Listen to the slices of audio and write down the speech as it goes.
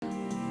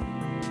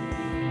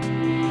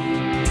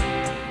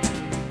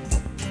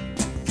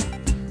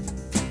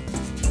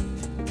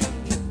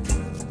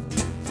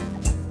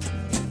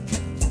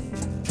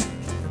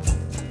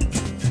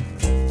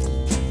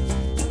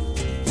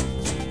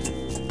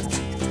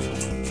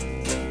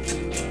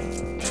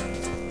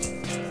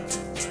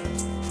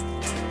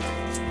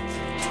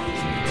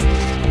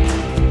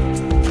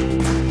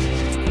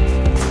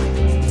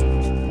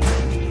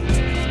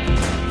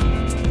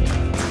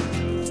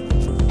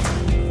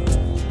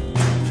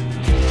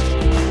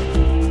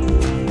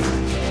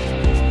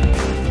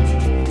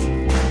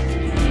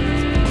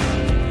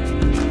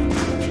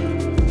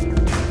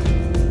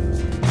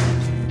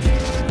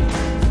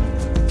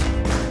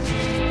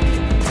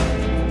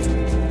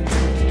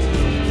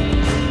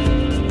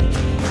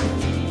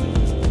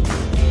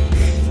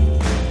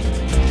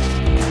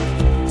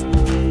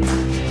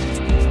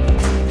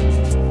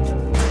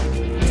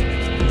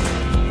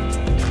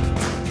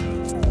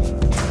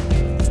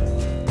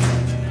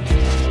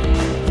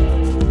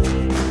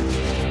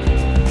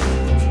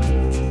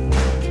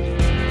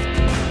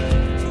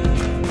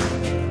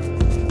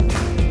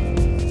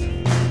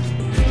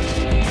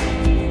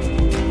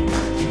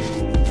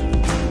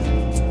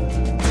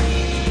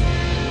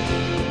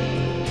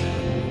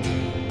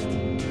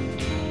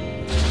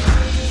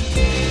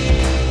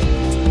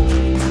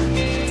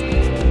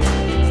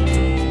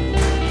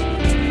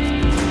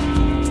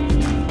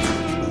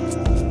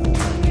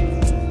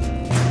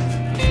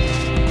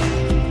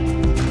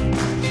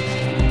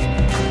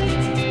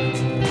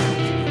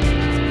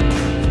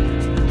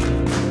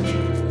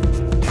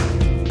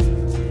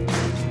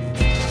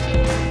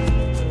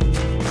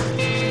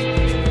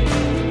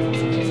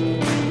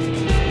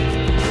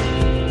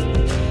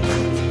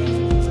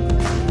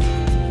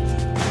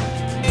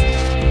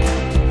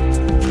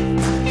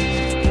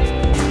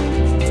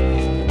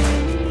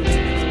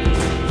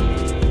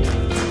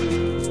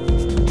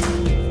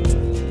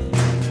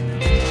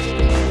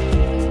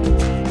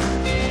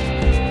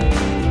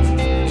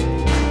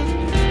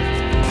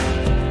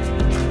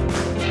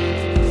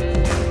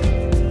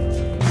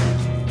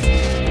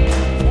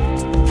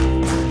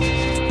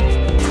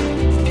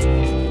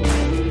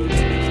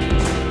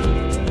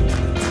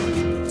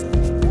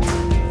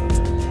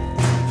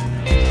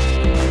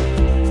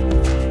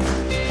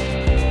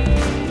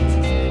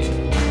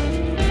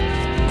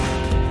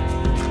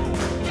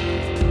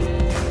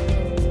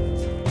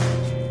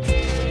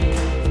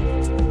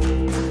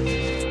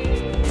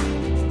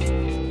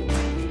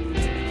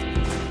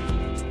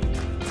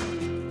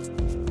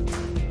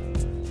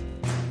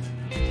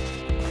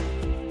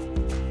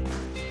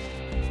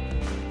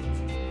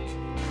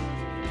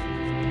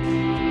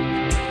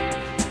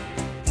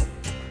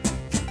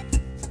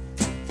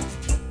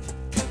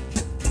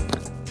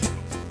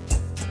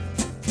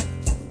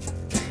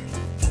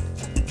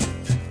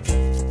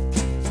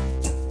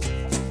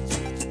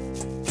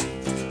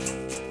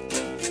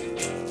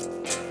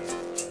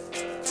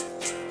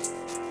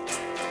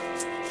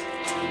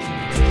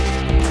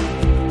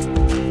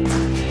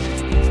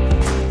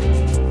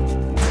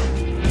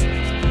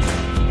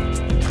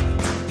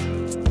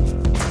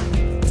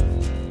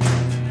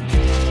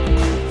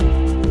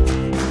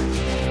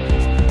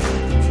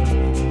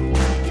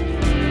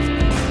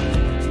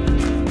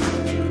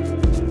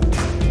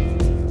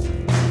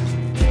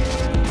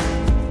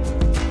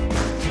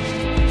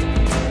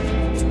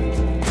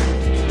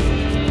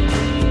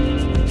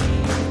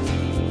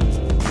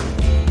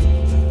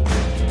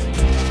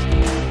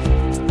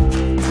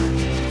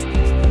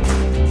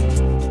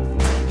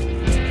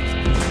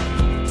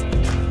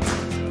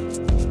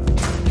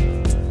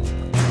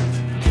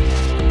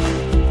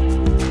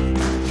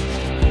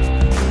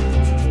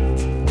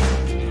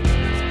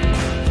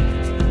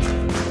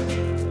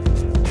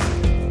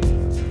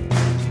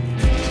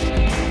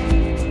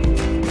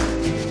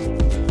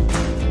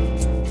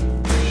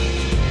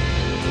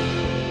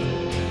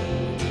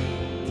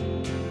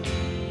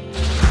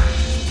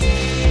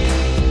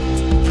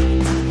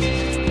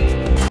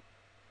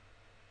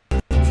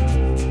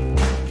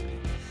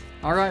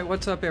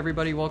What's up,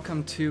 everybody?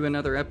 Welcome to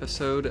another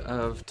episode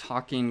of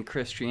Talking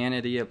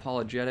Christianity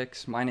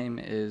Apologetics. My name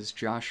is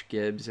Josh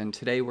Gibbs, and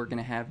today we're going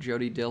to have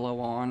Jody Dillow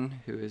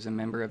on, who is a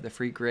member of the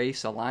Free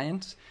Grace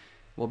Alliance.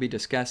 We'll be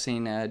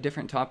discussing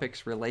different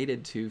topics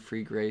related to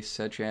free grace,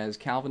 such as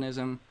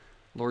Calvinism,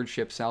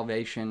 Lordship,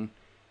 salvation,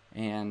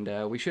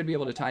 and we should be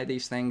able to tie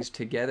these things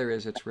together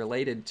as it's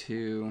related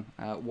to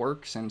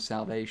works and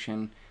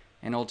salvation,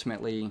 and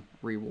ultimately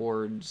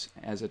rewards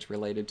as it's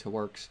related to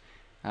works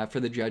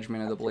for the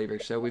judgment of the believer.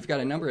 So we've got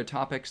a number of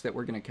topics that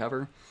we're going to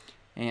cover,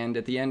 and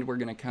at the end we're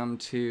going to come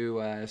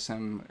to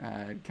some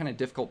kind of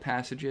difficult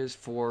passages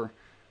for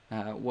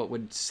what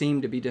would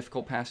seem to be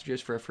difficult passages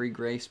for a free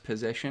grace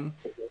position,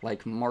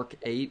 like Mark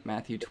 8,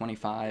 Matthew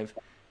 25,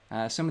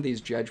 some of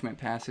these judgment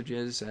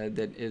passages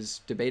that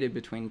is debated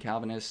between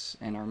Calvinists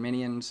and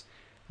Arminians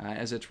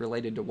as it's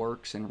related to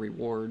works and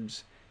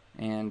rewards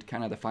and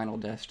kind of the final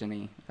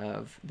destiny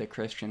of the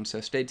Christian.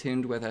 So stay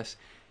tuned with us,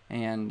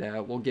 and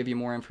we'll give you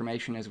more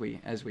information as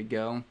we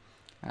go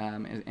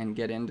and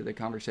get into the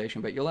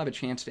conversation. But you'll have a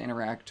chance to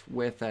interact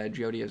with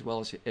Jody as well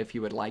as if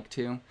you would like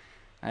to.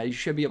 You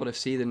should be able to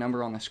see the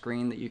number on the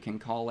screen that you can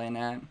call in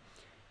at.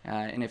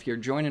 And if you're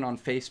joining on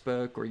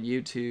Facebook or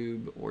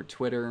YouTube or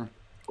Twitter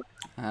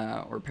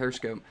or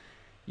Periscope,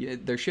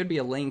 there should be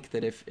a link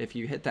that if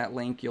you hit that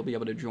link, you'll be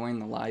able to join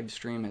the live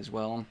stream as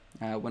well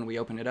when we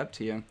open it up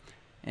to you.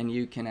 And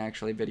you can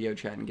actually video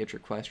chat and get your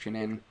question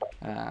in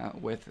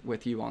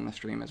with you on the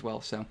stream as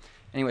well. So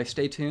anyway,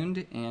 stay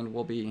tuned, and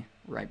we'll be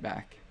right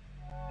back.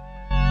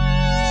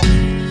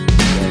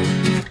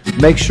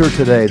 Make sure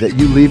today that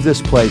you leave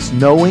this place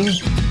knowing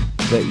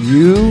that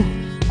you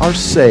are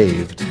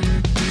saved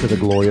to the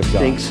glory of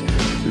God. Thinks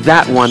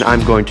that one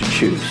I'm going to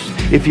choose.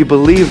 If you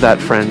believe that,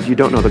 friends, you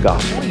don't know the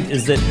gospel.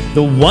 Is that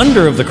the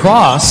wonder of the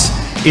cross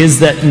is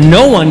that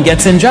no one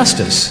gets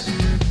injustice.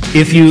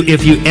 If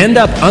you end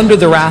up under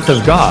the wrath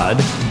of God,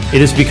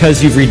 it is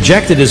because you've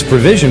rejected His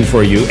provision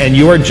for you, and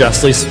you are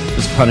justly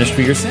punished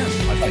for your sin.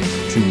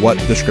 To what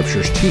the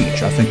Scriptures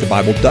teach. I think the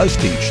Bible does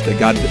teach that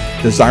God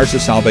desires the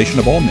salvation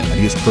of all men, that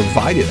He has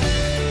provided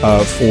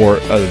for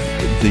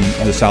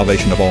the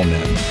salvation of all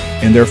men.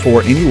 And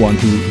therefore, anyone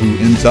who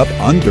ends up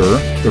under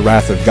the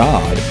wrath of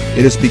God,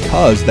 it is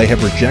because they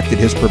have rejected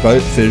His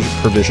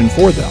provision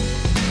for them,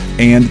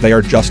 and they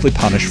are justly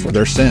punished for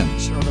their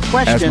sins. The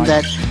question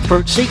that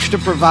seeks to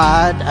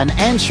provide an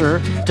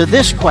answer to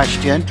this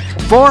question: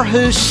 for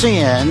whose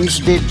sins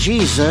did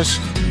Jesus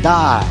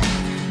die?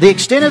 The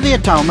extent of the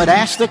atonement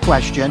asks the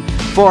question,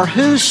 for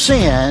whose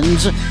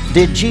sins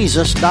did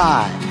Jesus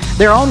die?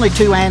 There are only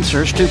two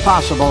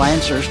possible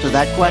answers to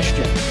that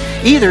question.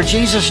 Either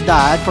Jesus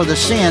died for the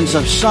sins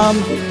of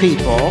some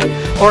people,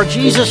 or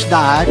Jesus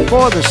died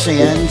for the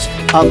sins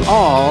of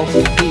all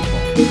people.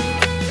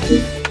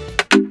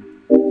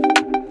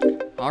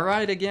 All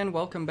right, again,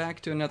 welcome back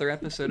to another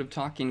episode of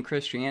Talking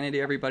Christianity,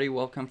 everybody.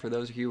 Welcome for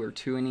those of you who are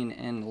tuning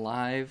in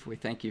live. We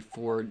thank you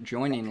for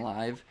joining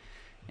live.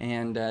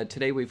 And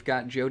today we've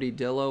got Jody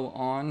Dillow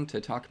on to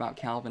talk about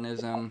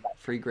Calvinism,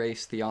 free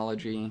grace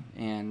theology,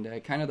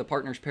 and kind of the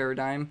partner's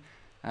paradigm,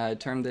 a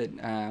term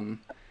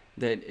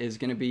that is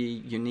going to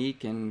be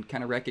unique and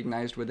kind of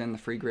recognized within the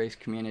free grace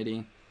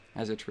community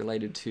as it's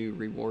related to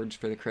rewards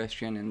for the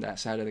Christian and that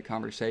side of the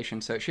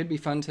conversation. So it should be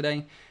fun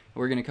today.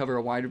 We're going to cover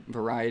a wide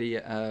variety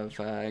of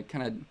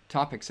kind of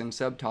topics and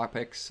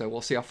subtopics, so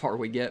we'll see how far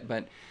we get.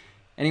 But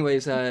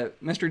anyways,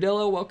 Mr.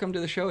 Dillow, welcome to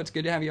the show. It's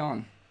good to have you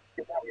on.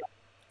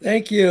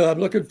 Thank you. I'm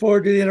looking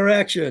forward to the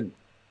interaction.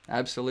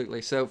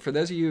 Absolutely. So for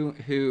those of you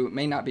who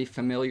may not be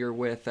familiar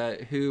with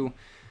who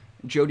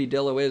Jody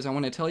Dillow is, I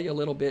want to tell you a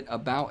little bit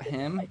about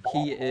him.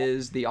 He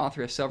is the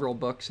author of several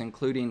books,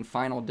 including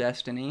Final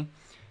Destiny,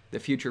 The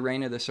Future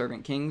Reign of the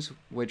Servant Kings,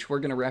 which we're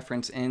going to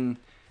reference in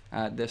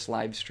this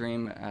live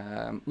stream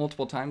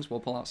multiple times. We'll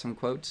pull out some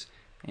quotes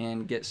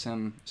and get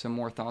some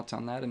more thoughts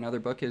on that. Another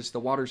book is The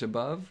Waters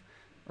Above,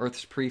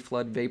 Earth's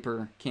Pre-Flood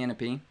Vapor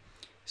Canopy,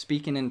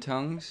 Speaking in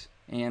Tongues,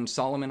 and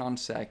Solomon on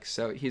Sex.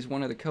 So he's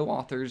one of the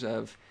co-authors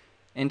of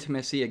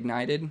Intimacy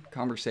Ignited,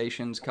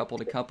 Conversations Couple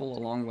to Couple,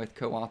 along with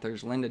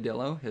co-authors Linda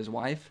Dillow, his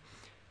wife,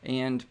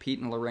 and Pete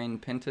and Lorraine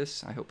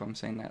Pintus. I hope I'm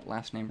saying that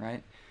last name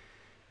right.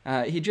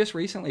 He just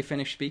recently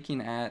finished speaking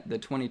at the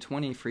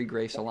 2020 Free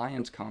Grace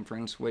Alliance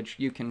Conference, which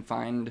you can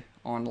find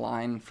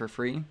online for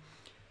free.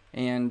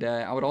 And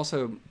I would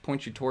also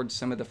point you towards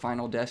some of the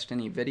Final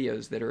Destiny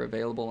videos that are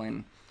available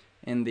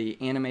in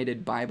the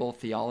Animated Bible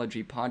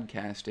Theology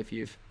podcast.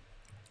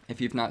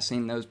 If you've not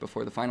seen those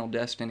before, the Final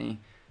Destiny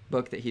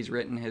book that he's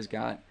written has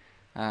got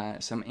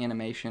some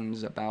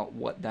animations about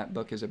what that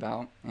book is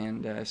about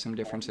and some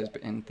differences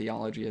in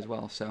theology as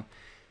well. So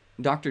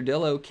Dr.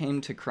 Dillow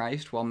came to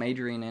Christ while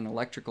majoring in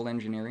electrical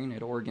engineering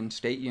at Oregon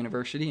State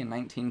University in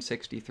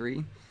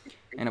 1963,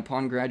 and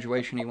upon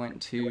graduation he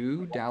went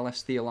to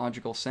Dallas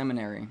Theological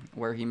Seminary,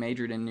 where he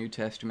majored in New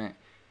Testament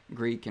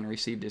Greek and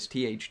received his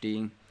Ph.D.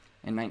 in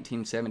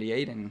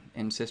 1978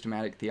 in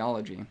systematic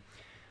theology.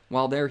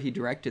 While there, he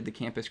directed the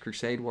Campus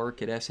Crusade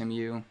work at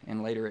SMU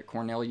and later at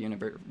Cornell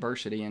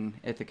University in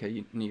Ithaca,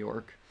 New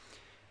York.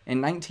 In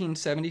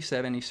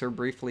 1977, he served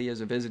briefly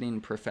as a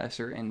visiting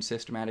professor in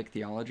systematic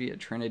theology at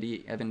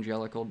Trinity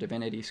Evangelical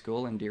Divinity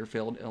School in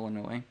Deerfield,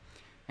 Illinois.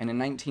 And in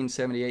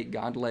 1978,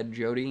 God led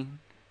Jody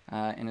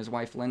and his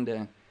wife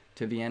Linda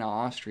to Vienna,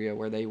 Austria,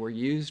 where they were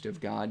used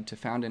of God to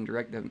found and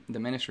direct the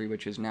ministry,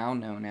 which is now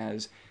known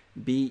as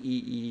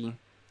BEE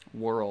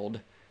World,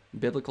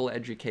 Biblical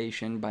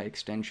Education by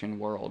Extension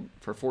World.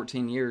 For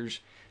 14 years,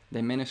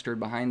 they ministered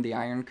behind the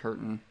Iron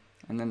Curtain,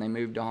 and then they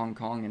moved to Hong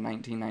Kong in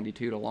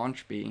 1992 to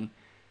launch BEE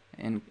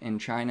in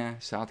China,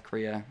 South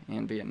Korea,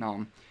 and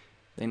Vietnam.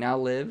 They now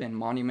live in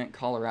Monument,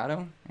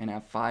 Colorado, and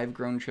have 5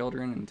 grown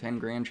children and 10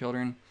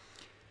 grandchildren.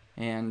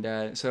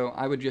 And so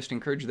I would just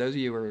encourage those of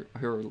you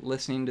who are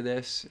listening to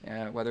this,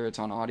 whether it's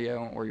on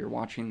audio or you're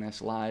watching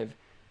this live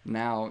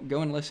now,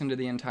 go and listen to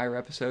the entire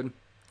episode,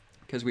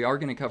 because we are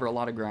going to cover a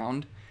lot of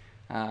ground.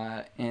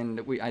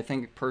 And I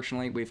think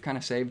personally we've kind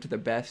of saved the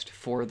best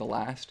for the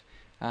last.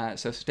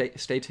 So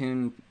stay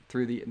tuned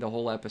through the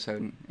whole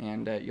episode,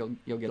 and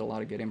you'll get a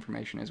lot of good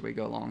information as we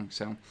go along.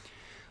 So,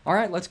 all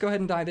right, let's go ahead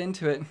and dive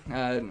into it.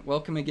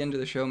 Welcome again to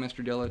the show,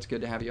 Mr. Dillow. It's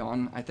good to have you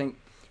on. I think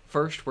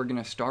first we're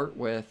going to start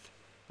with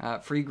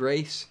free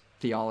grace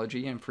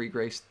theology and free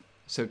grace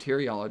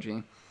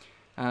soteriology.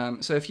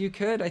 So if you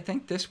could, I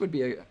think this would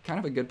be kind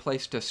of a good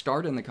place to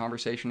start in the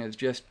conversation, is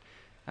just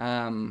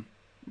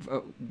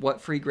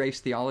what free grace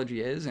theology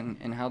is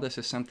and how this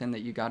is something that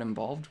you got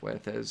involved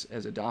with as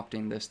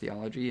adopting this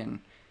theology and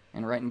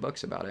writing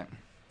books about it.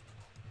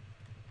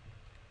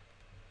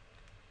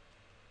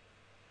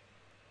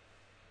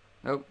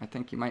 Oh, I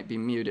think you might be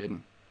muted.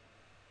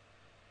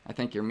 I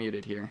think you're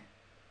muted here.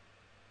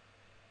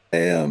 I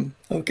am.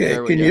 Okay.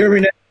 Can you hear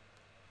me now?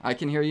 I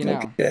can hear you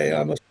now.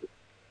 Okay.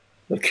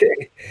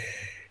 Okay.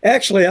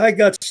 Actually, I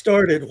got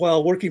started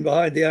while working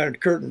behind the Iron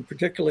Curtain,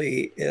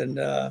 particularly in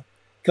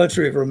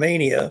country of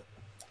Romania.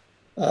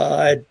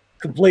 I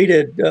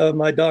completed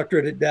my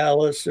doctorate at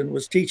Dallas and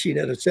was teaching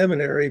at a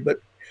seminary,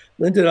 but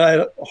Linda and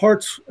I,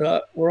 hearts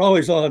were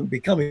always on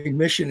becoming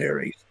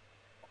missionaries.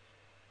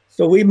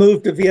 So we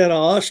moved to Vienna,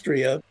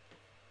 Austria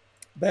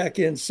back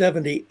in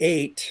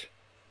 '78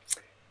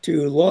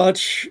 to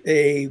launch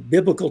a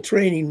biblical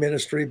training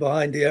ministry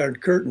behind the Iron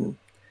Curtain.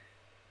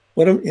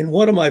 In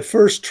one of my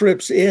first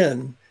trips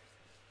in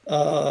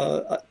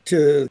to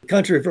the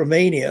country of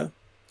Romania,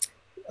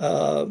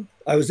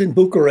 I was in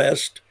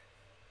Bucharest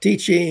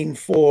teaching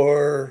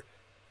for,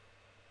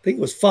 I think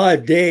it was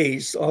 5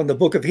 days, on the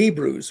book of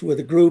Hebrews with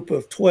a group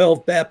of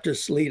 12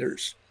 Baptist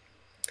leaders.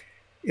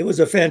 It was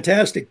a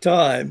fantastic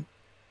time.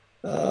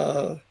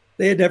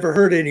 They had never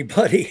heard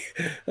anybody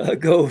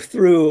go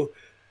through,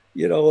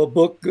 a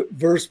book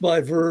verse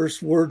by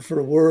verse, word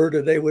for word,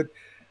 and they would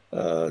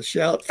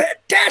shout,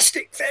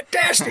 "Fantastic,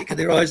 fantastic!" And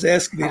they're always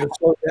asking me to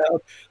slow down.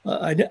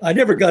 I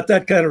never got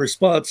that kind of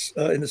response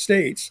in the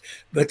States,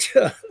 but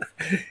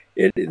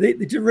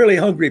they're really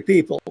hungry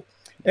people.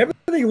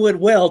 Everything went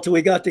well till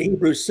we got to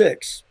Hebrews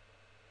 6.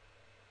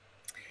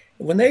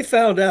 When they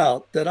found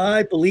out that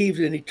I believed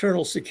in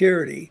eternal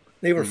security,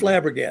 they were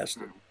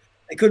flabbergasted.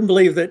 They couldn't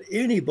believe that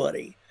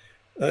anybody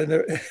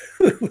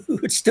who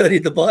had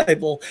studied the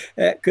Bible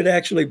could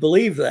actually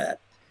believe that.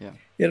 Yeah.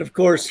 And of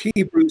course,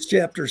 Hebrews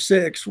chapter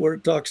 6, where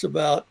it talks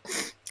about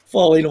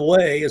falling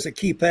away, is a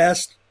key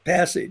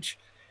passage.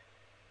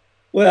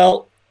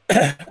 Well,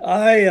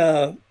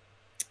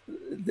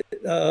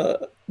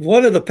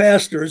 one of the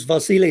pastors,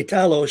 Vasile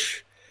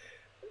Talos,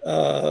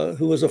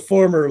 who was a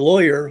former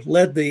lawyer,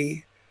 led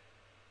the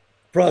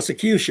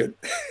prosecution.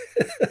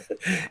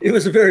 It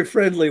was a very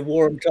friendly,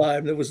 warm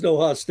time. There was no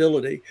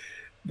hostility,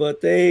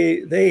 but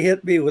they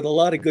hit me with a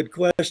lot of good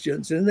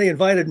questions, and they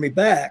invited me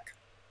back.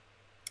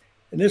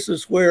 And this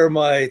is where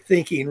my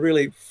thinking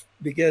really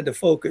began to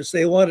focus.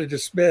 They wanted to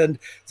spend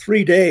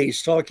 3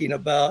 days talking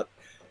about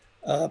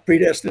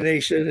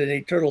predestination and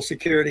eternal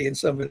security and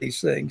some of these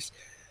things.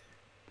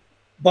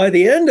 By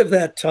the end of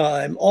that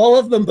time, all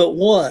of them but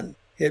one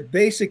had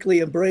basically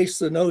embraced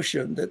the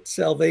notion that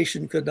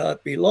salvation could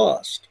not be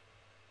lost.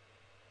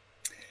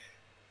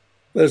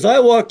 But as I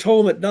walked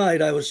home at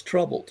night, I was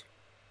troubled.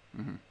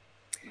 Mm-hmm.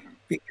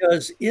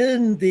 Because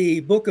in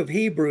the book of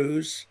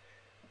Hebrews,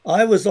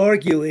 I was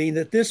arguing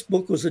that this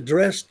book was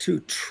addressed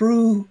to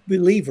true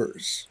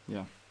believers.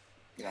 Yeah.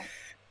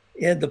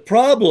 And the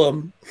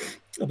problem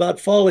about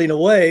falling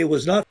away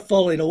was not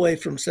falling away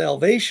from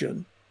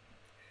salvation,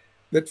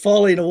 but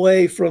falling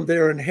away from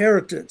their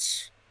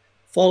inheritance,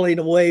 falling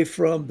away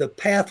from the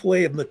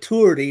pathway of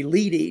maturity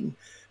leading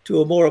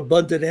to a more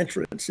abundant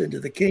entrance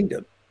into the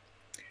kingdom.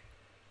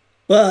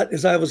 But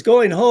as I was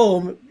going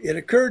home, it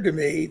occurred to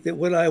me that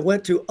when I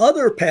went to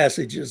other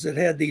passages that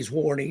had these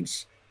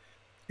warnings,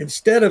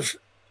 instead of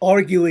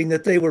arguing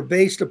that they were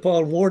based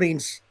upon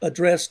warnings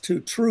addressed to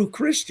true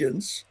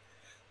Christians,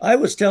 I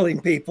was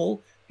telling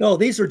people, no,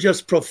 these are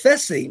just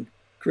professing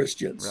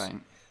Christians. Right.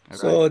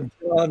 So in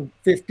John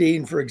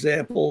 15, for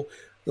example,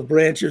 the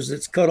branches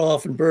that's cut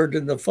off and burned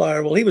in the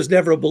fire, well, he was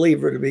never a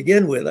believer to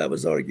begin with, I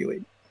was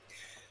arguing.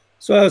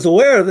 So I was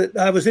aware that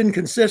I was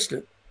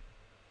inconsistent.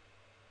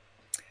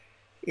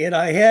 And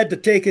I had to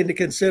take into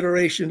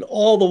consideration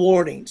all the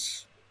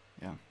warnings.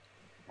 Yeah.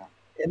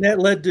 And that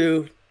led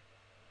to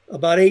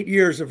about 8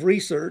 years of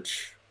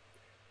research,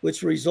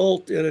 which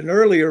result in an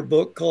earlier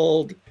book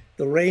called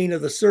The Reign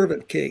of the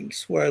Servant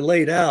Kings, where I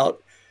laid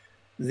out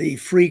the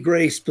free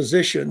grace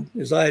position,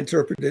 as I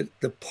interpreted it,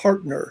 the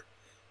partner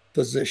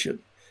position.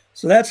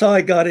 So that's how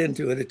I got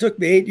into it. It took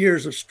me 8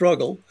 years of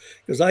struggle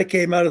because I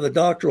came out of the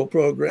doctoral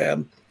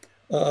program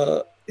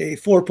a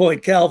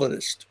 4-point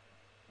Calvinist.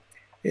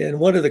 And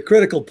one of the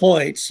critical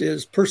points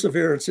is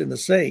perseverance in the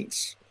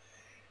saints.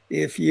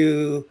 If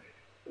you,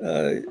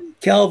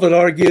 Calvin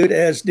argued,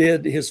 as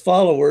did his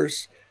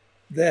followers,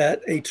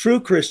 that a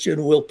true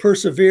Christian will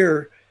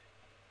persevere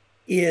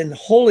in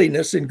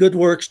holiness and good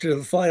works to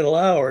the final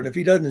hour. And if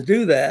he doesn't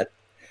do that,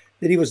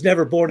 then he was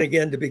never born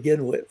again to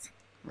begin with.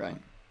 Right.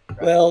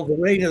 Well, the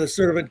Reign of the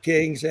Servant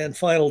Kings and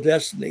Final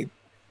Destiny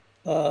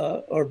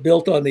are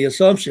built on the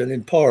assumption,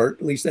 in part,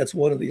 at least that's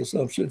one of the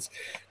assumptions,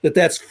 that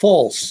that's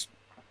false.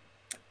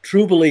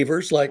 True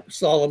believers like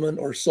Solomon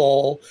or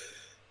Saul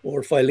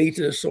or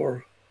Philetus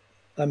or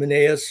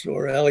Hymenaeus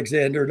or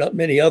Alexander, not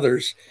many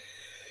others,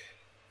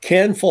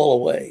 can fall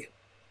away.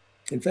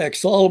 In fact,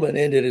 Solomon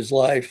ended his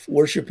life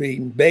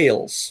worshiping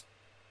Baals.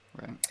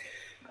 Right.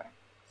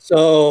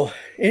 So, at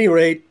any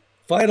rate,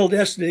 Final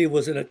Destiny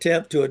was an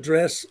attempt to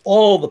address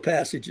all the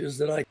passages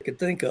that I could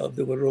think of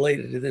that were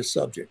related to this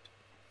subject.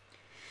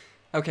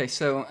 Okay,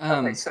 so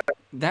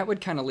that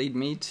would kind of lead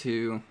me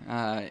to,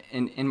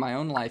 in my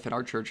own life at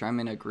our church, I'm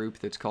in a group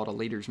that's called a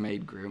Leaders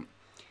Made group.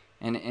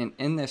 And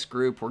in this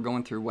group, we're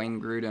going through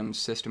Wayne Grudem's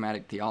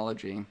systematic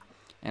theology.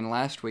 And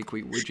last week,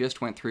 we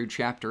just went through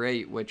chapter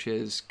 8, which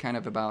is kind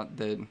of about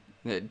the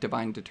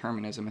divine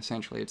determinism,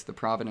 essentially. It's the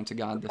providence of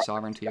God, the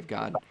sovereignty of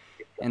God,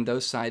 and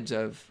those sides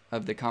of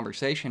the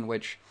conversation,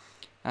 which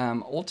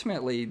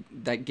ultimately,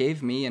 that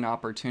gave me an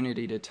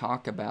opportunity to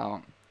talk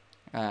about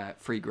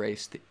free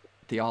grace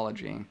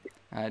theology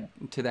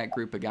to that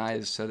group of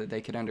guys so that they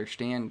could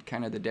understand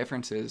kind of the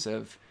differences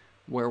of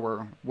where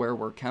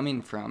we're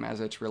coming from as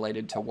it's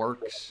related to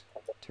works,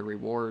 to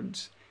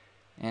rewards,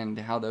 and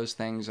how those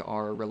things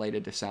are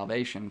related to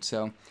salvation.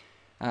 So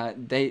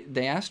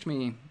they asked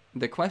me,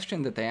 the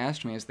question that they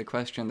asked me is the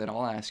question that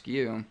I'll ask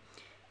you,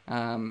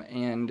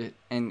 and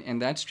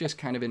that's just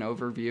kind of an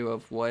overview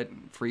of what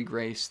free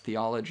grace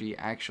theology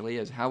actually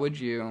is. How would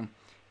you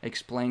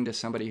explain to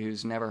somebody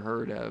who's never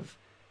heard of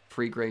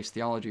free grace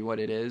theology what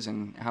it is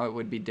and how it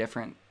would be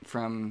different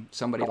from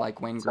somebody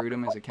like Wayne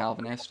Grudem as a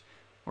Calvinist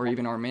or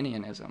even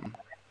Arminianism?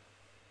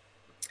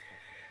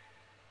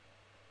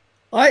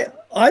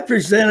 I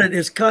present it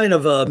as kind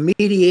of a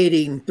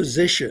mediating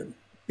position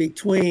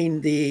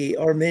between the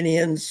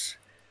Arminians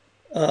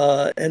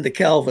and the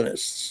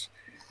Calvinists.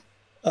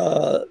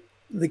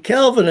 The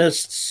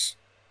Calvinists,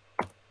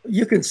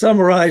 you can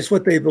summarize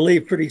what they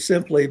believe pretty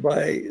simply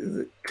by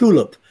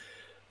TULIP,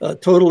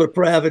 total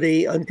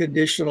depravity,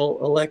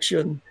 unconditional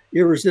election,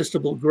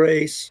 irresistible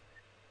grace,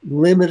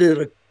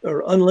 limited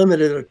or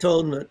unlimited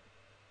atonement,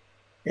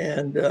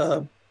 and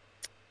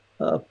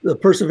the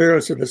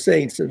perseverance of the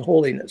saints in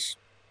holiness.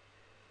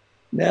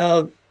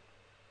 Now,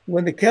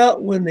 when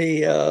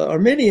the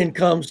Arminian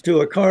comes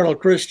to a carnal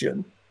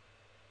Christian,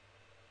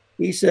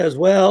 he says,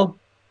 well,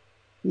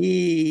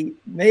 he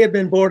may have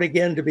been born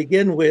again to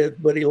begin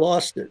with, but he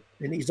lost it,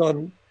 and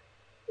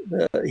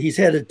he's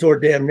headed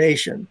toward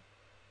damnation.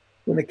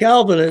 When the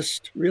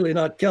Calvinist, really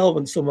not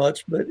Calvin so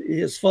much, but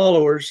his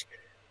followers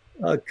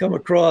come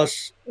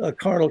across a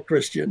carnal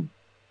Christian.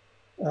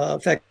 In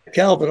fact,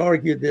 Calvin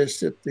argued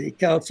this at the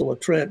Council of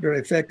Trent very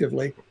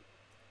effectively,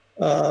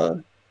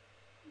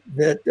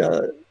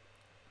 that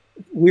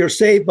we are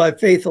saved by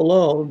faith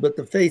alone, but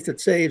the faith that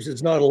saves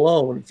is not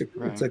alone.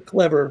 It's a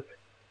clever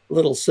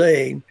little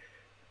saying.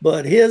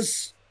 But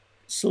his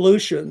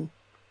solution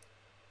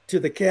to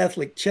the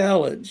Catholic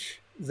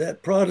challenge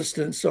that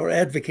Protestants are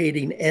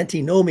advocating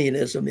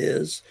antinomianism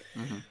is,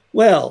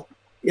 well,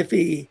 if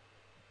he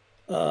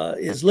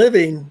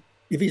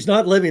if he's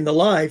not living the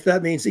life,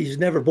 that means he's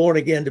never born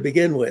again to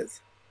begin with.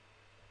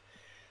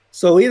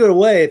 So either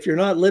way, if you're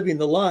not living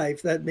the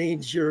life, that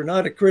means you're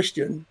not a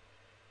Christian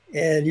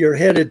and you're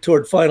headed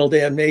toward final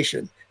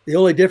damnation. The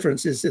only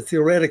difference is the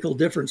theoretical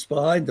difference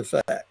behind the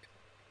fact.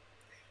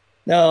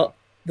 Now,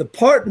 the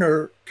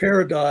partner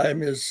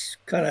paradigm is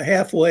kind of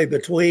halfway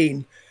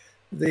between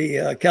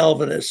the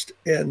Calvinist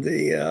and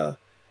the,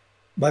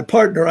 by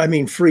partner, I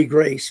mean free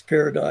grace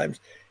paradigms,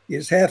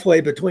 is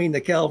halfway between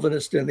the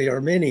Calvinist and the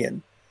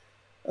Arminian.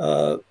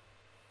 And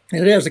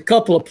it has a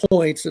couple of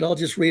points, and I'll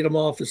just read them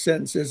off the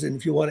sentences. And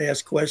if you want to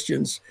ask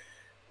questions,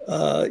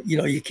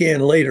 you can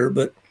later.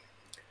 But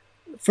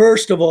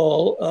first of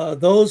all,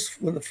 those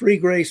from the free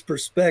grace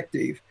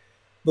perspective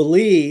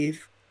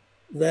believe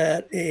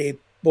that a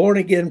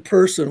born-again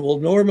person will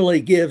normally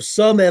give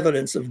some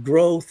evidence of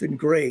growth in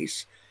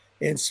grace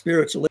and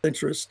spiritual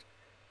interest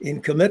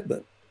in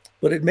commitment,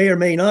 but it may or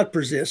may not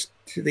persist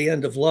to the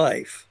end of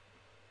life.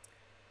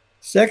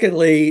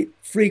 Secondly,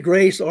 free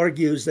grace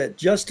argues that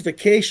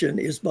justification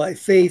is by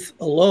faith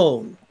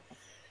alone.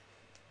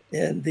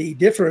 And the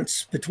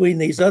difference between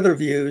these other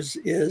views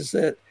is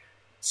that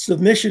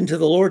submission to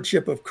the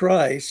lordship of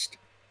Christ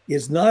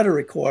is not a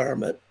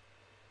requirement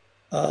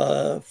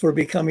for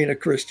becoming a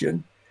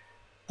Christian.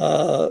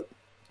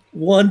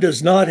 One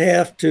does not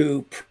have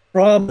to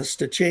promise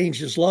to change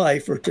his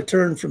life or to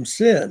turn from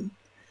sin.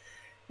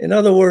 In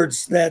other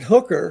words, that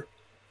hooker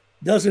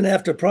doesn't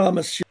have to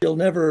promise she'll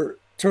never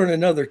turn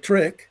another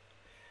trick.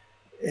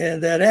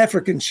 And that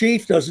African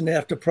chief doesn't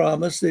have to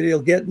promise that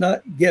he'll get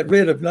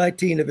rid of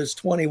 19 of his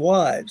 20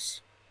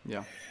 wives.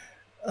 Yeah.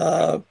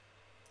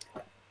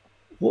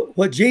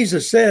 What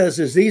Jesus says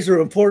is these are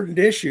important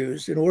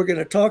issues, and we're going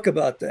to talk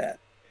about that.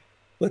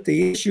 But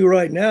the issue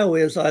right now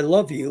is I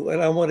love you,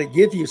 and I want to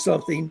give you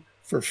something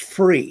for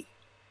free.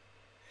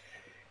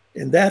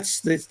 And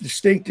that's the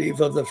distinctive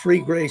of the free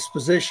grace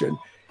position.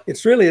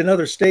 It's really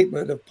another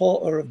statement of Paul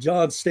or of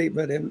John's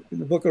statement in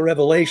the book of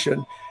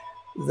Revelation,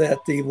 that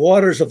the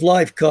waters of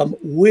life come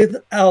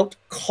without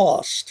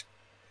cost.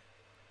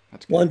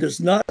 One does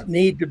not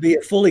need to be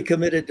a fully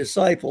committed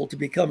disciple to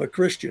become a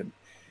Christian.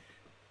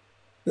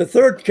 The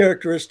third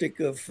characteristic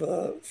of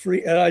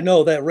free, and I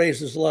know that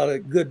raises a lot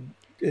of good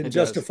and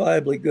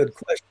justifiably good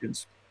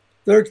questions.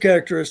 Third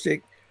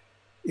characteristic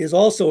is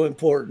also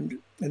important,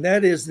 and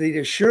that is the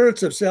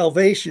assurance of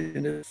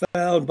salvation is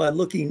found by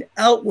looking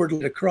outwardly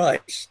to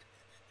Christ.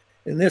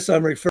 In this,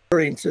 I'm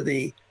referring to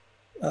the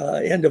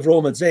end of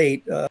Romans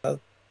 8.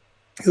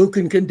 Who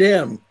can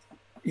condemn?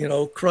 You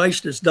know,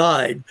 Christ has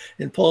died,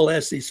 and Paul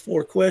asks these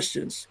four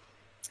questions.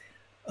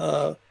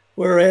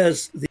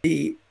 Whereas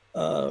the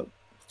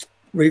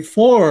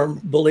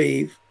Reform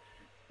believe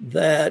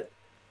that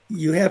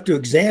you have to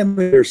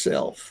examine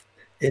yourself,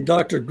 and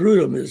Dr.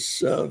 Grudem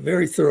is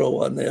very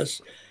thorough on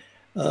this.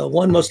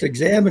 One must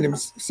examine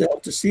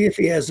himself to see if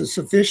he has a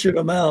sufficient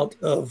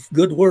amount of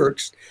good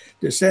works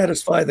to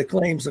satisfy the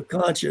claims of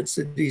conscience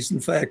that he's in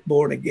fact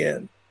born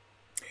again.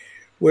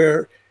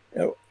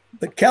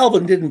 But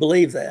Calvin didn't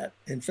believe that.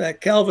 In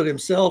fact, Calvin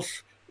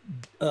himself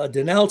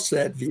denounced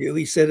that view.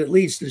 He said it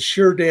leads to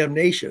sure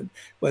damnation.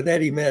 By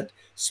that he meant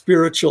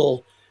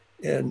spiritual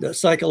and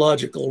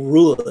psychological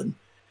ruin.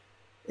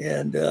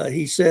 And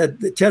he said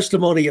the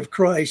testimony of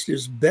Christ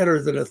is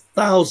better than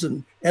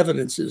 1,000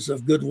 evidences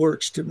of good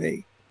works to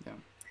me. Yeah.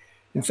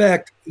 In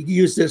fact, he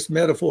used this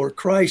metaphor: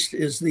 Christ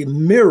is the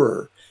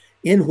mirror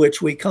in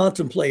which we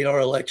contemplate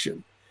our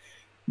election.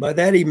 By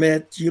that he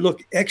meant you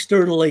look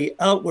externally,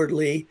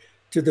 outwardly,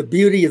 to the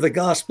beauty of the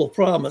gospel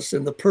promise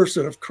and the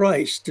person of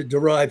Christ to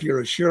derive your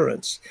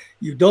assurance.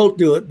 You don't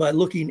do it by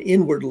looking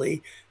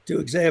inwardly to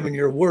examine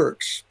your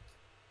works.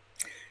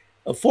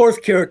 A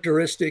fourth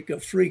characteristic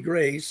of free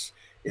grace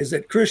is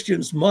that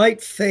Christians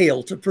might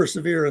fail to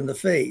persevere in the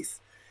faith.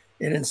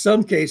 And in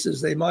some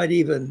cases, they might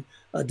even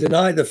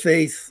deny the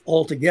faith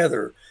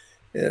altogether,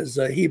 as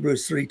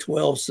Hebrews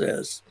 3:12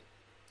 says.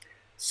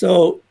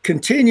 So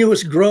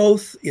continuous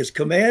growth is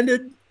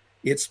commanded.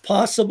 It's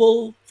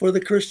possible for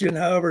the Christian,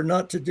 however,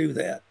 not to do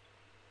that.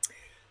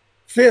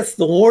 Fifth,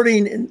 the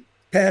warning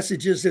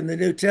passages in the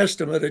New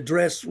Testament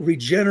address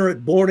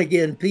regenerate,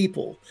 born-again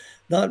people,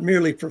 not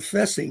merely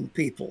professing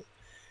people.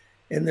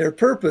 And their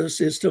purpose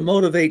is to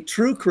motivate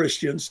true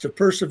Christians to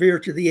persevere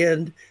to the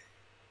end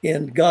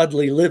in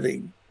godly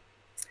living.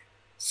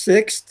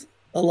 Sixth,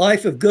 a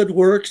life of good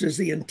works is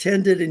the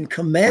intended and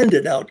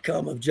commanded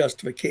outcome of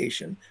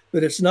justification,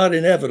 but it's not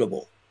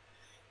inevitable.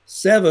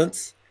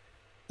 Seventh,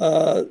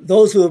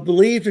 those who have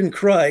believed in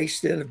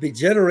Christ and have been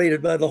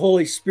generated by the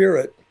Holy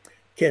Spirit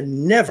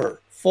can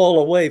never fall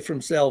away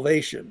from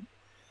salvation.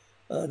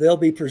 They'll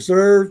be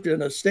preserved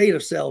in a state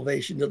of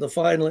salvation to the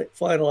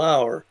final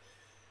hour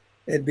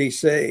and be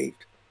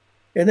saved.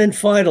 And then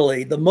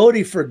finally, the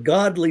motive for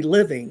godly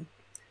living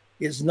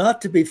is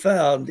not to be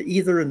found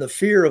either in the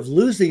fear of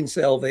losing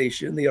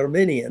salvation, the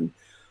Arminian,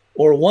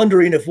 or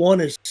wondering if one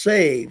is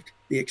saved,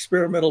 the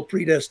experimental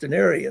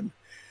predestinarian.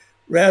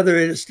 Rather,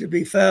 it is to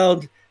be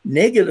found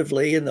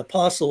negatively in the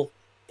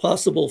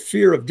possible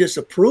fear of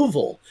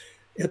disapproval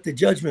at the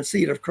judgment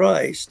seat of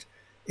Christ,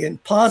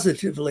 and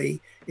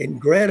positively in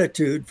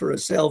gratitude for a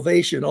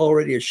salvation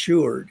already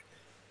assured,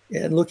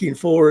 and looking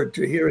forward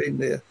to hearing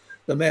the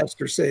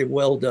Master say,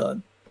 "Well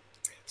done."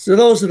 So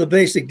those are the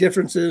basic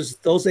differences.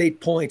 Those 8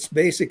 points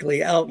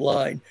basically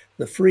outline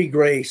the free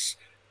grace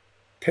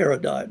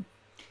paradigm.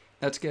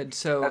 That's good.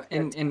 So,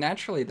 and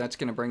naturally, that's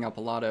going to bring up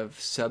a lot of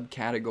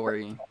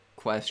subcategory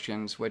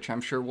questions, which I'm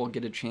sure we'll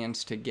get a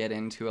chance to get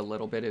into a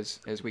little bit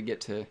as we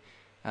get to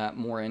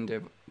more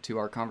into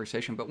our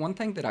conversation. But one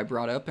thing that I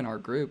brought up in our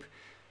group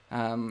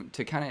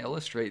to kind of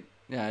illustrate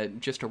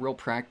just a real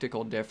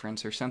practical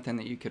difference, or something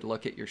that you could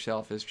look at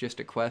yourself, is just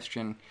a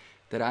question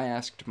that I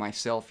asked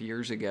myself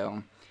years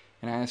ago,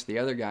 and I asked the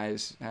other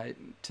guys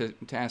to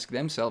ask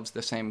themselves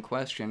the same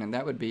question, and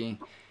that would be,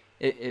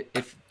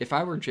 if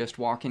I were just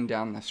walking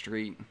down the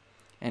street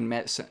and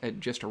met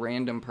just a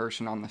random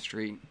person on the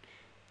street,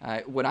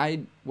 would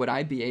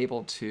I be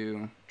able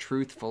to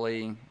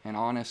truthfully and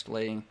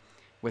honestly,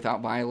 without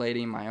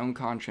violating my own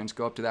conscience,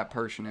 go up to that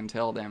person and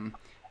tell them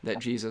that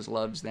Jesus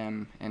loves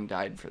them and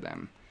died for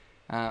them?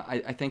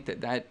 I think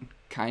that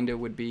kind of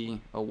would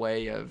be a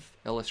way of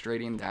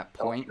illustrating that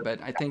point.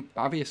 But I think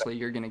obviously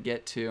you're going to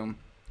get to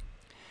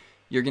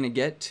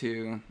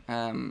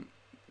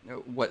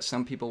what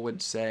some people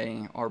would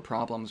say are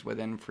problems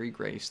within free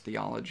grace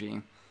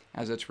theology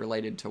as it's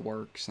related to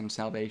works and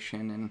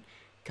salvation and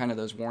kind of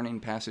those warning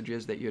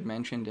passages that you had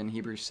mentioned in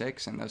Hebrews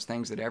 6 and those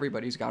things that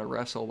everybody's got to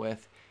wrestle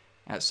with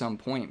at some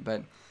point.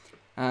 But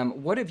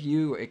what have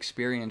you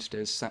experienced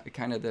as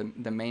kind of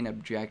the main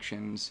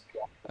objections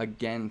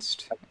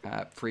against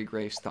free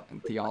grace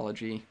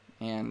theology?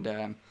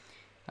 And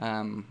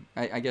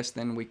I guess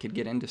then we could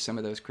get into some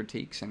of those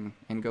critiques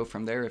and go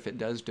from there if it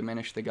does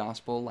diminish the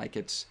gospel like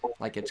it's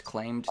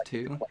claimed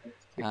to.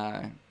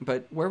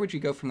 But where would you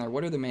go from there?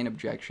 What are the main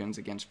objections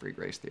against free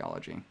grace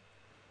theology?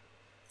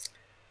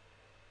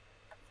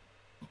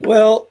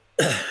 Well,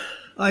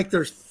 I think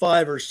there's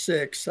 5 or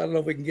 6. I don't know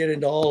if we can get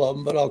into all of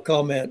them, but I'll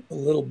comment a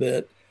little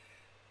bit.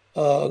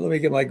 Let me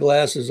get my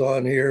glasses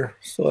on here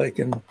so I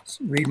can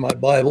read my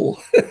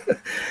Bible.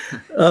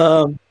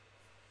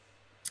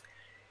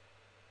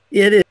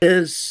 It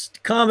is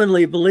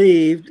commonly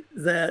believed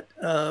that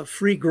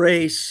free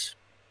grace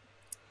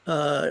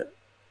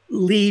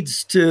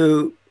leads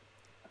to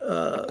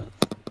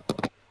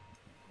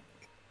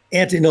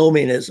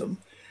antinomianism.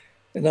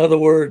 In other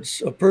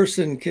words, a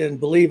person can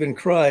believe in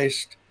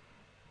Christ,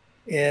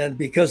 and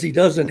because he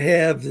doesn't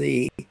have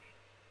the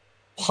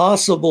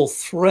possible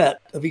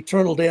threat of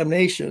eternal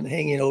damnation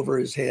hanging over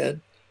his head,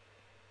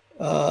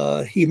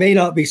 he may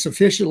not be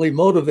sufficiently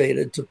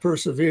motivated to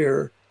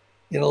persevere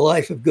in a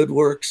life of good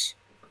works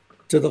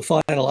to the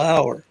final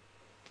hour.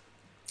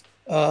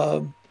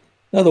 In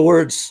other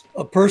words,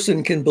 a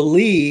person can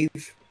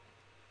believe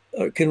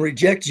or can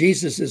reject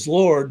Jesus as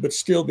Lord, but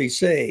still be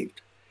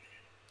saved.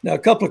 Now, a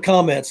couple of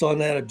comments on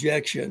that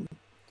objection.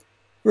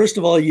 First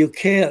of all, you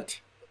can't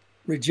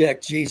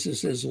reject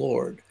Jesus as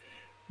Lord.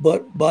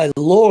 But by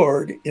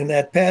Lord, in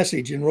that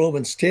passage in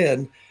Romans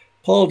 10,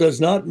 Paul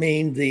does not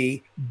mean the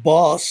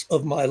boss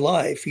of my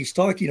life. He's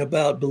talking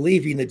about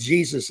believing that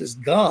Jesus is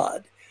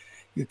God.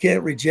 You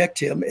can't reject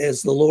him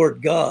as the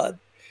Lord God.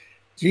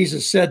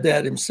 Jesus said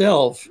that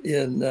himself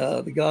in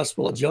the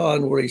Gospel of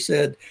John, where he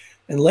said,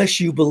 unless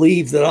you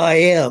believe that I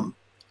am,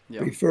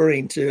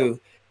 referring to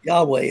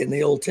Yahweh in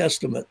the Old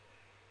Testament,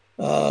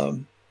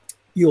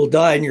 you will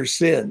die in your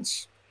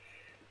sins.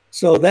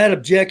 So that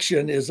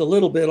objection is a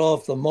little bit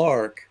off the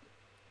mark.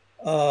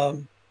 But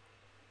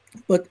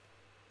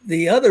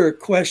the other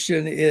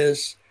question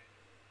is,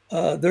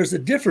 there's a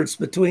difference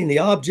between the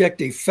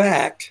objective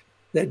fact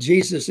that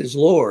Jesus is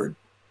Lord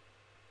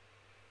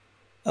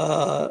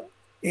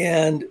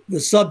and the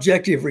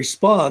subjective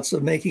response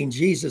of making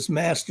Jesus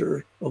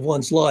master of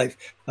one's life.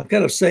 I'm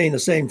kind of saying the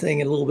same thing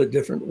in a little bit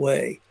different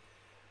way.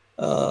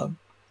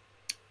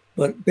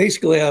 But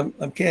basically,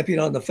 I'm camping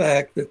on the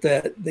fact that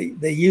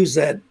they use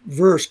that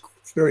verse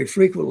very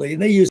frequently,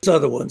 and they use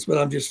other ones, but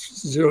I'm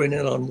just zeroing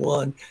in on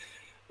one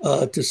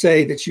to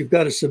say that you've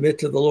got to submit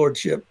to the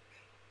Lordship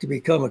to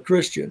become a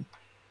Christian.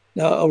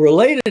 Now, a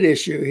related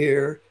issue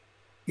here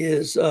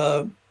is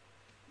the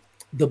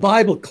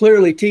Bible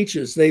clearly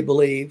teaches, they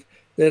believe,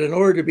 that in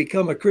order to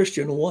become a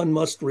Christian, one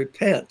must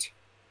repent.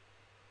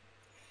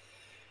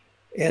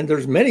 And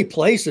there's many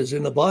places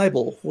in the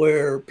Bible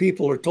where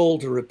people are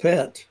told to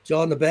repent.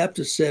 John the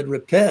Baptist said,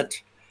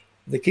 repent,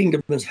 the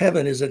kingdom of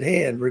heaven is at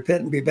hand.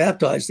 Repent and be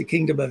baptized, the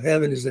kingdom of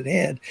heaven is at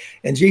hand.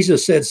 And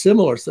Jesus said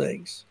similar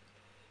things.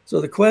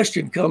 So the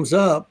question comes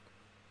up,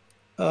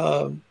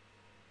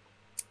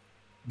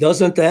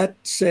 doesn't that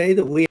say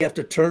that we have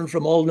to turn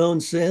from all known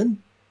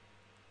sin?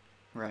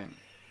 Right.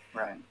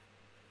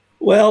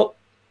 Well,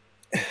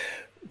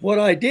 what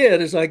I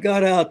did is I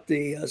got out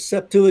the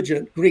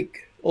Septuagint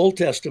Greek Old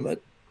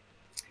Testament,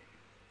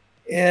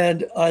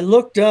 and I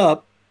looked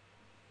up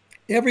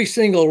every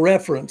single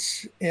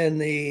reference in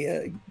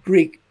the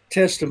Greek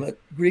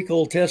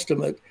Old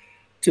Testament,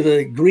 to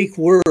the Greek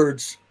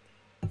words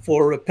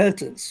for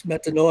repentance: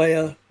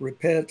 metanoia,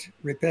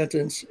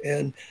 repentance,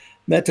 and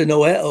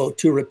metanoeo,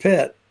 to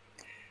repent.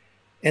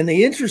 And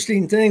the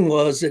interesting thing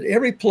was that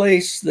every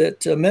place that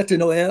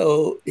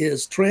metanoeo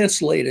is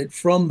translated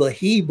from the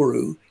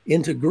Hebrew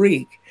into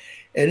Greek,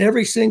 and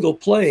every single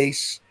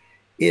place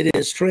it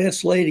is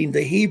translating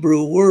the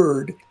Hebrew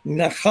word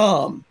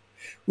nacham,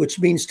 which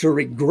means to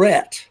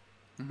regret,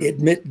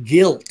 admit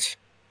guilt,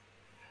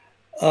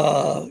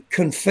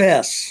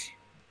 confess.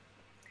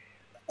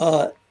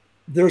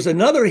 There's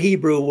another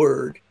Hebrew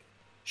word,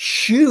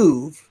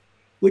 shuv,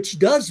 which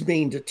does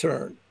mean to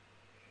turn,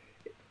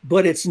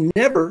 but it's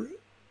never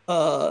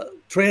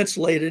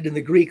translated in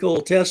the Greek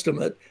Old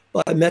Testament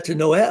by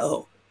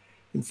metanoeo.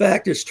 In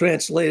fact, it's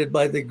translated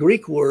by the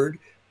Greek word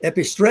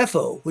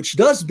epistrepho, which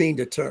does mean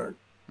to turn.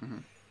 Mm-hmm.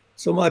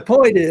 So my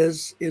point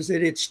is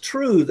that it's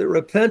true that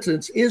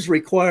repentance is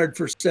required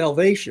for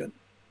salvation,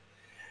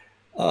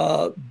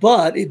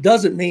 but it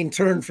doesn't mean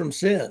turn from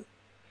sin.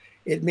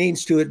 It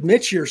means to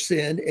admit your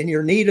sin and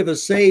your need of a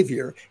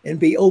Savior and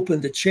be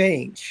open to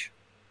change.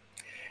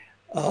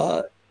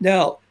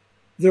 Now,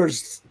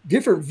 there's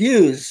different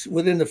views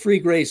within the free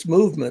grace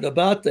movement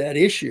about that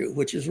issue,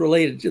 which is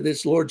related to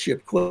this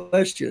lordship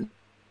question.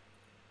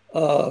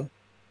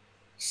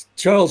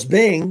 Charles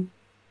Bing,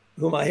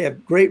 whom I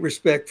have great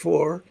respect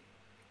for,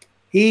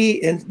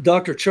 he and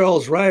Dr.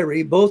 Charles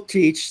Ryrie both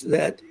teach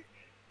that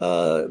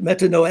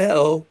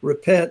metanoeo,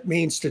 repent,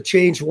 means to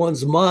change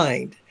one's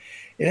mind.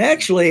 And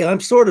actually, I'm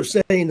sort of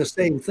saying the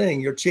same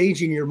thing. You're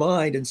changing your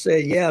mind and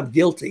saying, yeah, I'm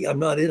guilty, I'm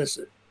not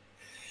innocent.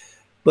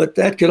 But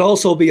that could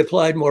also be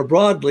applied more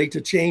broadly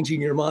to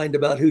changing your mind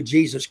about who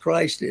Jesus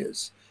Christ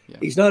is. Yeah.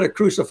 He's not a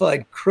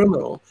crucified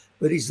criminal,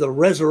 but he's the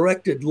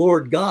resurrected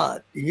Lord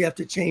God. And you have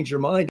to change your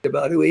mind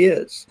about who he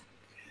is.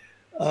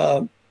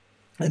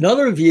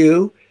 Another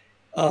view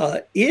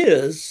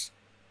is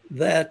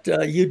that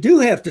you do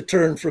have to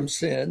turn from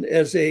sin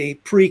as a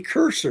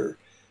precursor,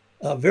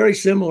 very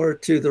similar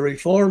to the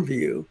Reform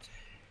view,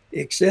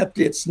 except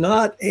it's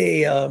not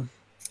a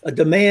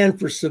demand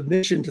for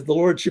submission to the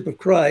Lordship of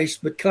Christ,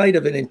 but kind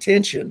of an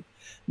intention,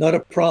 not a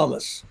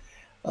promise.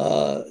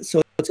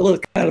 So it's a little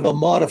kind of a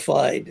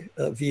modified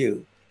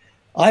view.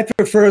 I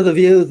prefer the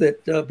view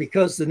that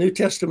because the New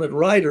Testament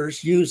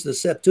writers used the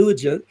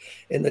Septuagint,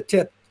 and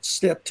the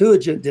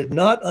Septuagint did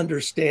not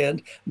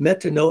understand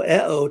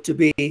metanoeo to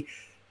be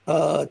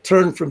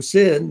turn from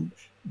sin,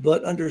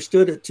 but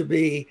understood it to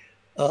be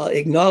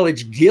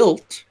acknowledge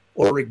guilt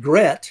or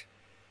regret,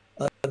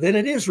 then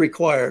it is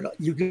required.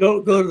 You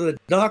don't go to the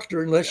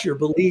doctor unless you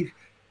believe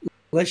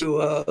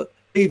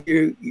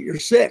you're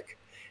sick,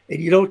 and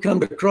you don't come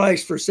to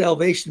Christ for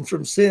salvation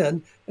from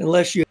sin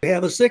unless you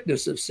have a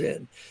sickness of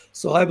sin.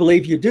 So I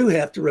believe you do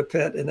have to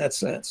repent in that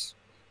sense.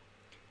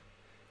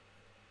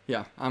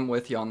 Yeah, I'm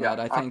with you on that.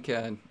 I think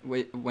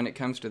when it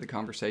comes to the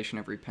conversation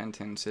of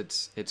repentance,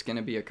 it's going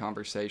to be a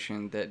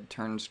conversation that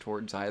turns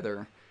towards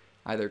either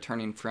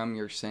turning from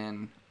your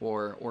sin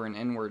or an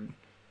inward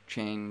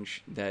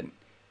change that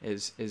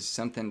is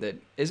something that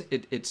is.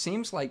 It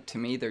seems like to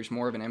me there's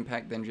more of an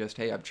impact than just,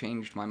 hey, I've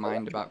changed my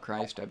mind about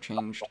Christ, I've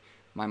changed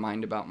my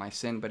mind about my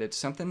sin, but it's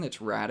something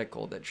that's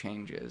radical that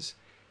changes.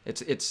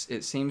 It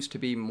seems to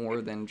be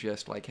more than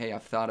just like, hey,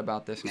 I've thought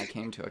about this and I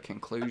came to a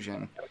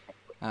conclusion.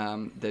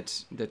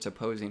 That's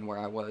opposing where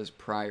I was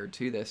prior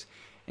to this.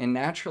 And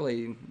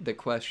naturally the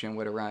question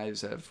would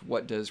arise of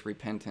what does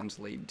repentance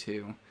lead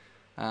to?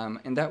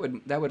 And that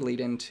would lead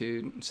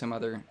into some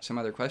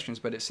other questions,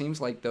 but it seems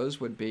like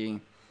those would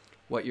be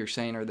what you're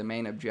saying are the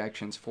main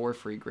objections for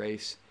free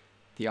grace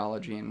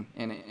theology.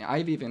 And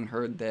I've even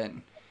heard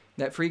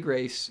that free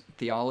grace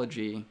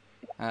theology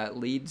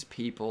leads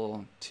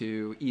people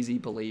to easy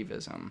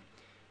believism.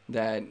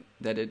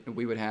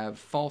 We would have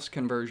false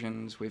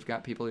conversions. We've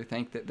got people who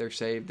think that they're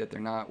saved, that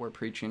they're not. We're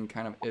preaching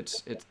kind of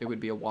it would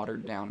be a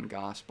watered down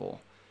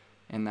gospel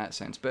in that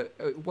sense. But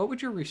what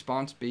would your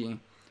response be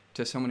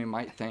to someone who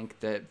might think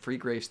that free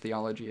grace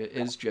theology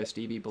is just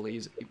easy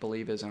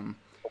believism?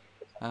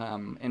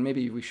 And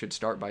maybe we should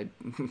start by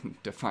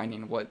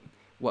defining what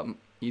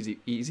easy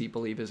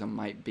believism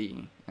might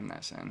be in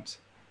that sense.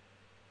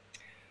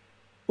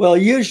 Well,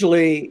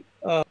 usually,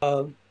 let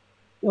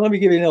me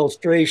give you an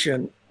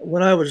illustration.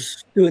 When I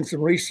was doing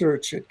some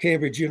research at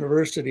Cambridge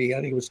University,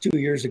 I think it was 2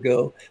 years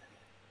ago,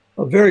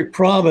 a very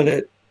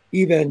prominent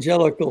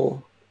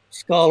evangelical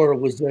scholar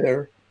was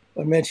there.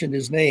 If I mentioned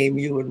his name,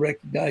 you would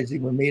recognize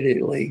him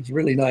immediately. He's a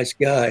really nice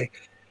guy.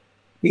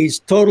 He's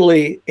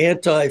totally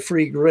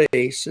anti-free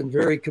grace and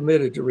very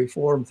committed to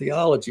Reformed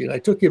theology. And I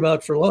took him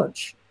out for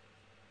lunch.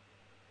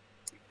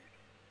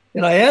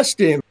 And I asked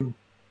him,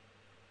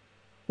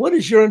 what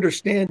is your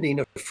understanding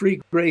of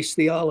free grace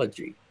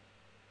theology?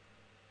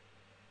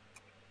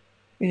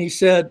 And he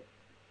said,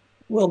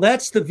 well,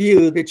 that's the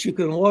view that you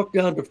can walk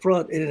down to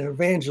front in an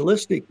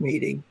evangelistic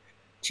meeting,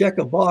 check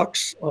a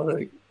box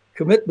on a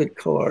commitment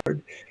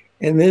card,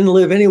 and then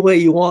live any way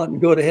you want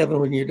and go to heaven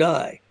when you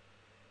die.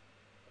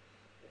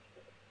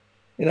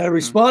 And I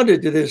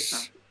responded to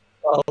this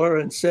scholar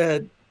and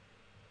said,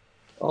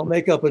 I'll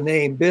make up a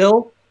name,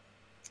 Bill,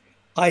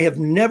 I have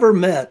never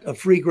met a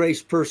free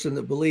grace person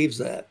that believes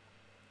that,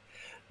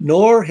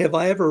 nor have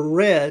I ever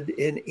read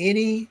in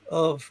any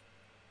of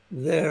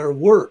their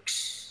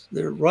works,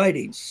 their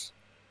writings,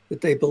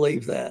 that they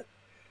believe that.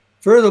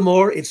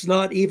 Furthermore, it's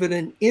not even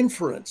an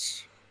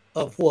inference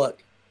of what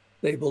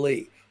they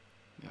believe.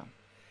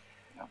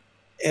 Yeah.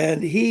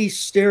 And he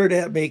stared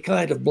at me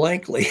kind of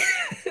blankly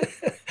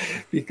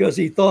because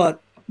he thought,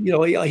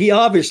 he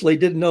obviously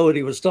didn't know what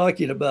he was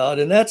talking about.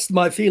 And that's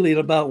my feeling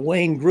about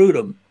Wayne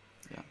Grudem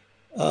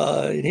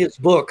in his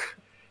book,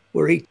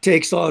 where he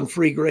takes on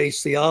free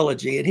grace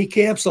theology, and he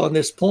camps on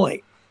this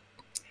point.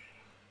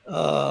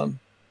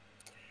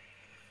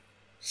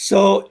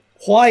 So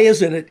why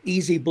isn't it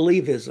easy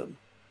believism?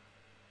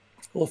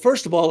 Well,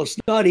 first of all, it's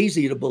not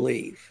easy to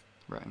believe.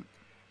 Right.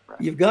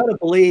 You've got to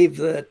believe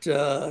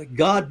that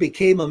God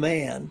became a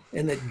man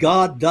and that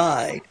God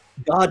died.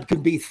 God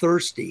can be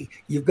thirsty.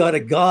 You've got a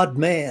God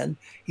man.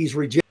 He's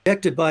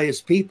rejected by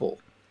his people.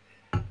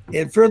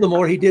 And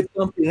furthermore, he did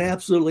something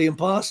absolutely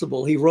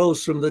impossible. He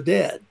rose from the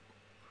dead.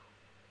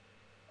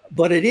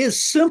 But it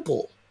is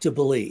simple to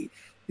believe.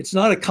 It's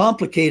not a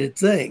complicated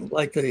thing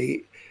like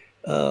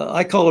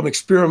I call them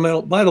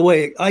experimental. By the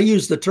way, I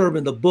use the term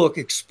in the book,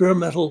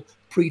 experimental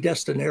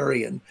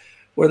predestinarian.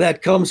 Where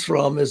that comes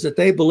from is that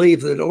they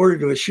believe that in order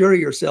to assure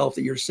yourself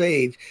that you're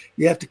saved,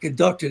 you have to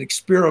conduct an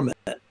experiment.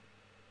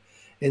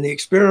 And the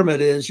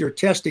experiment is you're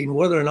testing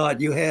whether or not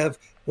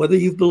whether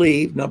you've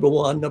believed, number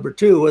one. Number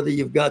two, whether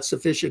you've got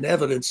sufficient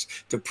evidence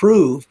to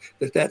prove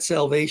that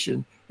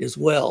salvation is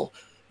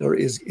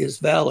is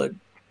valid.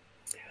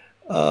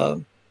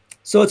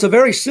 So it's a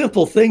very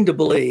simple thing to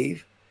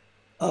believe.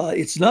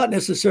 It's not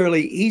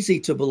necessarily easy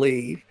to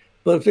believe,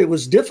 but if it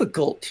was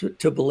difficult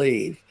to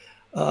believe,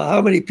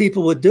 how many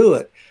people would do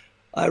it?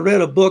 I read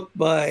a book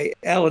by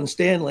Alan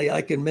Stanley.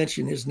 I can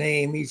mention his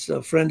name. He's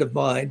a friend of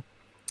mine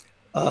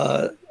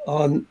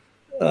on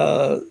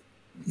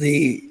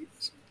the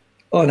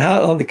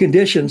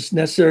conditions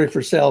necessary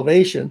for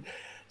salvation.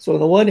 So on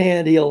the one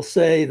hand, he'll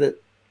say that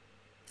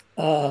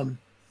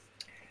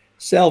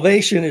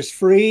salvation is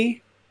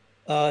free.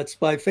 It's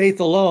by faith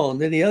alone.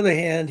 Then the other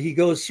hand, he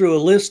goes through a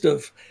list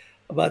of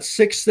about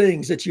 6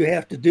 things that you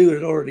have to do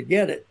in order to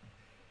get it.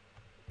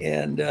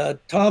 And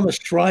Thomas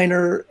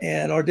Schreiner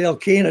and Ardell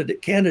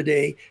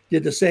Kennedy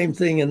did the same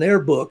thing in their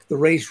book, The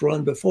Race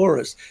Run Before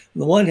Us. On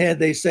the one hand,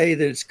 they say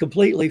that it's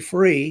completely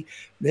free.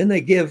 Then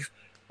they give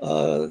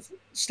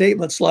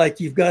statements like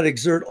you've got to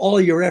exert all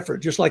your effort,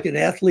 just like an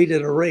athlete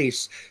in a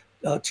race,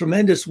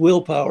 tremendous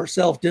willpower,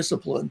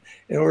 self-discipline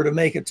in order to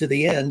make it to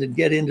the end and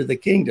get into the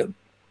kingdom.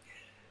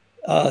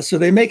 So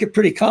they make it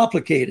pretty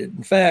complicated.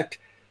 In fact,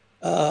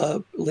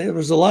 there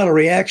was a lot of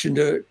reaction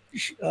to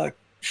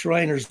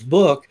Schreiner's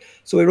book,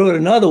 so he wrote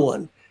another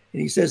one,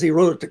 and he says he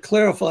wrote it to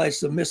clarify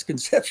some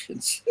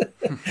misconceptions.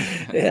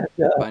 And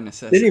then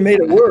he made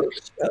it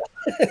worse.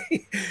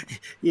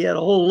 He had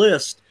a whole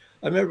list.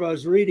 I remember I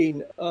was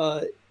reading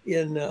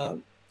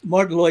in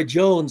Martin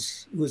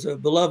Lloyd-Jones, who was a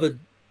beloved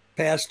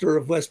pastor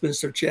of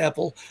Westminster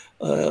Chapel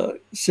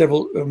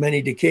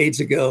many decades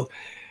ago,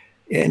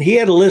 and he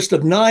had a list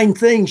of 9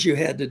 things you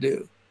had to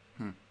do.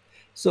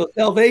 So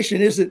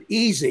salvation isn't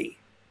easy.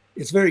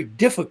 It's very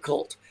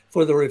difficult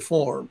for the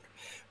Reformed.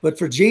 But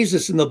for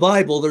Jesus in the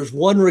Bible, there's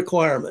one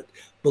requirement: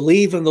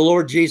 believe in the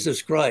Lord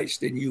Jesus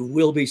Christ and you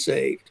will be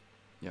saved.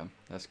 Yeah,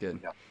 that's good.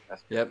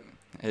 Yep.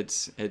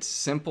 It's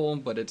simple,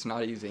 but it's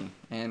not easy.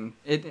 And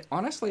it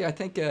honestly, I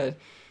think I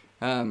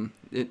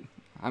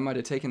might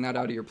have taken that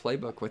out of your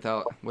playbook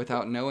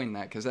without knowing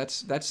that, because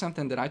that's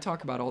something that I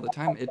talk about all the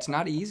time. It's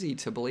not easy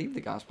to believe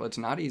the gospel. It's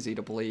not easy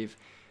to believe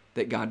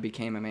that God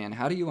became a man.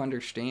 How do you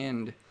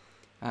understand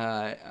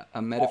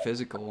a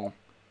metaphysical,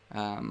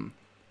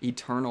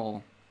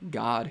 eternal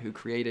God who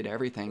created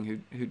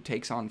everything, who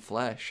takes on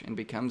flesh and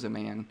becomes a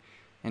man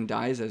and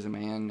dies as a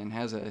man and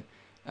has a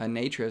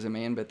nature as a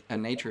man, but a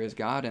nature as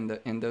God?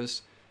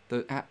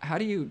 How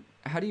do you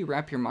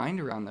wrap your mind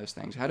around those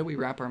things? How do we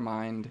wrap our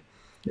mind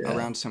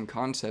around some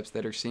concepts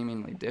that are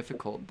seemingly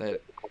difficult,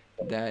 that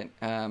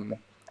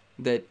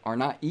are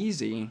not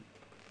easy,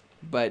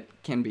 but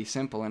can be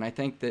simple? And I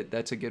think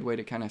that's a good way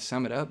to kind of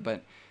sum it up.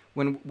 But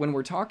when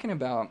we're talking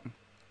about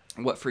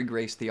what free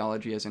grace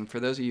theology is, and for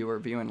those of you who are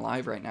viewing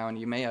live right now, and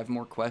you may have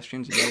more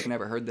questions, you may have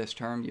never heard this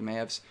term,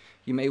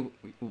 you may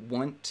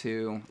want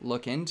to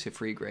look into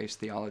free grace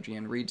theology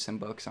and read some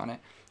books on it.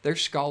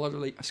 There's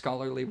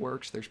scholarly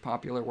works, there's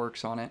popular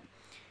works on it.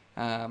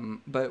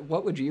 But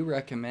what would you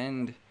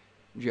recommend,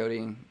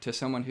 Jody, to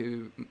someone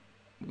who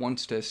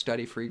wants to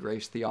study free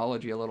grace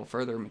theology a little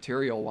further,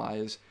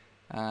 material-wise,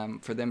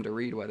 for them to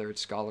read, whether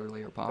it's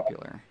scholarly or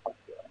popular?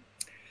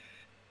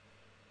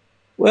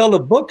 Well, the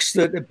books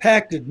that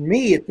impacted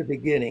me at the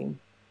beginning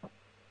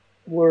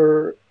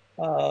were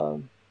The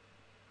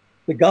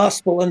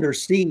Gospel Under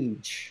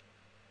Siege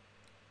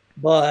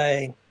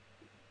by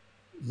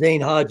Zane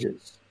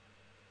Hodges.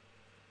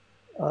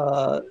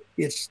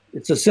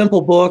 It's a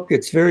simple book.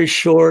 It's very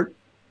short.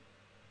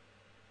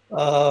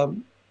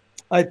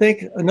 I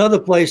think another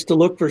place to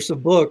look for some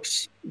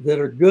books that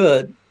are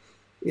good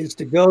is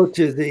to go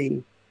to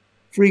the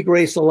Free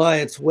Grace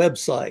Alliance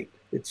website.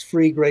 It's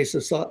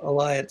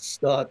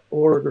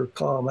freegracealliance.org or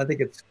com. I think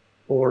it's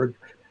org.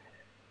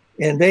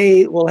 And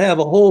they will have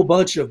a whole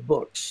bunch of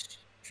books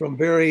from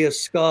various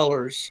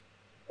scholars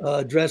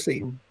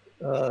addressing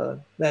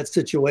that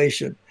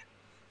situation.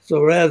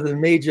 So rather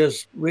than me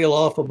just reel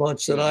off a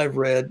bunch that I've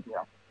read,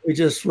 we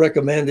just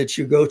recommend that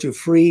you go to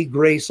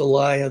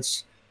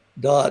freegracealliance.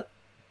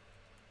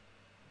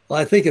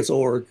 I think it's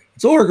org.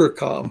 It's org or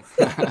com.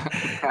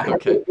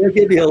 Okay. They'll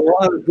give you a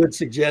lot of good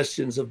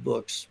suggestions of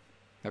books.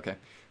 Okay.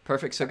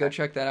 Perfect. So go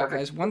check that out,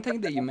 guys. One thing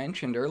that you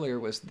mentioned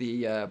earlier was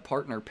the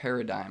partner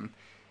paradigm.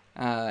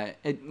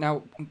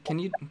 Now, can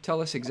you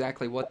tell us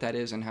exactly what that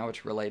is and how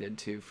it's related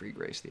to free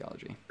grace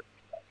theology?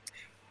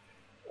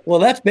 Well,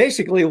 that's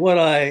basically what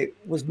I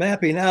was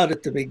mapping out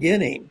at the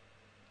beginning.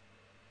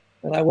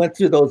 And I went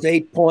through those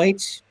 8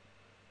 points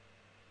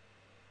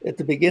at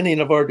the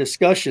beginning of our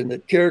discussion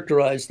that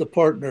characterized the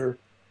partner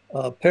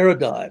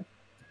paradigm.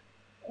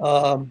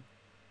 What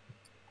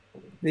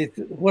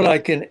I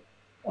can,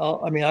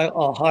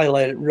 I'll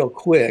highlight it real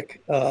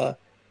quick.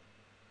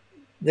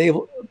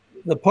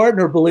 the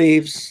partner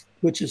believes,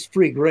 which is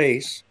free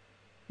grace,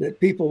 that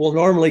people will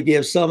normally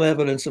give some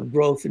evidence of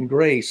growth in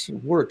grace,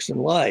 works in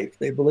life.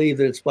 They believe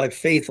that it's by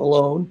faith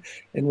alone,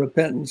 and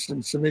repentance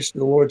and submission to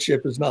the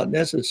Lordship is not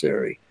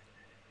necessary.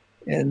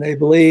 And they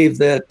believe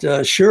that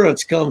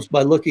assurance comes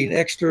by looking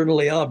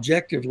externally,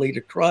 objectively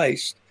to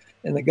Christ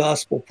and the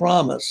gospel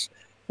promise,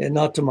 and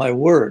not to my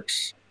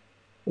works.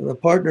 The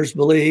partners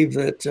believe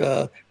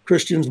that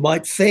Christians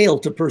might fail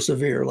to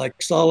persevere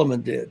like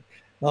Solomon did.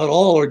 Not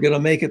all are going to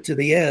make it to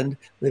the end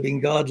living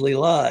godly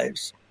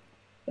lives.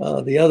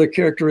 The other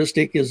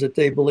characteristic is that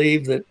they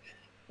believe that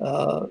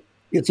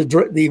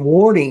the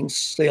warnings,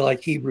 say like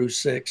Hebrews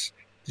 6,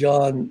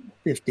 John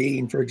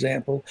 15, for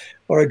example,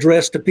 are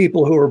addressed to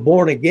people who are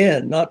born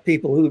again, not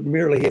people who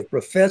merely have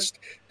professed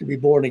to be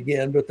born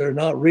again, but they're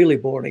not really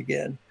born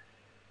again.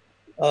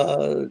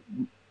 Those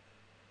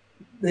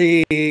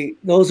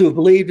who have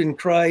believed in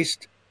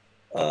Christ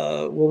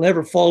will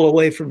never fall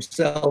away from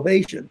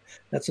salvation.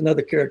 That's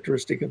another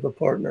characteristic of the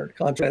partner,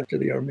 contrary to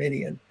the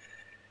Arminian.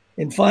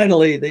 And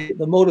finally,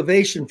 the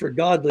motivation for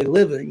godly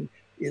living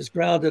is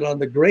grounded on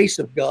the grace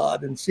of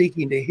God and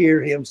seeking to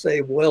hear him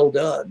say, well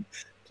done,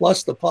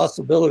 plus the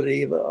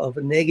possibility of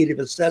a negative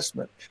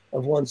assessment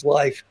of one's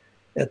life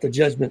at the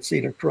judgment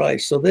seat of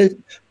Christ. So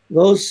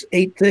those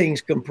 8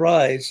 things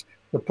comprise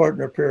the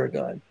partner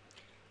paradigm.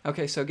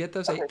 Okay, so get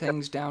those 8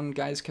 things down,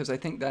 guys, because I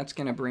think that's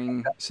going to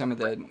bring some of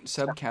the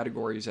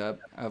subcategories up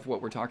of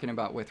what we're talking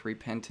about with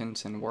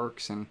repentance and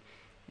works.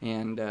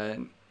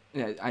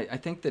 I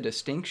think the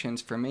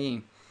distinctions for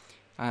me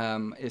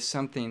is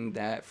something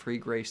that free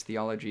grace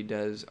theology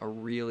does a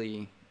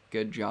really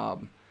good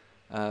job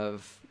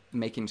of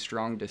making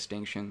strong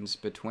distinctions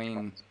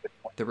between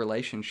the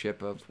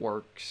relationship of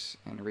works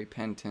and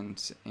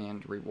repentance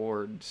and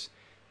rewards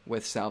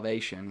with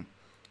salvation,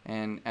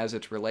 and as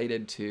it's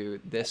related to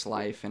this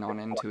life and on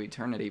into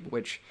eternity,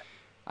 which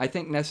I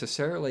think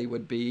necessarily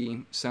would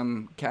be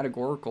some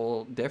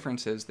categorical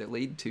differences that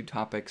lead to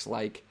topics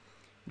like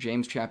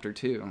James chapter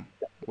 2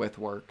 with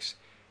works.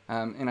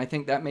 And I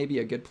think that may be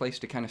a good place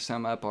to kind of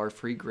sum up our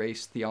free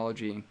grace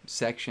theology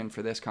section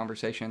for this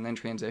conversation, and then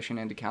transition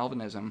into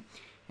Calvinism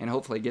and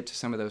hopefully get to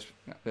some of those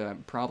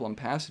problem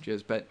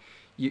passages. But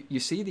you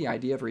see the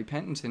idea of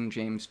repentance in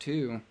James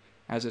 2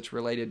 as it's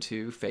related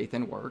to faith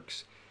and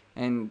works.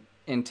 And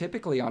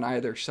typically on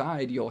either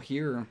side, you'll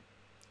hear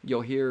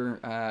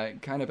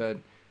kind of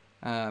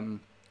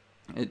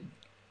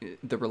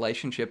the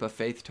relationship of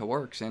faith to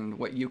works, and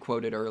what you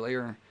quoted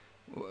earlier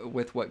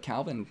with what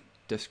Calvin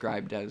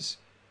described as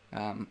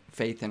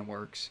faith and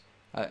works.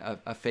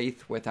 A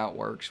faith without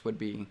works would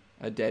be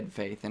a dead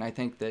faith, and I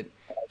think that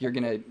you're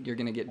gonna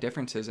get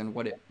differences in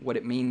what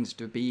it means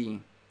to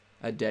be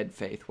a dead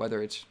faith,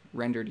 whether it's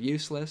rendered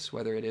useless,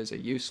 whether it is a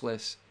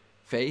useless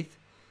faith,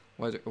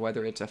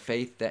 whether it's a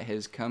faith that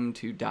has come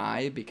to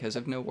die because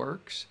of no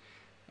works,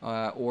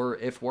 or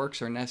if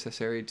works are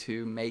necessary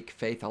to make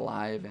faith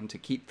alive and to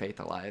keep faith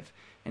alive.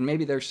 And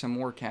maybe there's some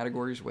more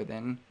categories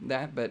within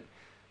that, but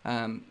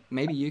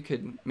maybe you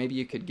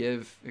could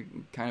give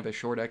kind of a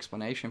short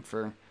explanation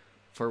for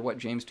what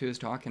James 2 is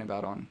talking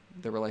about on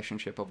the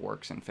relationship of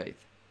works and faith.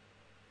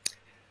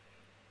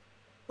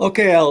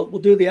 Okay, we'll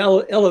do the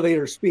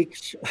elevator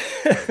speech.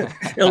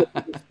 On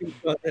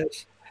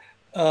this.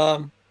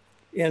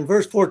 In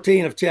verse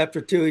 14 of chapter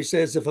 2, he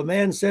says, if a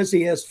man says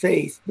he has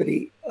faith, but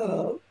he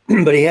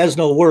has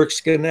no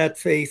works, can that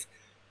faith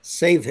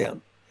save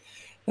him?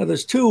 Now,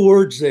 there's 2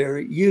 words there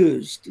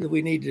used that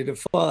we need to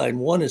define.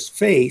 One is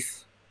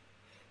faith,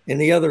 and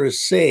the other is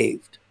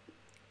saved.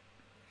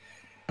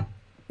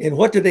 And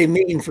what do they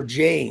mean for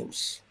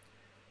James?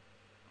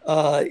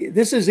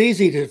 This is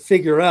easy to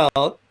figure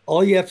out.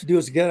 All you have to do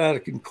is get out a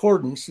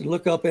concordance and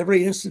look up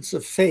every instance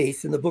of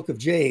faith in the book of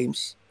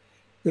James.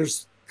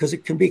 Because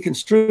it can be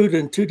construed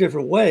in 2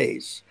 different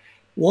ways.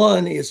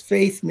 One is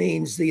faith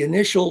means the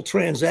initial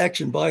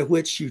transaction by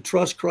which you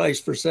trust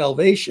Christ for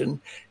salvation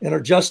and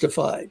are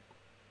justified.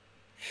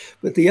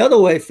 But the other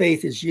way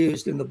faith is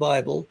used in the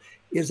Bible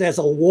is as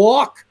a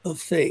walk of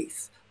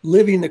faith,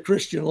 living the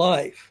Christian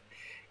life.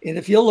 And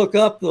if you look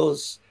up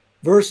those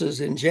verses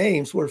in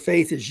James where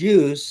faith is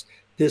used,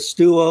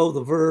 pistuo,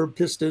 the verb,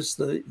 pistis,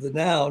 the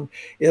noun,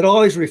 it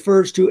always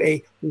refers to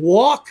a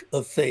walk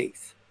of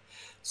faith.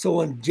 So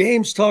when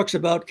James talks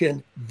about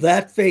can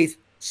that faith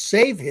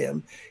save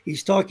him,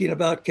 he's talking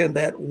about can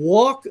that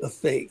walk of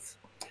faith.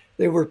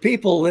 There were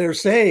people there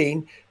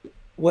saying,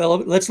 well,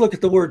 let's look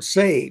at the word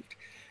saved.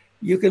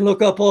 You can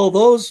look up all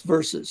those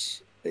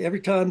verses.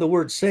 Every time the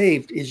word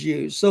saved is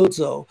used,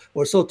 sozo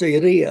or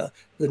soteria,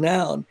 the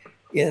noun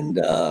in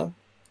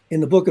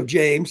the book of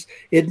James,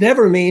 it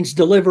never means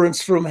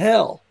deliverance from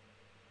hell.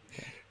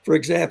 For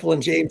example,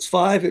 in James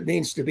 5, it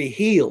means to be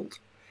healed.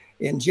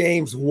 In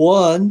James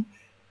 1,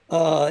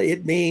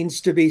 it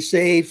means to be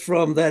saved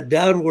from that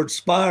downward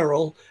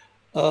spiral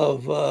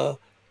of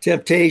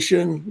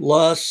temptation,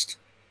 lust,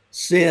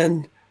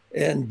 sin,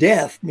 and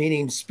death,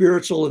 meaning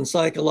spiritual and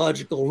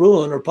psychological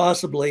ruin, or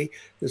possibly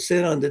the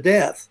sin unto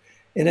death.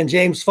 And in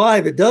James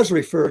 5, it does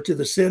refer to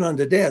the sin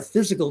unto death,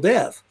 physical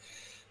death.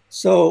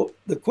 So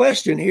the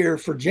question here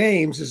for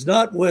James is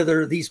not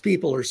whether these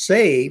people are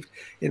saved.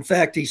 In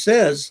fact, he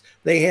says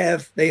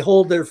they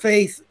hold their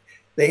faith,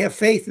 they have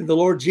faith in the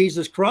Lord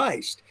Jesus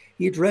Christ.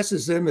 He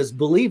addresses them as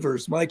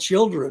believers, my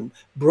children,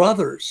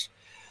 brothers.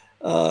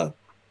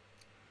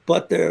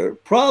 But their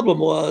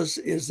problem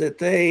is that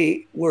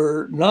they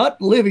were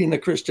not living the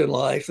Christian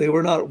life. They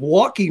were not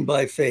walking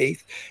by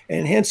faith,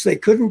 and hence they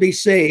couldn't be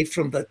saved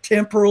from the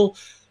temporal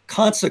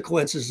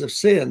consequences of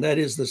sin. That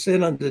is the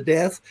sin unto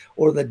death,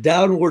 or the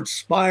downward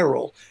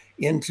spiral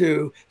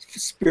into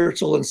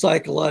spiritual and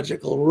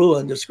psychological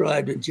ruin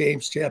described in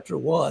James chapter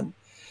 1.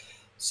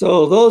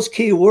 So those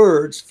key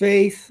words,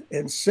 faith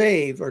and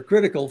save, are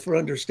critical for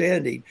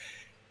understanding.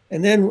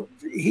 And then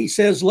he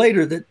says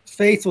later that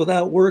faith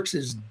without works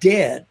is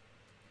dead.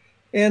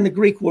 And the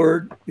Greek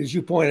word, as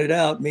you pointed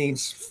out,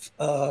 means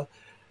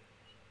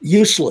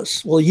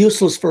useless. Well,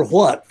 useless for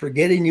what? For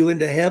getting you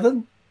into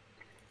heaven?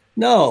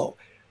 No.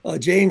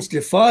 James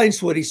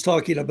defines what he's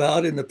talking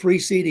about in the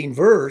preceding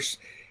verse.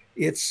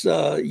 It's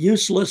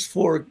useless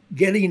for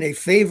getting a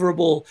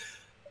favorable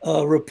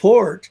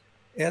report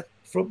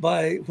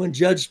when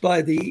judged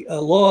by the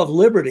law of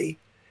liberty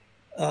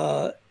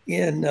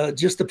in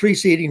just the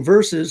preceding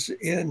verses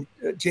in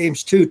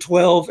James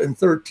 2:12 and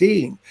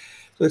 13.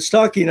 So it's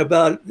talking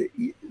about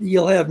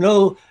you'll have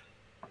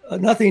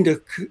nothing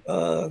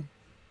to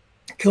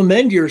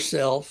commend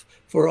yourself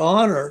for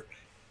honor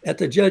at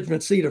the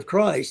judgment seat of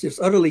Christ. It's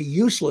utterly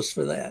useless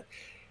for that.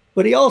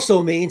 But he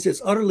also means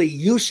it's utterly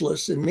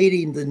useless in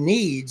meeting the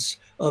needs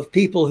of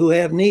people who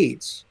have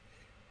needs.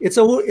 It's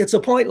a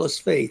pointless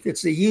faith.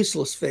 It's a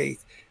useless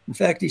faith. In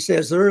fact, he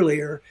says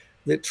earlier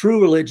that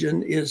true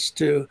religion is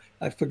to,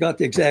 I forgot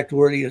the exact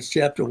wording, it's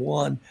chapter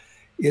 1,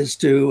 is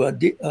to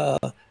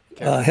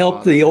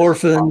help the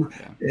orphan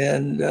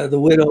and the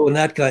widow and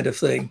that kind of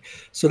thing.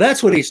 So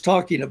that's what he's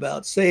talking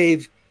about.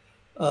 Save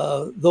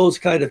those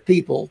kind of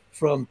people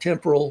from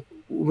temporal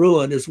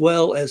ruin, as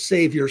well as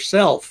save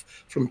yourself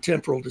from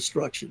temporal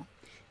destruction.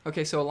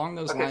 Okay, so along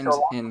those lines,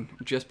 and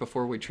just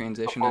before we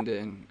transition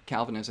into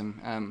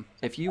Calvinism,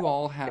 if you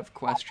all have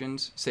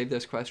questions, save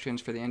those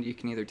questions for the end. You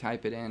can either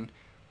type it in,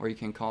 or you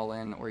can call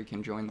in, or you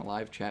can join the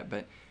live chat.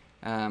 But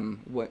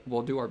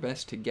we'll do our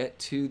best to get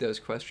to those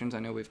questions. I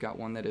know we've got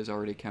one that has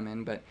already come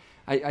in, but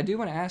I do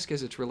want to ask,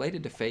 as it's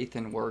related to faith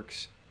and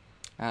works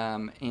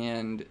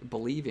and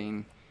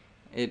believing,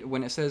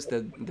 when it says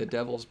that the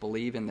devils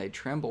believe and they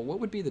tremble, what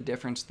would be the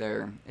difference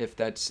there if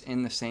that's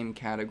in the same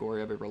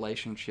category of a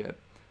relationship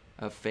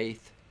of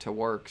faith to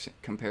works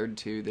compared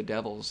to the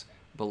devil's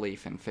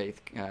belief and faith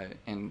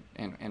and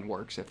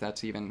works, if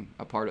that's even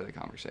a part of the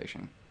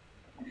conversation?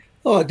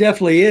 Oh, it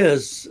definitely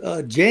is.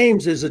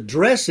 James is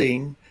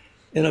addressing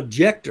an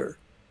objector,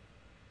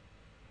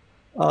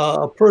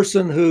 a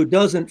person who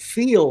doesn't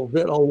feel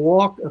that a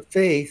walk of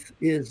faith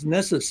is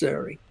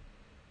necessary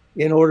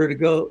in order to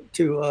go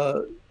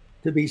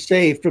to be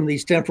saved from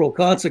these temporal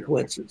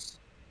consequences.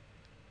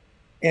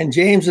 And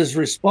James's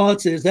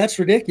response is, that's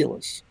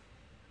ridiculous.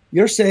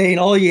 You're saying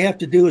all you have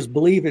to do is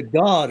believe in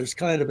God as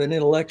kind of an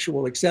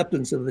intellectual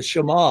acceptance of the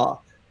Shema,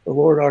 the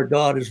Lord our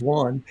God is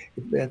one,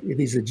 if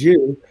he's a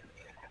Jew.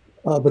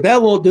 But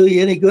that won't do you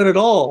any good at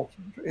all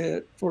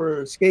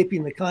for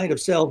escaping the kind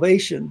of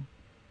salvation,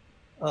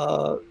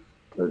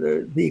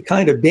 the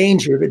kind of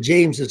danger that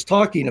James is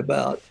talking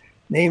about,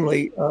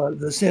 namely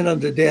the sin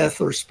unto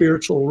death or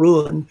spiritual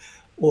ruin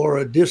or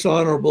a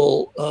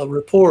dishonorable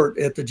report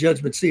at the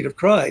judgment seat of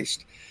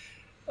Christ.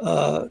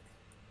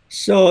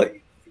 So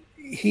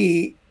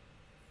he,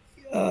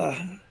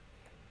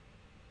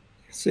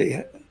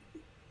 see,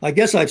 I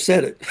guess I've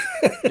said it.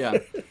 Yeah.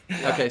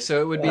 Okay,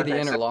 so it would be the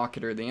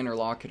interlocutor. The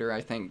interlocutor,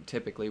 I think,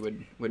 typically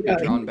would be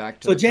drawn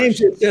back to. So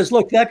James says,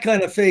 look, that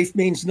kind of faith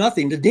means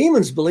nothing. The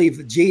demons believe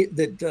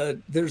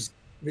that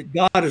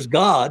God is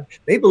God.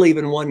 They believe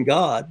in one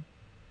God.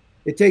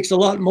 It takes a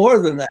lot more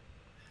than that.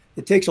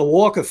 It takes a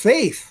walk of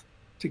faith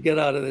to get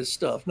out of this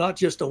stuff, not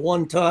just a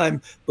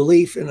one-time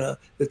belief in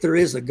that there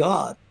is a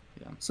God.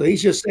 Yeah. So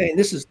he's just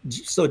saying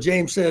so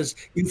James says,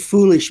 you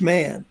foolish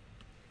man.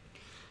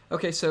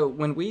 Okay, so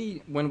when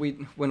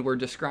we're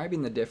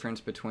describing the difference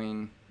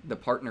between the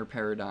partner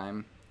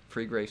paradigm,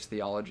 free grace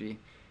theology,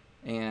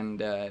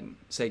 and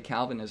say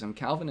Calvinism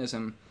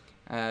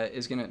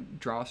is going to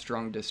draw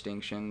strong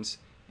distinctions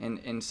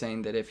in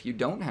saying that if you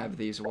don't have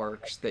these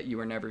works, that you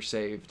were never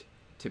saved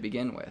to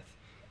begin with.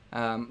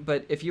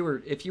 But if you were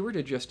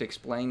to just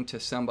explain to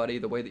somebody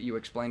the way that you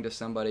explain to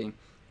somebody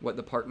what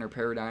the partner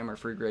paradigm or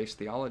free grace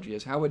theology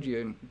is, how would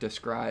you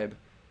describe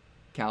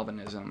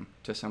Calvinism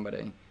to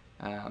somebody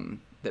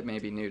that may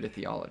be new to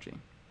theology?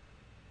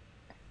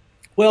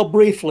 Well,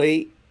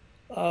 briefly,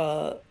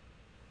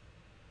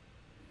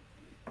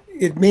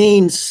 it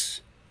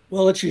means,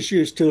 well, let's just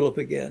use TULIP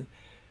again,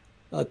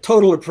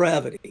 total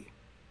depravity.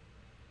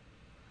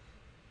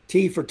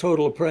 T for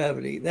total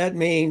depravity. That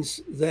means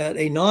that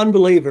a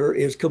non-believer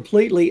is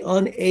completely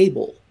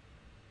unable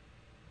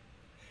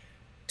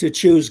to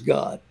choose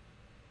God.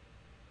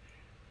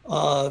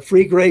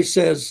 Free grace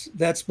says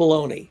that's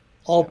baloney.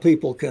 All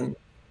people can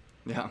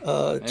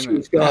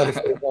choose God if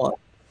they want.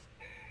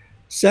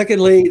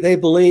 Secondly, they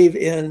believe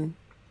in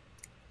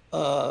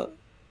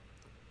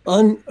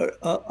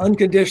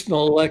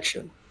unconditional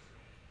election.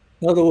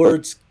 In other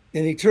words,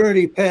 in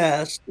eternity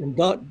past, and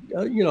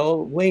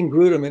Wayne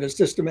Grudem in his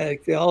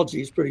systematic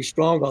theology is pretty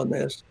strong on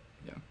this.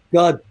 Yeah.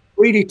 God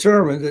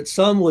predetermined that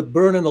some would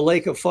burn in the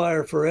lake of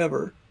fire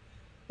forever,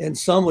 and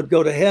some would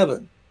go to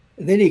heaven.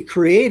 And then he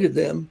created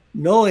them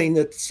knowing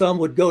that some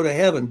would go to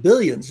heaven,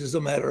 billions, as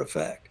a matter of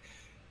fact.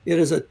 It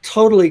is a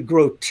totally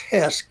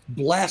grotesque,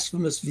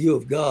 blasphemous view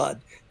of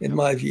God, in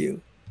my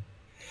view.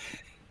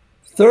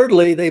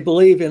 Thirdly, they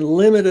believe in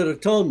limited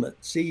atonement.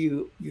 See,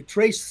 you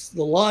trace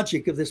the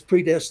logic of this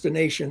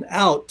predestination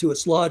out to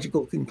its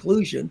logical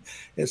conclusion,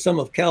 as some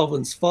of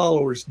Calvin's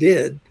followers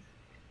did,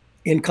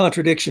 in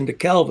contradiction to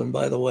Calvin,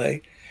 by the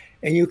way,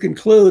 and you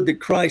conclude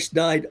that Christ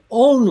died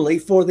only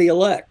for the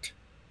elect.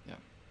 Yeah.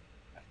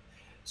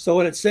 So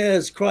when it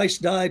says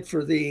Christ died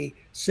for the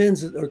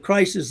sins, or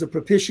Christ is the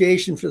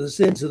propitiation for the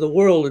sins of the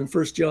world in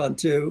 1 John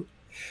 2,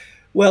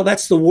 well,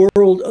 that's the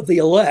world of the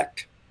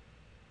elect,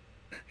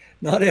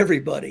 not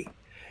everybody.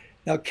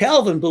 Now,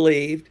 Calvin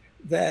believed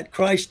that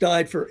Christ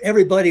died for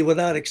everybody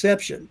without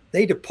exception.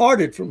 They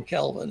departed from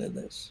Calvin in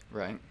this.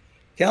 Right.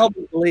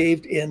 Calvin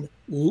believed in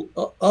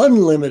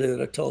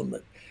unlimited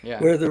atonement,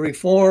 where the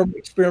Reformed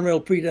experimental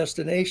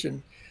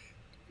predestination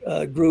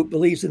group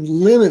believes in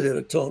limited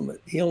atonement.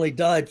 He only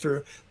died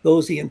for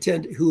those he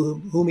intended,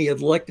 whom he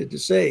had elected to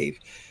save.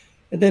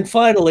 And then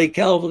finally,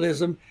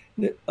 Calvinism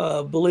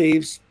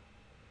believes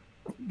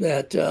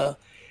that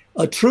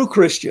a true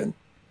Christian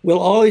will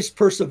always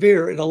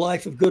persevere in a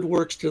life of good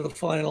works to the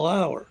final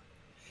hour.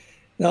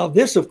 Now,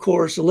 this, of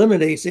course,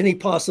 eliminates any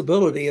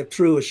possibility of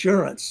true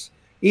assurance.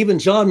 Even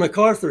John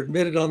MacArthur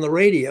admitted on the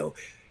radio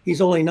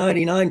he's only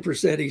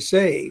 99% he's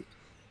saved.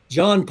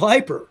 John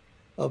Piper,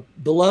 a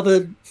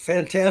beloved,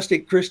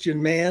 fantastic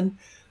Christian man,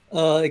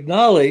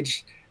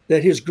 acknowledged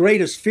that his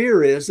greatest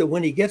fear is that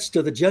when he gets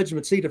to the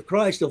judgment seat of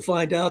Christ, he'll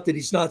find out that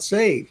he's not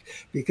saved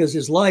because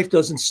his life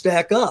doesn't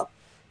stack up.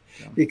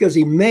 Because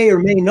he may or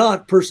may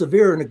not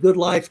persevere in a good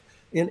life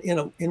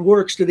in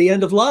works to the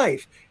end of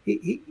life.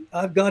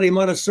 I've got him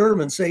on a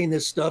sermon saying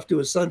this stuff to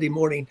a Sunday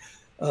morning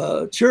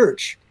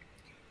church.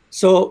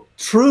 So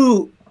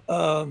true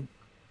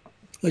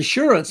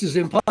assurance is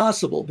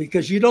impossible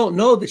because you don't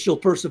know that you'll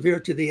persevere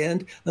to the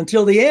end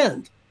until the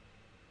end.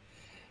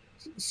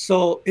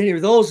 So anyway,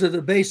 those are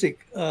the basic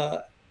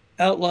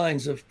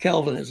outlines of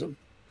Calvinism.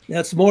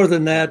 That's more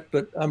than that,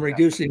 but I'm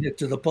reducing it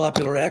to the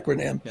popular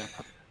acronym.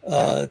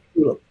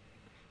 TULIP.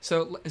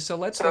 So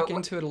let's look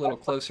into it a little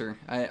closer.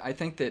 I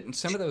think that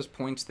some of those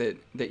points that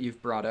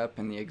you've brought up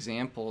and the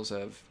examples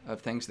of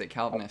things that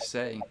Calvinists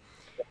say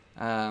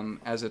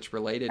as it's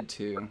related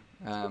to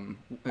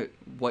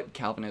what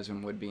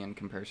Calvinism would be in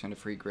comparison to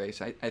free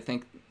grace, I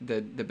think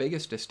the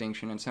biggest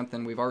distinction, and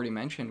something we've already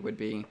mentioned, would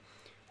be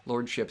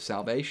lordship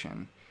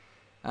salvation.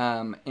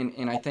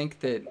 And I think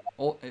that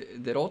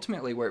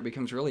ultimately where it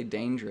becomes really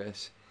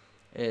dangerous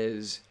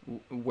is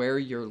where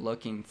you're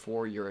looking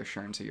for your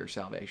assurance of your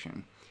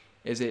salvation.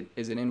 Is it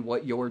in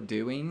what you're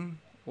doing,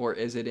 or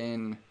is it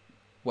in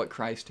what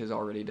Christ has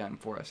already done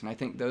for us? And I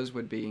think those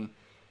would be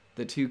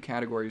the two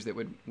categories that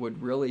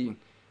would really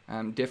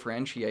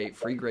differentiate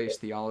free grace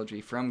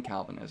theology from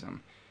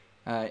Calvinism.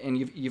 And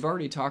you've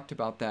already talked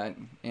about that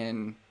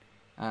in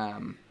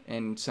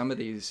some of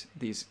these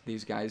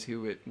guys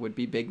who would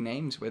be big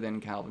names within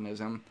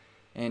Calvinism,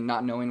 and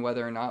not knowing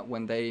whether or not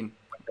when they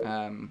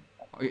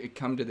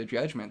come to the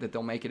judgment that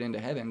they'll make it into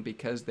heaven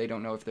because they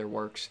don't know if their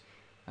works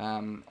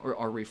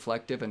are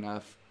reflective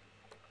enough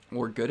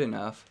or good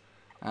enough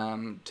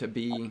to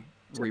be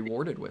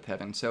rewarded with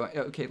heaven. So,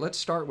 okay, let's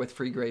start with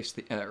free grace,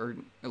 or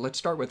let's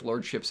start with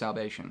lordship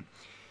salvation.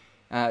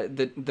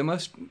 The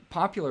most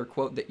popular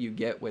quote that you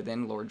get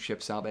within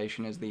lordship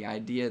salvation is the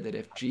idea that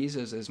if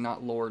Jesus is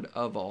not Lord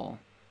of all,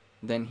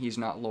 then he's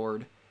not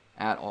Lord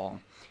at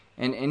all.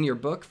 And in your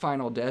book,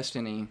 Final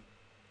Destiny,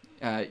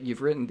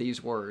 you've written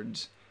these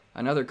words: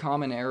 another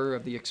common error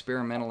of the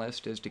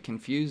experimentalist is to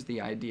confuse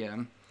the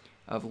idea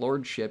of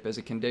lordship as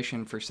a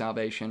condition for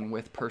salvation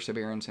with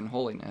perseverance in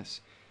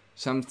holiness.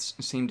 Some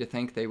seem to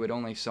think they would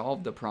only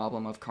solve the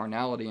problem of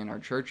carnality in our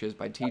churches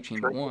by teaching,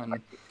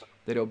 one,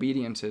 that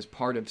obedience is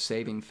part of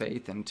saving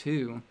faith, and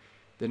two,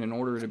 that in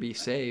order to be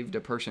saved, a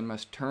person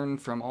must turn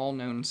from all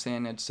known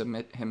sin and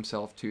submit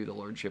himself to the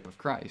lordship of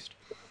Christ.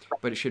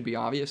 But it should be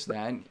obvious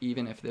that,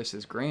 even if this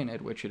is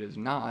granted, which it is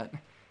not,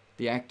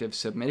 the act of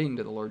submitting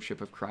to the lordship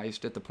of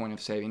Christ at the point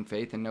of saving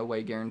faith in no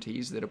way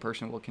guarantees that a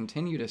person will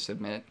continue to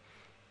submit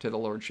to the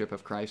lordship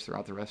of Christ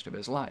throughout the rest of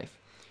his life.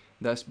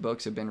 Thus,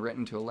 books have been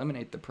written to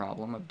eliminate the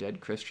problem of dead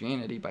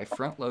Christianity by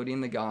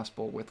front-loading the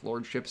gospel with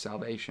lordship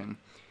salvation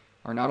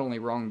are not only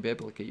wrong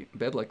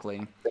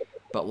biblically,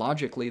 but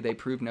logically they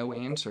prove no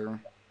answer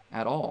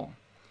at all.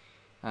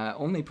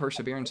 Only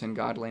perseverance in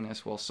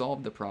godliness will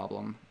solve the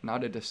problem,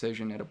 not a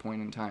decision at a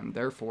point in time.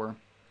 Therefore,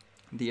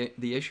 the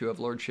issue of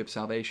lordship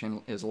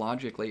salvation is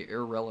logically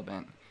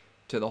irrelevant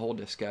to the whole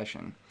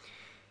discussion.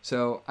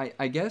 So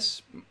I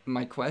guess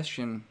my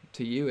question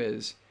to you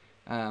is,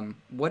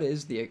 what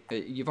is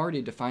you've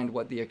already defined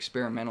what the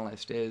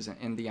experimentalist is,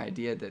 and the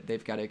idea that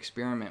they've got to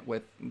experiment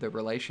with the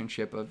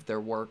relationship of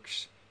their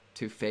works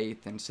to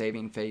faith and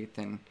saving faith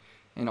and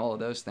all of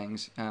those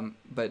things.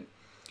 But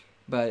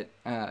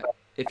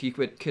if you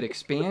could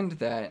expand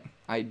that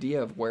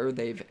idea of where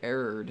they've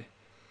erred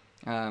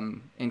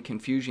in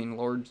confusing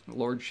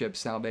lordship,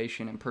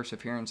 salvation, and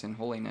perseverance in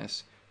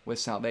holiness with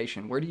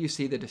salvation, where do you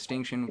see the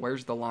distinction?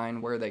 Where's the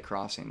line? Where are they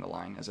crossing the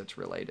line as it's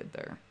related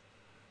there?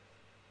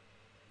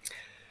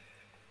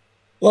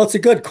 Well, it's a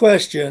good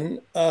question.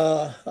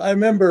 I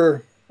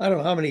remember, I don't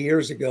know how many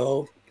years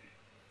ago,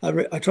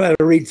 I try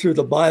to read through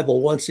the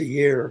Bible once a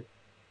year,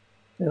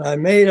 and I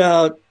made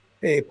out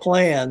a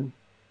plan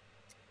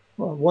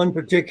one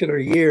particular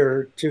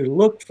year to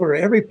look for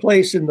every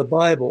place in the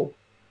Bible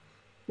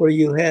where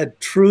you had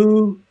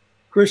true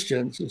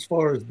Christians, as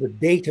far as the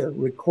data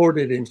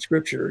recorded in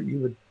Scripture, you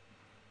would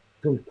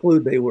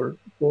conclude they were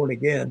born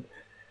again,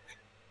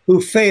 who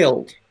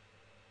failed,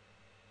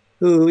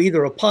 who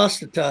either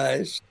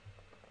apostatized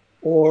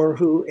or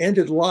who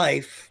ended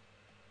life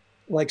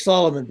like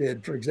Solomon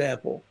did, for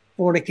example,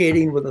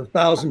 fornicating with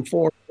 1,000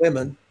 foreign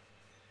women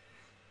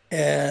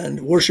and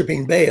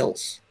worshiping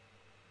Baals.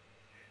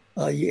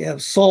 You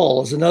have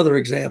Saul as another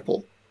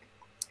example.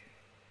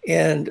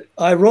 And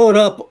I wrote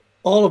up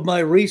all of my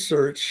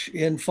research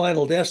in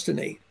Final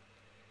Destiny.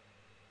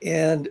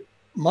 And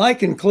my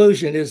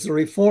conclusion is the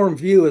Reformed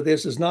view of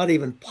this is not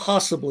even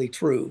possibly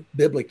true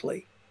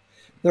biblically.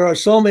 There are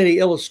so many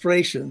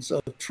illustrations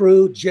of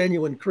true,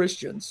 genuine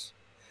Christians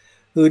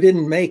who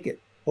didn't make it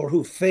or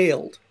who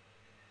failed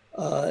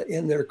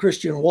in their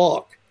Christian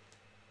walk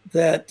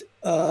that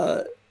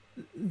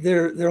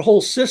their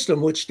whole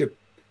system, which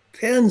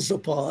depends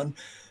upon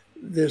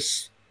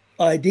this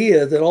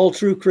idea that all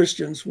true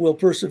Christians will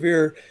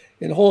persevere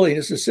in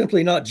holiness, is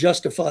simply not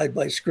justified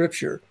by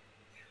Scripture.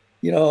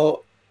 You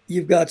know,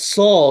 you've got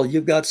Saul,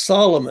 you've got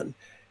Solomon,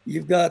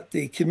 you've got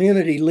the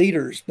community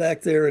leaders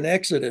back there in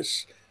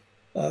Exodus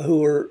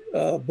who were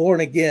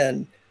born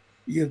again.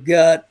 You've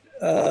got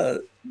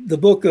the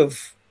book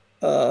of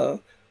 1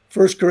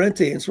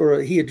 Corinthians,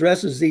 where he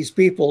addresses these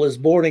people as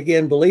born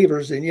again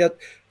believers, and yet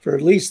for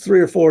at least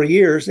 3 or 4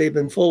 years they've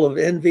been full of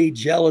envy,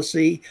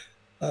 jealousy.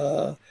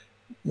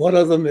 One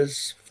of them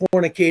is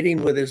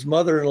fornicating with his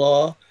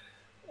mother-in-law.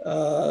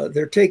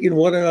 They're taking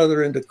one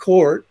another into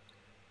court.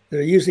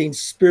 They're using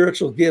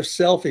spiritual gifts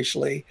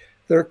selfishly.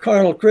 They're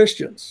carnal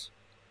Christians,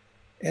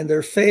 and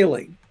they're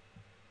failing.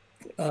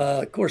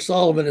 Of course,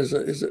 Solomon is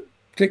a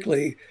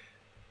particularly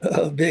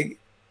big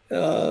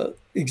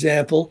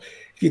example.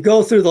 If you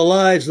go through the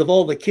lives of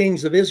all the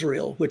kings of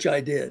Israel, which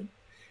I did,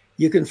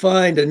 you can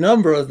find a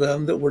number of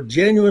them that were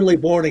genuinely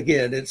born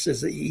again. It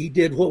says that he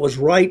did what was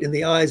right in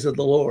the eyes of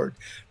the Lord,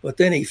 but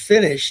then he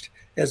finished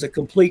as a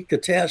complete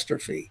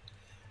catastrophe.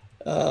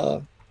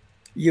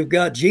 You've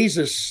got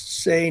Jesus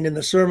saying in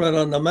the Sermon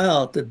on the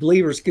Mount that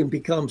believers can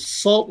become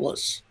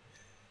saltless,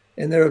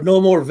 and they're of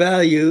no more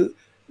value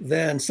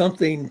than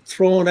something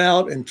thrown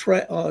out and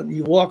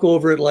you walk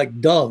over it like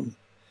dung.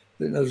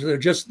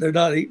 They're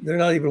not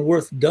even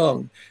worth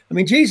dung. I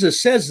mean, Jesus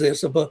says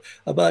this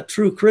about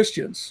true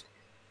Christians.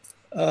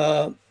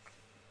 I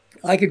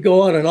could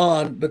go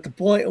on, but the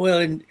point, well,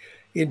 in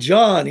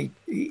John,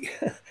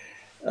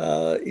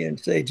 in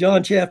say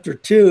John chapter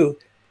 2,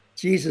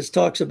 Jesus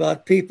talks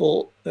about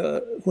people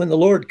when the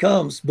Lord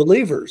comes,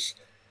 believers,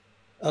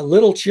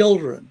 little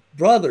children,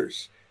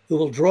 brothers, who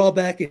will draw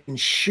back in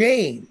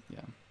shame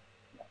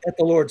at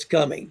the Lord's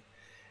coming.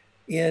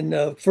 In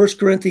 1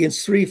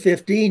 Corinthians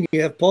 3:15,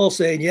 you have Paul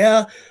saying,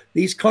 yeah,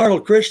 these carnal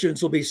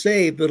Christians will be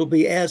saved, but it'll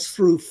be as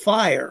through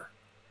fire.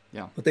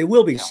 Yeah. But they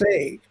will be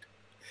saved.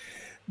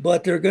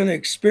 But they're going to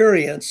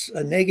experience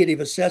a negative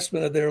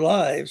assessment of their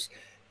lives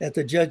at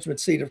the judgment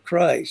seat of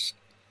Christ.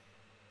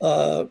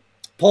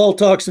 Paul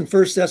talks in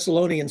 1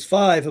 Thessalonians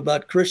 5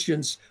 about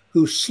Christians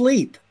who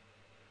sleep,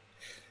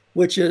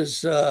 which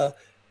is the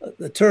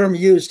term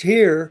used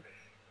here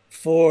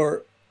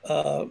for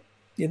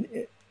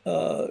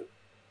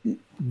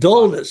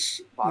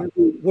dullness,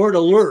 word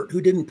alert,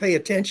 who didn't pay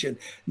attention.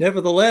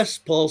 Nevertheless,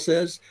 Paul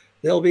says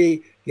they'll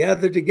be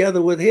gathered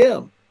together with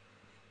him.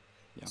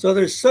 Yeah. So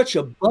there's such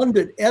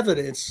abundant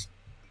evidence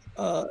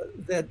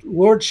that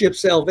lordship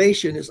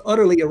salvation is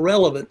utterly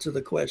irrelevant to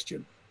the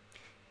question.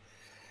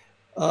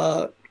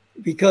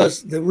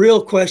 Because the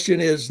real question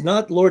is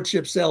not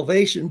lordship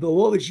salvation, but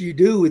what would you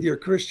do with your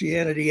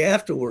Christianity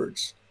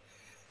afterwards?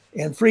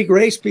 And free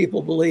grace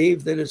people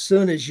believe that as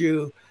soon as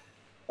you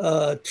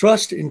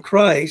trust in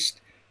Christ,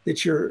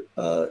 that you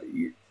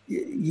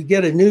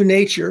get a new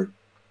nature,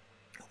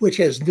 which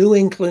has new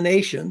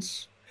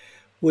inclinations,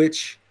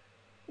 which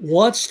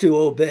wants to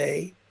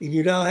obey, and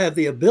you now have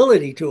the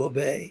ability to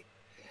obey.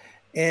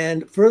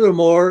 And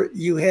furthermore,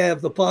 you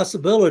have the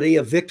possibility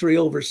of victory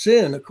over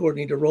sin,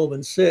 according to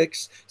Romans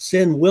 6.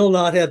 Sin will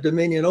not have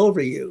dominion over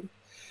you.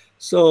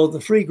 So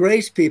the free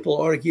grace people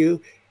argue,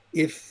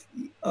 if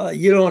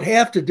you don't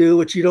have to do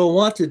what you don't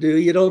want to do,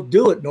 you don't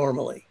do it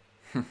normally.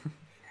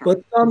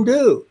 but some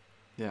do.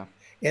 Yeah.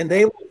 And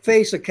they will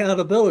face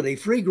accountability.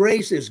 Free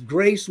grace is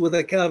grace with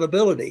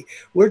accountability.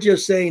 We're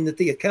just saying that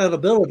the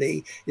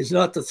accountability is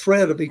not the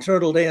threat of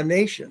eternal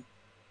damnation,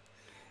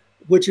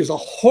 which is a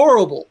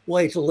horrible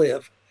way to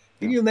live.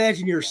 Can you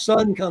imagine your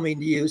son coming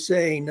to you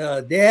saying,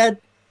 Dad,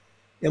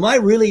 am I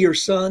really your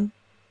son?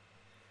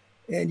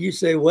 And you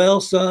say, well,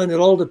 son, it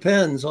all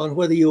depends on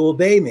whether you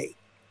obey me.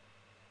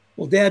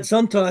 Well, Dad,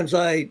 sometimes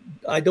I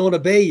don't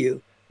obey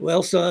you.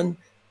 Well, son,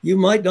 you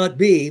might not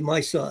be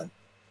my son.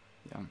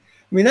 Yeah.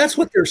 I mean, that's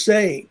what they're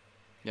saying.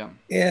 Yeah.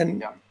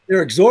 And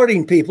they're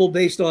exhorting people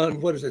based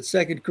on,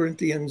 2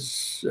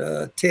 Corinthians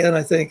 10,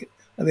 I think.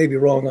 I may be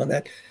wrong on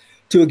that.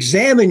 To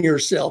examine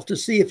yourself to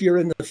see if you're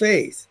in the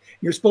faith.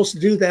 You're supposed to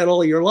do that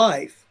all your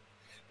life.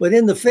 But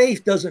in the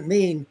faith doesn't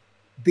mean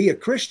be a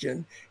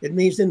Christian. It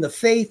means in the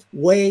faith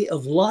way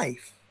of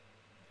life.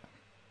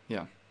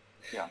 Yeah.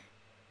 Yeah.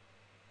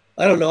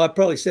 I don't know. I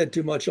probably said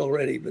too much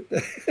already, but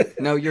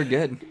no, you're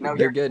good.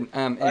 You're good.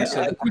 I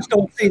just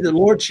don't see that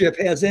lordship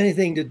has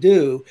anything to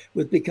do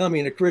with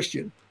becoming a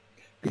Christian,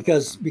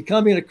 because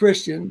becoming a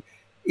Christian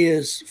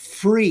is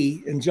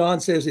free, and John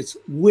says it's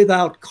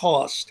without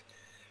cost.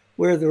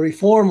 Where the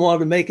Reform wanted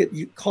to make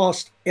it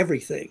cost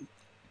everything.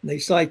 And they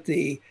cite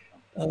the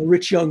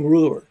rich young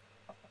ruler.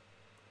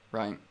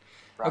 Right.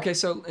 Okay,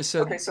 so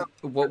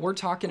what we're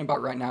talking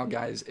about right now,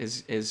 guys,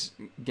 is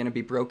going to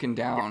be broken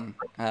down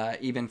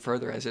even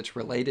further as it's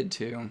related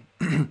to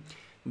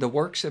the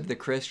works of the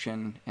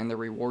Christian and the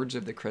rewards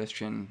of the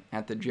Christian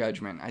at the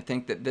judgment. I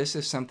think that this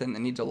is something that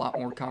needs a lot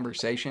more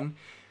conversation,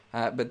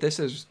 but this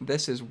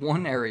is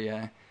one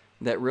area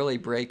that really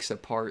breaks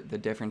apart the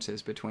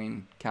differences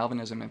between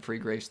Calvinism and free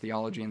grace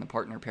theology and the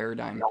partner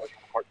paradigm.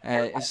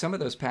 Some of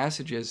those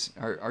passages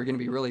are going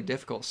to be really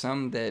difficult.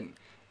 Some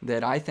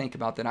that I think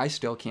about that I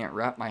still can't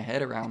wrap my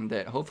head around,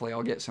 that hopefully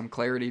I'll get some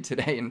clarity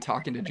today in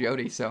talking to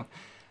Jody. So,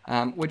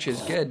 which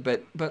is good.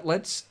 But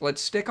let's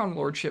stick on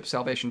lordship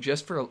salvation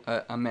just for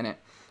a minute.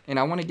 And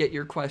I want to get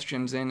your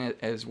questions in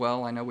as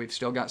well. I know we've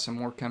still got some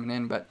more coming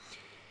in, but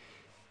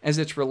as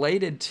it's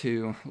related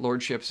to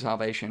lordship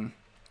salvation,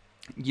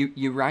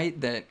 you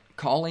write that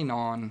calling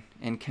on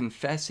and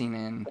confessing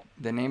in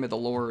the name of the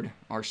Lord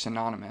are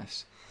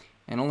synonymous,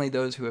 and only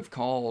those who have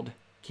called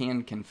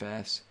can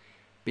confess,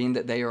 being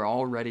that they are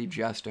already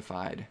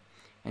justified.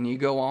 And you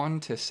go on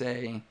to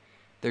say,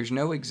 there's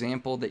no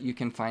example that you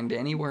can find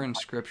anywhere in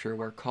Scripture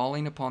where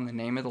calling upon the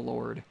name of the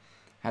Lord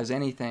has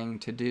anything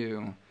to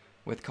do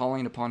with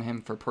calling upon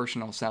him for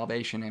personal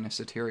salvation in a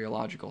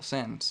soteriological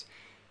sense.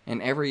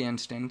 In every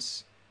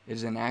instance, it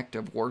is an act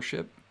of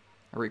worship,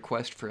 a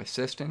request for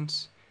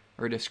assistance,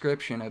 or a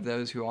description of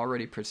those who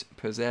already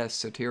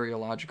possess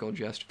soteriological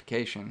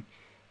justification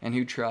and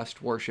who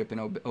trust, worship,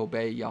 and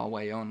obey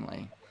Yahweh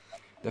only.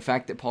 The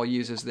fact that Paul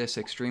uses this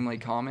extremely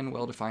common,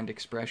 well-defined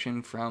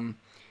expression from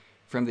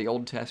the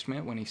Old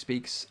Testament when he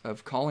speaks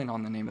of calling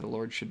on the name of the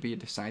Lord should be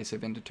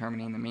decisive in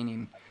determining the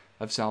meaning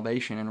of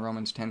salvation in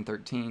Romans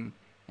 10:13,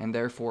 and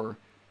therefore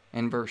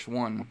in verse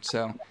 1.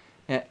 So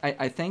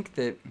I think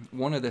that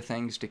one of the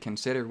things to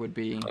consider would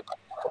be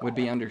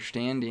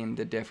understanding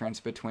the difference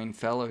between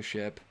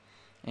fellowship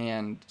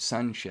and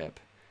sonship,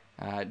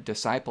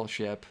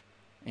 discipleship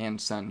and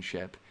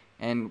sonship.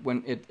 And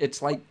when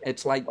it's like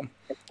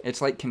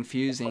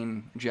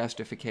confusing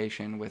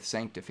justification with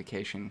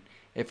sanctification.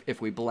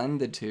 If we blend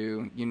the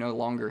two, you no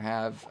longer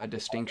have a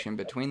distinction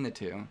between the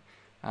two.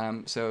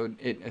 So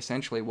it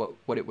essentially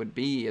what it would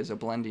be is a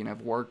blending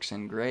of works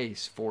and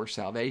grace for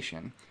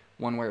salvation,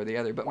 one way or the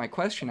other. But my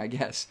question, I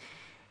guess,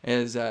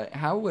 is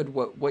how would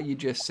what you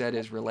just said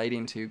is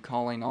relating to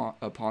calling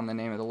upon the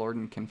name of the Lord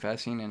and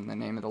confessing in the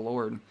name of the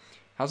Lord,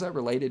 how's that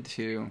related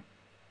to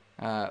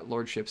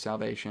lordship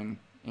salvation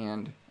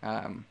and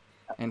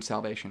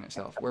salvation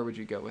itself? Where would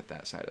you go with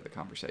that side of the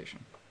conversation?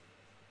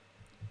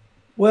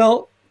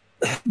 Well,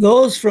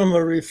 those from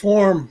a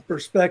Reform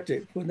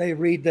perspective, when they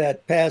read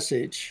that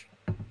passage,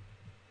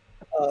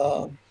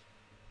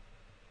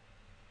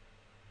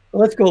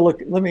 let's go look.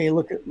 Let me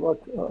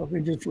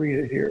just read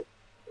it here.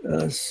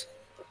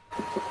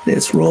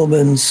 It's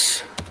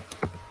Romans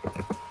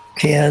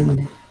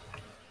 10.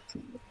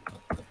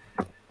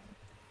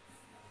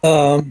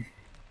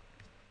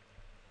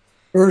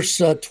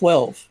 Verse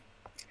 12.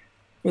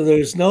 For there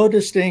is no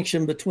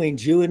distinction between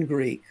Jew and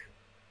Greek,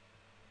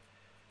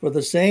 for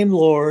the same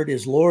Lord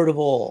is Lord of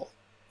all,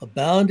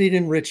 abounding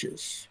in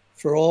riches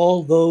for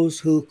all those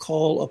who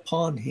call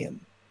upon him.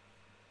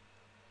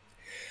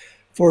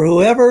 For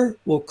whoever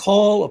will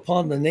call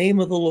upon the name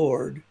of the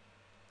Lord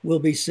will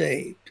be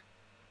saved.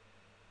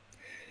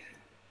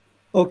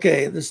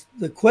 Okay,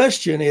 the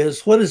question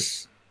is, what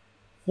does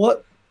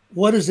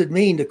it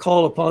mean to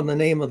call upon the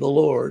name of the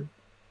Lord?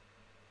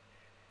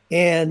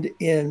 And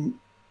in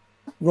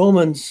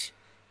Romans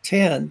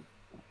 10,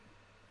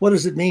 what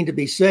does it mean to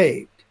be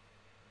saved?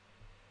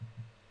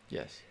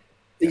 Yes.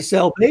 The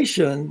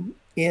salvation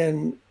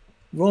in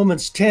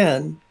Romans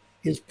 10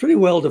 is pretty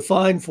well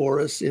defined for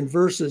us in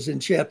verses in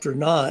chapter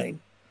 9.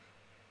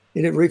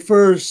 And it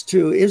refers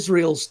to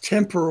Israel's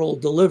temporal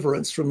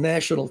deliverance from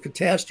national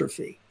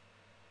catastrophe.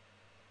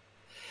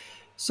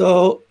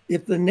 So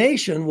if the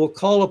nation will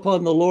call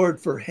upon the Lord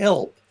for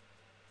help,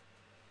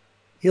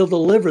 he'll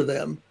deliver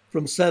them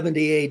from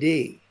 70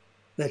 AD,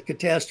 that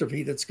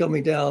catastrophe that's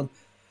coming down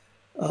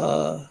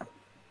about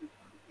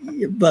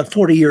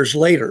 40 years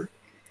later.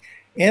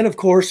 And of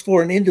course,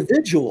 for an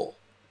individual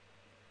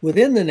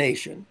within the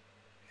nation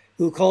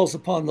who calls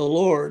upon the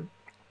Lord,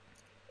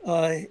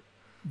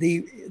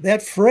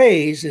 that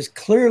phrase is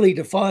clearly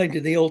defined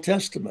in the Old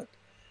Testament.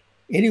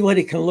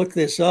 Anybody can look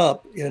this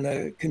up in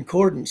a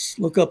concordance,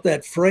 look up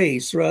that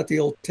phrase throughout the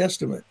Old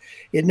Testament.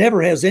 It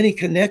never has any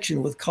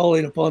connection with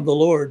calling upon the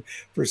Lord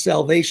for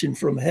salvation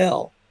from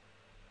hell.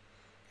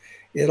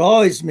 It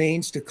always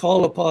means to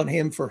call upon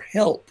him for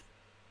help.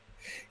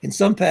 In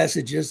some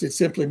passages, it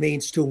simply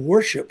means to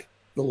worship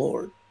the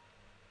Lord.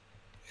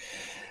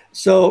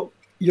 So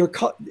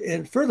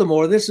and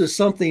furthermore, this is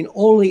something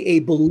only a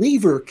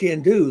believer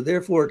can do.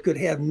 Therefore, it could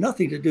have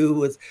nothing to do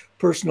with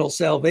personal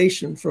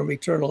salvation from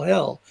eternal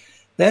hell.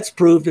 That's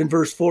proved in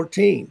verse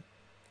 14.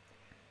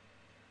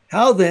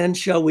 How then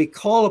shall we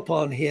call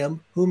upon him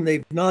whom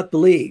they've not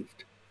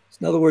believed?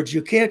 In other words,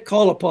 you can't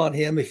call upon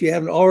him if you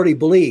haven't already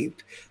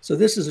believed. So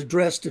this is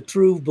addressed to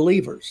true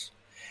believers.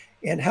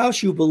 And how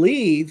shall you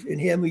believe in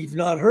him you've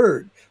not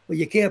heard? Well,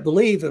 you can't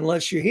believe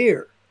unless you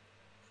hear.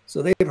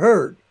 So they've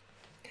heard.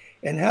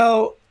 And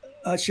how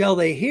shall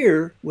they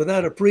hear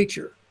without a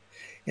preacher?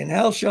 And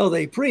how shall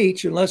they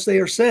preach unless they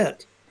are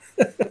sent?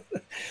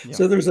 Yeah.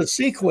 So there's a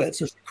sequence,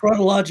 there's a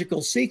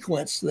chronological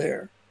sequence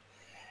there.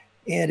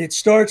 And it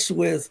starts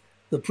with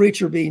the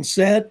preacher being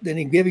sent, then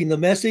him giving the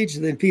message,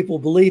 and then people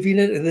believing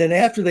it. And then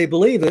after they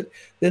believe it,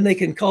 then they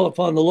can call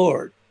upon the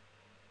Lord.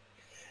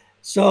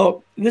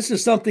 So this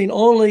is something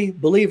only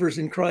believers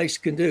in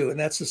Christ can do. And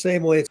that's the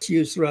same way it's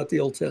used throughout the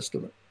Old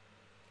Testament.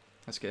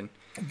 That's good.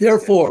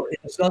 Therefore, it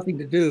has nothing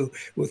to do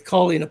with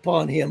calling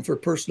upon him for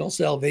personal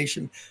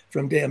salvation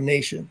from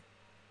damnation.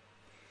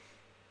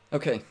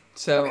 Okay,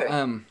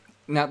 so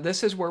now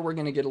this is where we're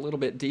going to get a little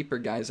bit deeper,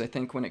 guys, I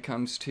think, when it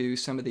comes to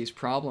some of these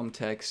problem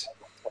texts.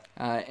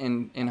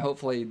 And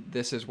hopefully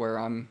this is where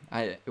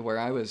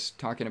I was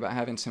talking about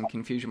having some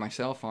confusion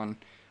myself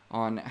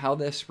on how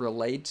this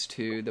relates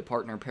to the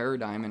partner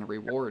paradigm and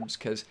rewards,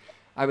 because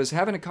I was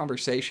having a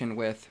conversation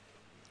with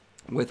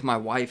my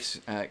wife's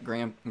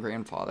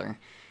grandfather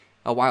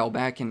a while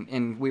back,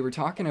 and we were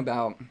talking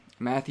about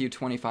Matthew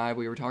 25,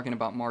 we were talking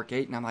about Mark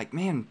 8, and I'm like,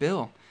 man,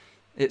 Bill,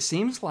 it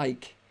seems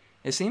like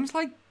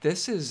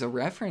this is a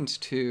reference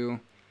to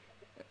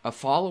a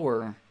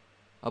follower,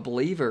 a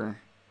believer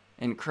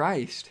in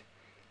Christ,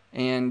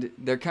 and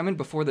they're coming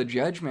before the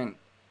judgment,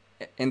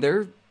 and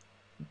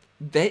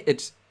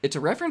it's a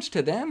reference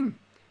to them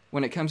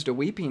when it comes to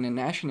weeping and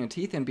gnashing of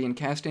teeth and being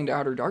cast into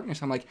outer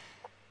darkness. I'm like,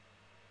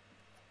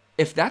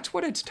 if that's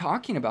what it's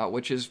talking about,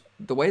 which is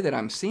the way that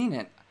I'm seeing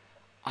it,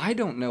 I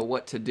don't know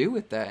what to do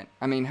with that.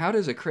 I mean, how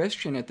does a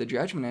Christian at the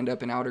judgment end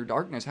up in outer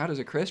darkness? How does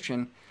a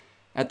Christian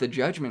at the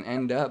judgment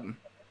end up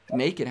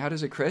naked? How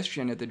does a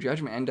Christian at the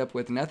judgment end up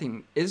with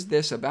nothing? Is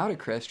this about a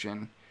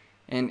Christian?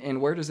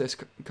 And where does this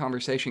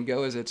conversation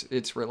go as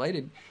it's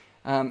related?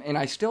 And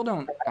I still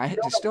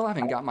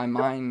haven't got my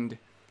mind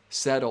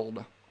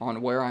settled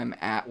on where I'm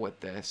at with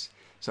this.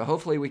 So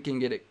hopefully we can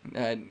get it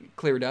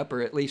cleared up,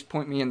 or at least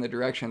point me in the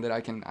direction that I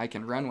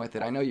can run with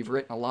it. I know you've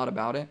written a lot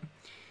about it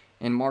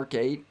in Mark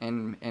 8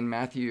 and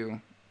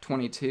Matthew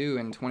 22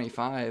 and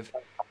 25,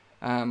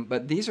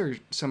 but these are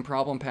some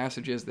problem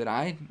passages that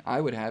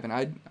I would have,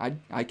 and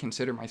I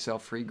consider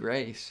myself free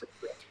grace.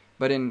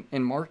 But in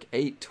Mark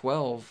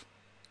 8:12,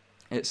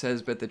 it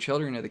says, "But the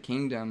children of the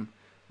kingdom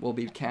will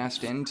be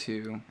cast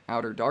into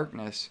outer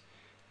darkness.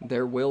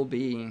 There will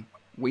be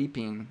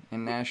weeping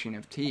and gnashing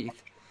of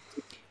teeth."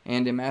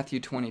 And in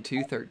Matthew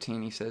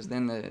 22:13, he says,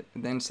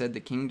 Then said the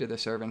king to the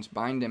servants,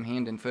 Bind him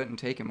hand and foot and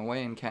take him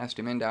away and cast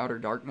him into outer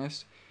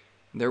darkness.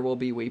 There will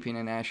be weeping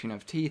and gnashing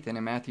of teeth. And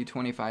in Matthew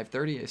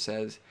 25:30, it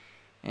says,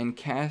 And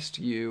cast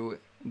you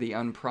the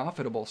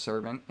unprofitable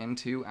servant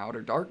into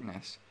outer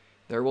darkness.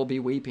 There will be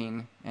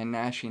weeping and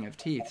gnashing of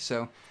teeth.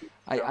 So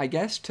I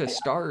guess to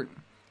start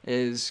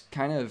is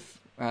kind of,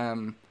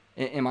 am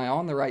I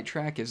on the right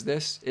track? Is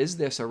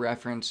this a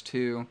reference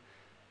to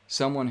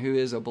someone who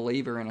is a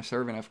believer and a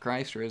servant of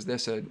Christ, or is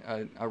this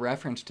a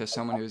reference to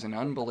someone who is an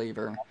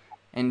unbeliever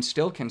and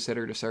still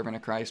considered a servant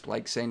of Christ,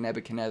 like, say,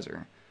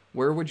 Nebuchadnezzar?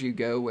 Where would you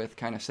go with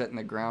kind of setting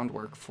the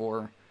groundwork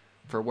for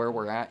where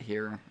we're at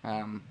here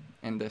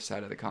in this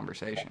side of the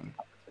conversation?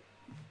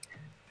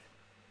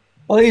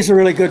 Well, these are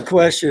really good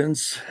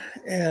questions,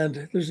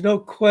 and there's no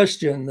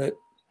question that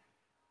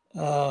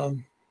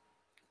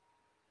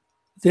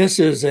this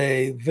is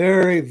a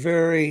very,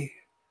 very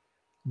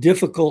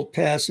difficult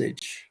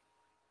passage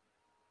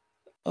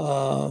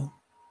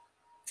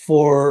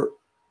for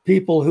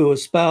people who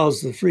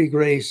espouse the free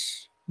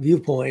grace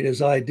viewpoint,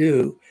 as I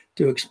do,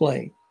 to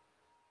explain.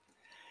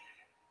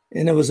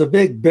 And it was a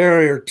big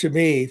barrier to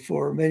me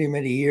for many,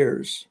 many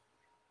years.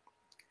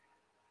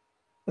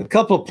 A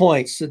couple of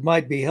points that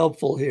might be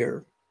helpful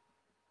here.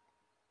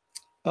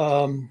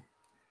 In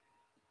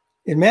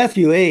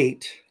Matthew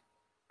 8,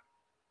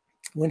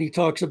 when he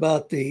talks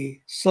about the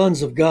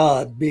sons of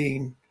God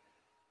being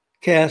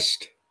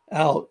cast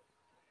out.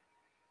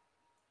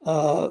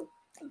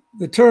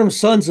 The term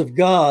sons of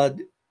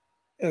God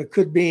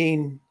could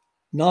mean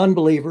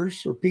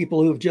non-believers or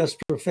people who've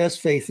just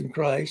professed faith in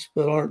Christ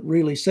but aren't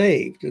really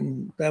saved,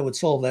 and that would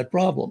solve that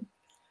problem.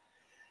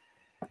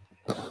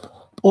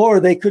 Or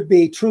they could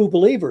be true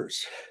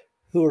believers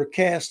who are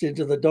cast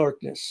into the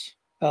darkness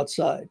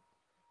outside.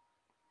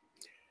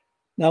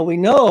 Now we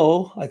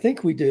know, I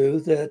think we do,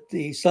 that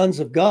the sons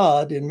of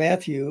God in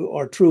Matthew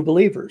are true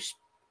believers.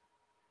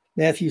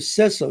 Matthew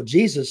says so.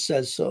 Jesus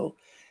says so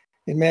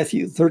in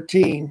Matthew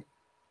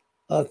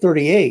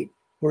 13:38,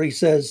 where he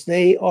says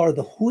they are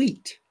the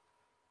wheat,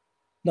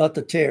 not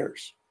the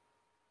tares.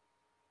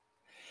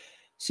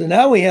 So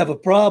now we have a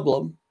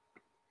problem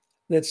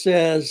that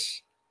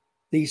says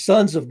the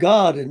sons of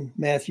God in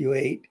Matthew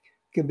 8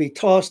 can be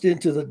tossed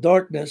into the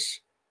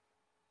darkness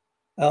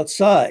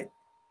outside,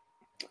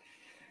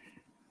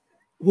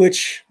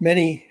 which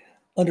many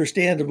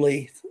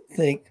understandably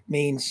think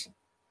means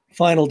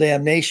final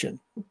damnation.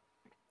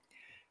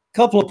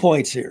 Couple of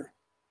points here.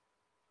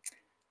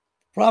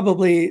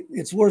 Probably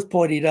it's worth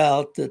pointing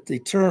out that the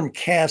term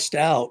cast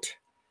out,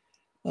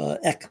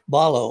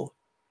 ekbalo,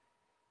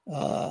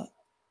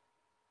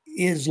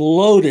 is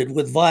loaded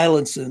with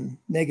violence and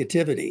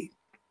negativity.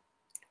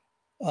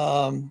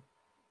 But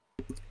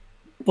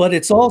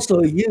it's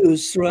also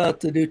used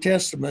throughout the New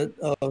Testament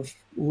of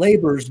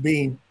laborers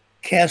being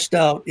cast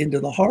out into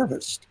the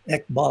harvest,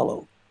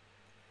 ekbalo.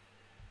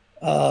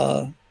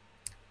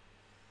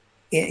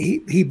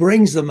 He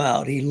brings them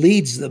out, he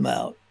leads them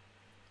out.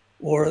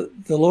 Or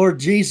the Lord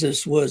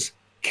Jesus was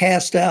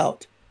cast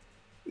out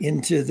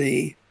into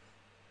the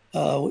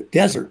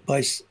desert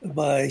by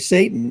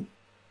Satan.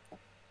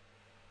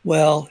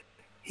 Well,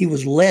 he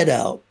was led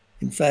out.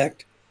 In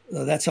fact,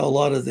 that's how a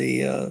lot of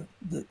the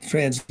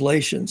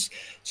translations.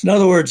 So in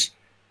other words,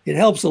 it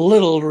helps a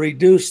little to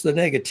reduce the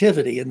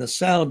negativity and the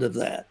sound of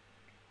that.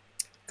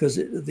 Because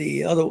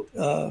the other,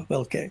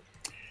 okay.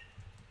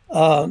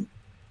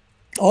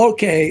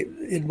 Okay,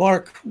 in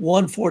Mark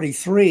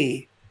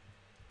 1:43,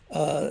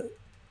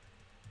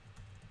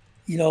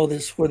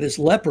 this where this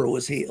leper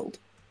was healed.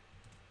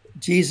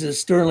 Jesus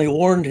sternly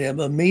warned him,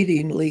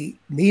 immediately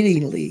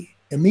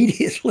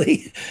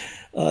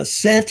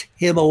sent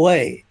him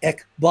away,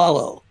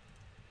 ekbalo.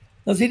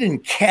 Notice he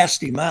didn't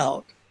cast him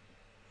out.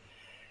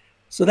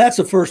 So that's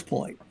the first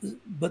point.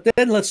 But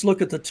then let's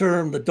look at the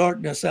term, the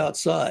darkness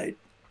outside,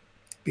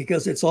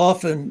 because it's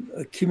often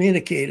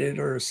communicated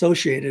or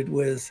associated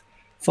with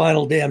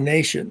final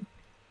damnation.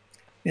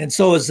 And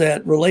so is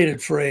that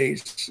related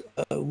phrase,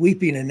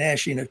 weeping and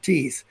gnashing of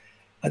teeth.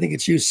 I think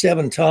it's used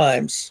 7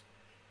 times.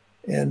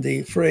 And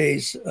the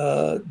phrase,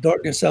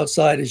 darkness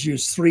outside, is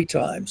used 3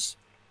 times.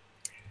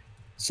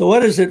 So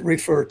what does it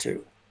refer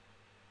to?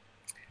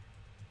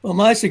 Well,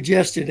 my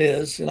suggestion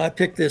is, and I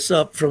picked this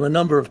up from a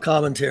number of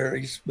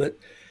commentaries, but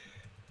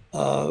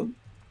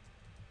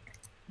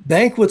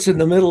banquets in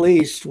the Middle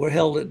East were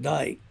held at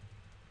night.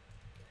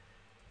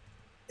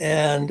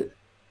 And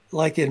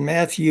like in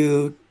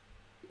Matthew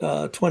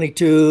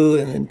 22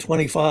 and in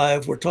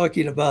 25, we're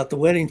talking about the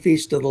wedding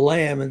feast of the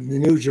Lamb in the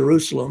New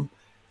Jerusalem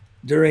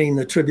during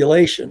the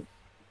tribulation.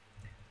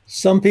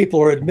 Some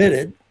people are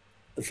admitted,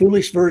 the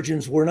foolish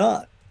virgins were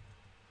not.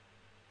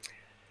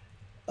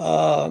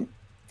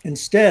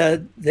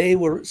 Instead, they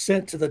were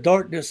sent to the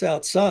darkness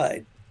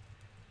outside.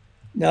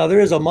 Now,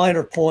 there is a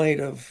minor point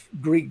of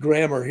Greek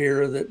grammar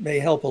here that may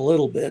help a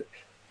little bit.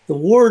 The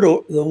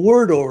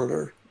word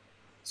order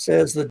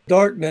says the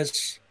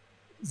darkness,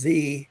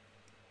 the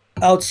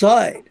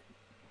outside.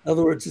 In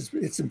other words,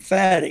 it's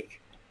emphatic.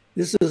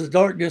 This is a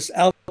darkness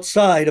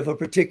outside of a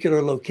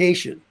particular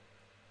location.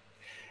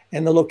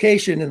 And the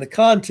location in the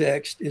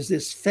context is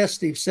this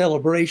festive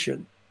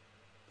celebration,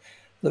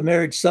 the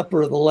marriage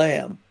supper of the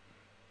Lamb.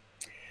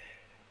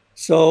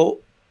 So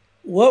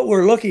what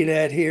we're looking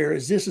at here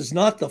is this is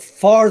not the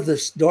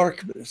farthest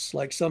darkness,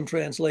 like some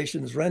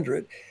translations render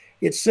it.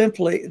 It's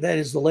simply, that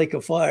is the lake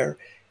of fire.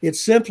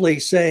 It's simply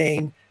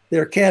saying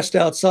they're cast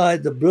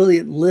outside the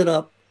brilliant lit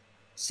up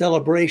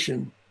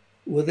celebration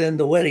within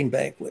the wedding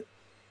banquet.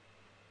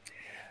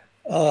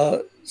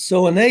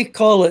 So when they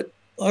call it,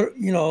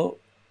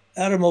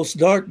 outermost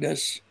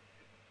darkness,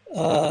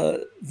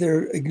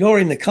 they're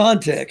ignoring the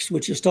context,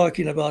 which is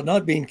talking about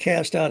not being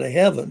cast out of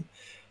heaven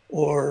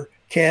or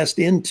cast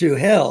into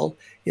hell.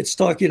 It's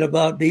talking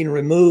about being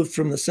removed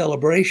from the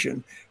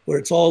celebration where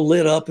it's all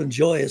lit up and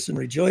joyous and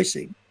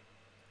rejoicing.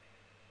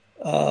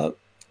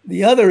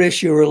 The other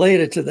issue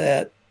related to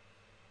that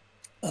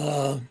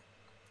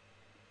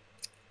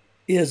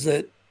is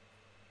that,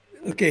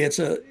 okay, it's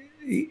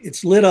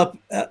lit up.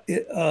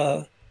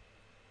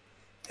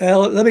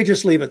 Let me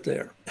just leave it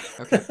there.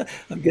 Okay.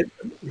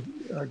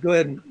 Go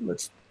ahead and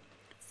let's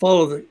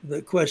follow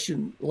the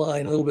question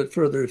line a little bit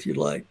further if you'd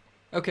like.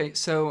 Okay,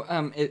 so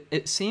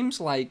it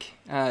seems like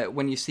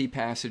when you see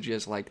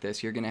passages like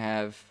this, you're going to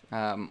have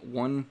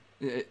one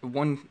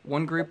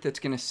group that's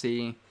going to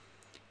see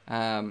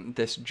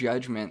this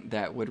judgment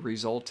that would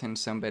result in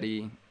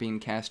somebody being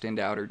cast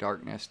into outer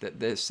darkness, that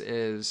this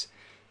is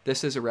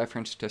a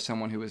reference to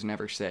someone who was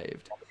never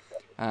saved,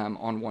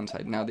 on one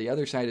side. Now, the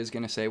other side is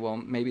going to say, well,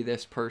 maybe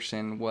this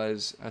person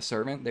was a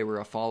servant. They were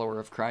a follower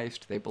of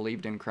Christ. They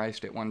believed in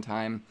Christ at one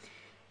time,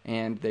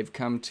 and they've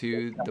come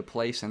to the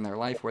place in their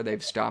life where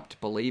they've stopped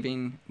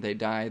believing. They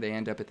die. They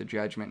end up at the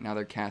judgment. Now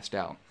they're cast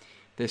out.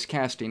 This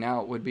casting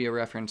out would be a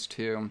reference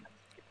to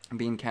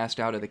being cast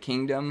out of the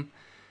kingdom,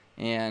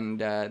 and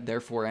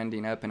therefore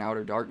ending up in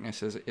outer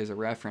darkness is a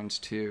reference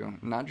to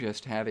not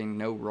just having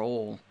no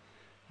role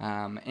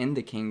in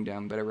the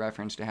kingdom, but a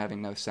reference to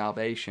having no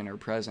salvation or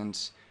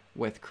presence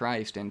with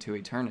Christ into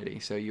eternity.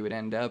 So you would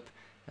end up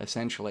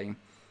essentially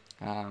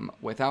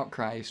without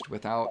Christ,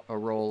 without a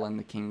role in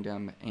the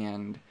kingdom,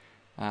 and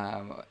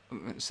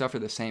suffer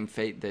the same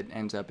fate that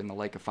ends up in the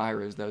lake of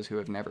fire as those who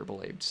have never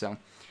believed. So,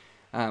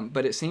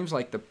 but it seems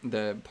like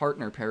the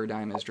partner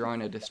paradigm is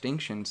drawing a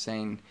distinction,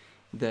 saying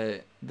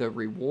the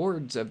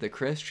rewards of the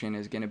Christian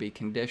is going to be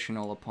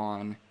conditional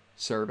upon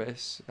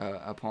service,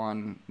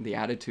 upon the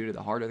attitude of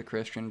the heart of the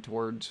Christian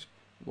towards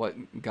what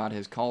God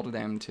has called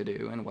them to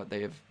do and what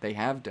they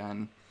have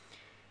done,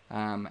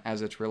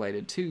 as it's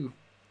related to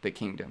the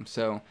kingdom.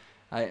 So,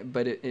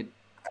 but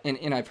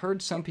and I've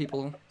heard some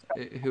people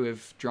who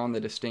have drawn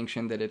the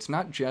distinction that it's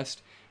not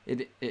just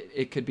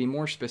it could be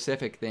more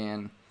specific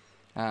than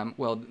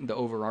the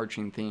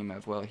overarching theme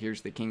of, well, here's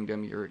the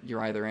kingdom,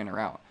 you're either in or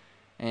out.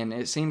 And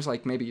it seems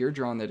like maybe you're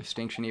drawing the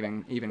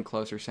distinction even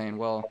closer, saying,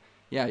 well,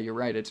 yeah, you're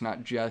right, it's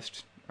not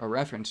just a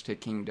reference to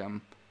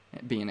kingdom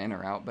being in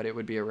or out, but it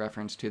would be a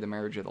reference to the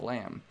marriage of the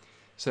Lamb.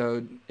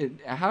 So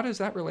how does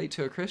that relate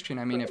to a Christian?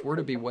 I mean, if we're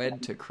to be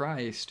wed to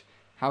Christ,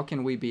 how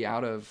can we be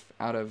out of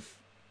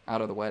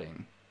the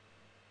wedding,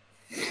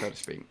 so to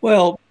speak?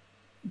 Well,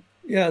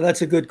 yeah,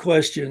 that's a good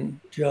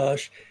question,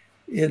 Josh.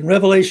 In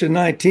Revelation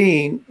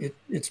 19,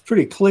 it's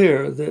pretty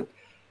clear that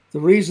the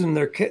reason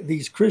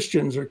these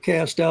Christians are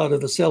cast out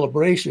of the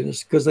celebration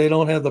is because they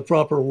don't have the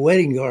proper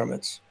wedding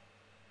garments.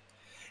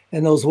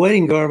 And those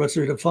wedding garments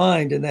are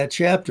defined in that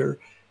chapter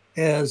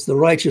as the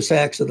righteous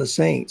acts of the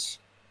saints.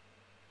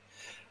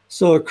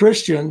 So a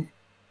Christian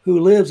who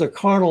lives a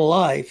carnal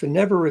life and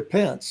never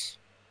repents,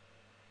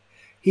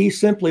 he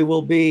simply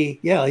will be,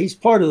 he's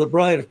part of the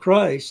bride of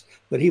Christ,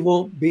 but he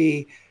won't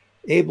be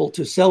able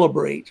to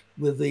celebrate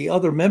with the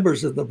other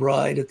members of the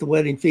bride at the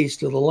wedding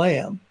feast of the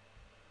Lamb.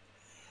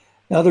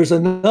 Now there's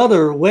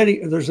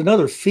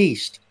another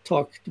feast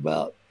talked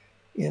about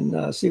in,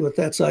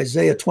 that's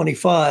Isaiah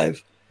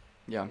 25.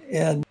 Yeah.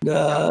 And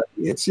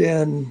it's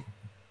in,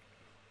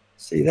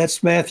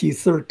 that's Matthew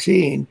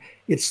 13.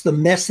 It's the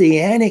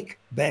Messianic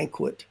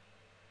banquet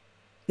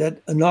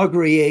that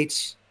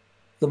inaugurates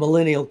the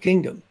millennial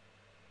kingdom.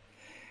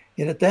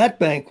 And at that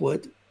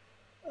banquet,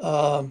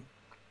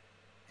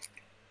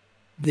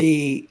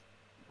 the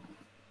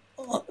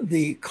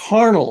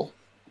carnal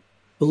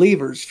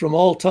believers from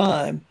all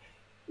time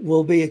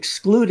will be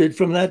excluded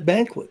from that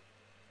banquet.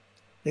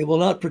 They will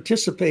not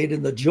participate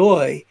in the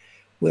joy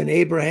when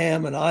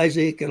Abraham and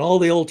Isaac and all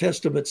the Old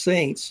Testament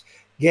saints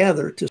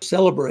gather to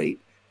celebrate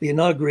the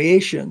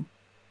inauguration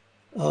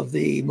of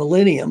the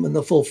millennium and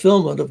the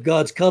fulfillment of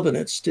God's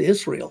covenants to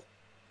Israel.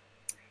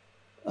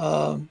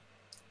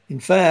 In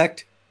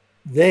fact,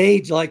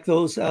 they, like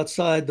those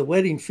outside the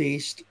wedding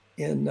feast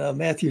in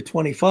Matthew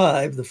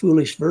 25, the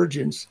foolish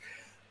virgins,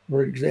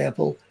 for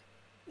example,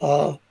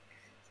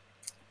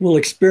 will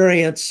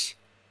experience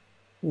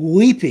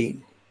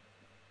weeping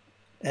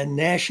and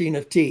gnashing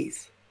of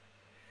teeth.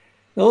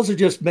 Those are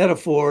just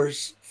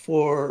metaphors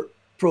for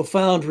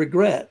profound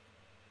regret.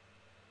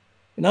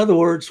 In other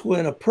words,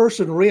 when a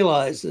person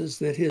realizes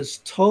that his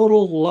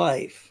total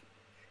life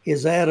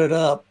is added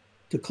up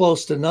to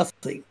close to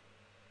nothing,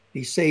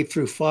 he's saved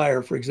through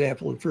fire, for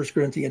example, in 1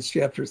 Corinthians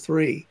chapter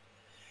 3,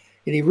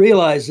 and he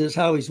realizes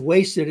how he's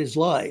wasted his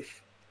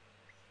life,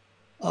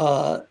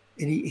 and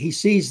he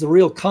sees the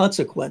real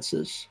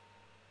consequences,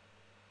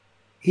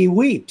 he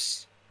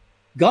weeps.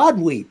 God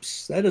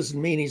weeps. That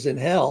doesn't mean he's in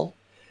hell.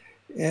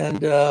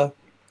 And in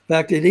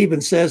fact, it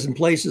even says in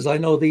places, I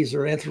know these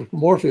are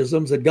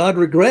anthropomorphisms, that God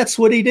regrets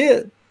what he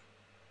did.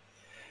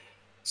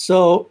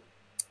 So,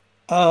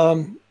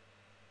 and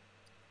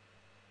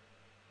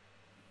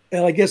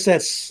I guess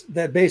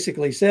that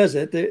basically says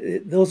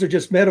it. Those are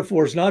just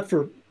metaphors, not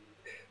for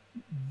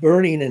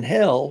burning in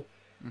hell,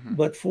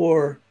 but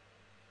for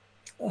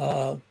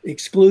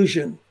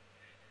exclusion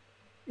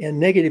and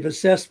negative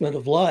assessment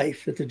of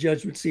life at the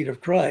judgment seat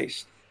of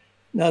Christ.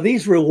 Now,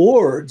 these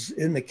rewards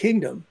in the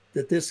kingdom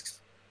that this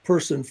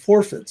person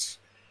forfeits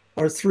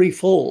are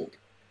threefold.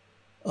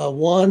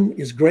 One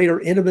is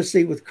greater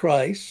intimacy with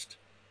Christ.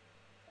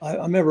 I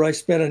remember I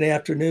spent an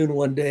afternoon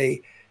one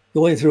day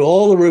going through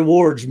all the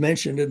rewards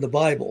mentioned in the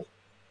Bible,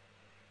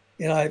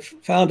 and I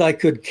found I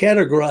could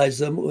categorize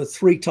them with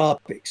three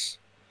topics.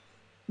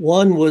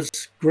 One was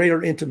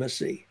greater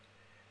intimacy.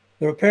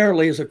 There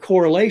apparently is a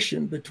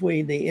correlation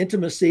between the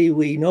intimacy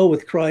we know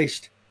with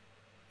Christ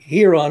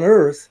here on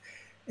earth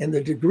and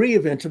the degree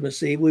of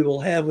intimacy we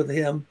will have with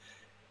him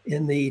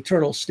in the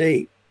eternal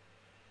state.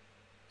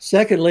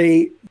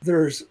 Secondly,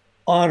 there's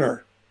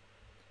honor.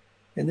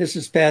 And this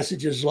is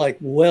passages like,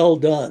 well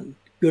done,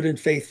 good and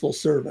faithful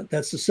servant.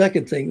 That's the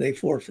second thing they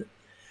forfeit.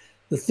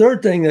 The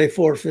third thing they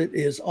forfeit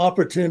is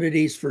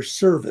opportunities for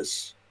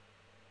service.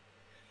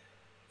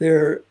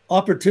 Their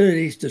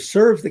opportunities to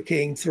serve the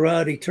king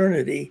throughout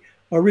eternity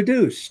are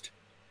reduced.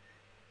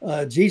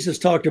 Jesus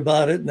talked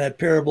about it in that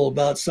parable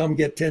about some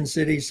get 10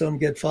 cities, some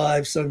get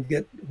 5, some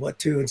get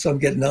 2, and some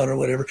get none or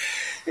whatever.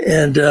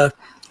 And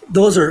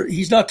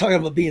he's not talking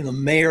about being the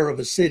mayor of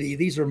a city.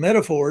 These are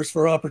metaphors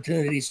for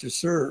opportunities to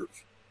serve.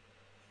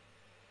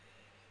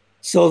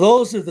 So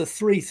those are the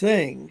three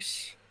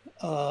things: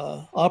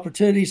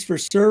 opportunities for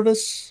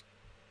service,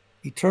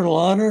 eternal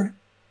honor,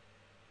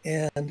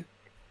 and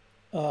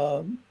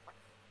what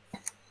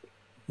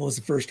was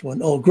the first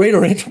one? Oh,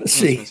 greater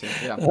intimacy.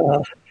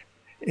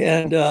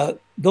 Yeah.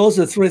 Those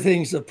are three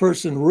things a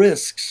person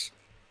risks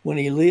when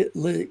he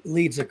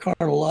leads a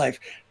carnal life.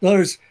 In other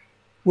words,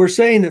 we're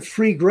saying that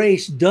free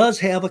grace does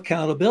have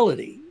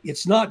accountability.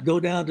 It's not go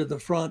down to the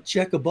front,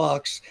 check a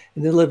box,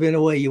 and then live any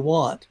way you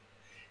want.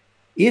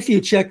 If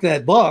you check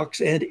that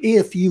box, and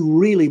if you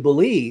really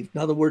believe, in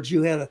other words,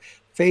 you had a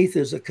faith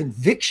as a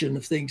conviction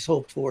of things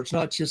hoped for, it's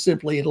not just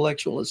simply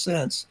intellectual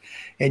assent,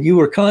 and you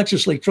were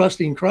consciously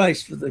trusting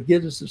Christ for the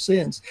forgiveness of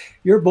sins,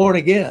 you're born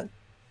again.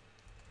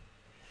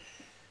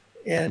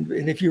 And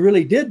if you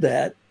really did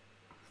that,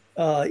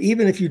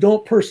 even if you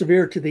don't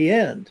persevere to the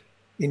end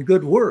in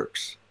good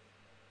works,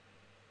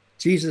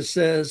 Jesus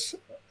says,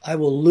 I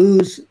will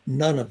lose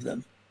none of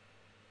them.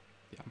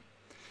 Yeah.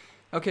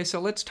 Okay, so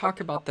let's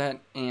talk about that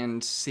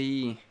and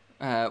see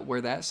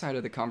where that side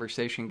of the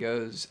conversation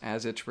goes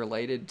as it's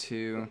related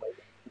to,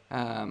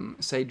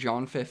 say,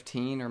 John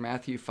 15 or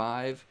Matthew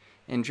 5.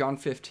 In John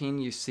 15,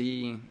 you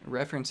see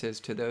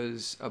references to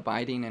those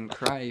abiding in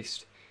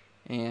Christ.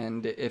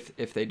 And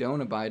if they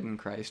don't abide in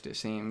Christ, it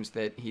seems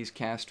that he's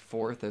cast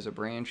forth as a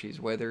branch,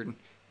 he's withered,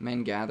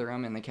 men gather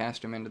them, and they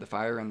cast them into the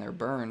fire, and they're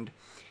burned.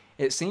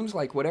 It seems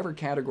like whatever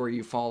category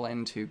you fall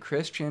into,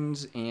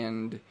 Christians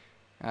and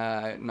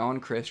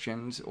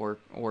non-Christians or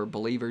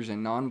believers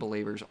and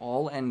non-believers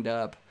all end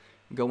up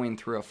going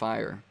through a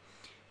fire.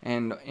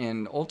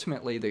 And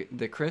ultimately,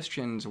 the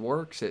Christian's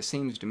works, it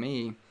seems to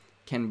me,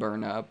 can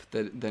burn up.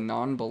 The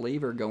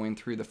non-believer going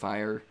through the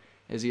fire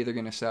is either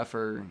going to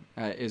suffer,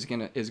 is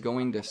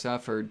going to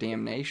suffer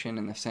damnation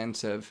in the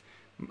sense of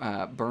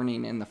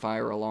burning in the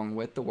fire along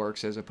with the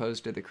works, as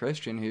opposed to the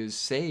Christian who's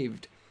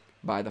saved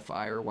by the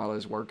fire while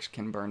his works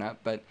can burn up.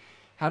 But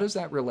how does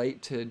that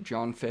relate to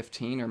John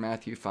 15 or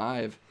Matthew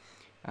 5,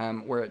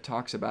 where it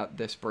talks about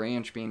this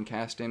branch being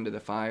cast into the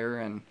fire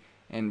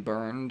and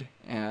burned?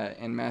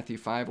 In Matthew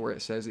 5, where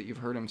it says that you've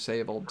heard him say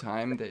of old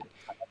time that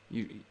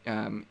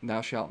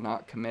thou shalt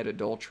not commit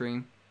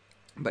adultery.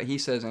 But he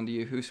says unto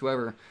you,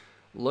 whosoever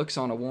looks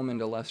on a woman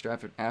to lust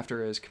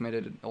after has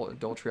committed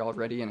adultery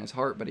already in his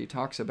heart. But he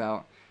talks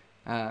about,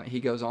 he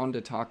goes on to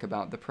talk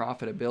about the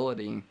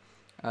profitability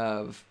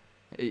of,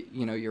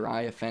 your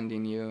eye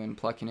offending you and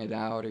plucking it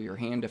out, or your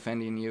hand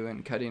offending you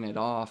and cutting it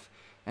off,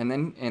 and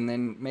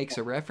then makes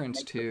a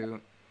reference to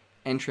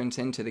entrance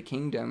into the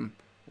kingdom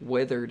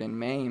withered and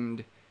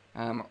maimed,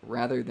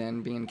 rather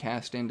than being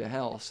cast into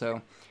hell.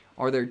 So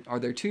are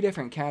there two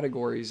different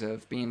categories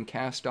of being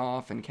cast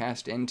off and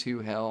cast into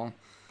hell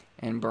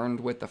and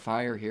burned with the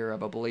fire here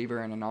of a believer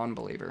and a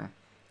non-believer?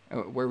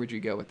 Where would you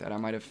go with that? I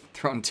might have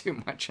thrown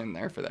too much in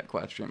there for that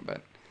question,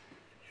 but.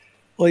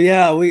 Well,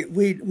 yeah,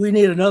 we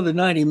need another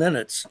 90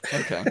 minutes.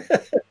 Okay.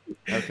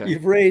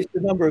 You've raised a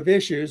number of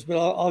issues, but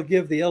I'll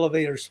give the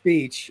elevator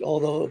speech,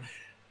 although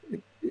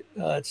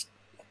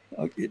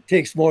it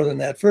takes more than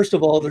that. First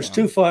of all, there's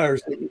two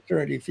fires in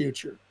eternity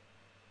future.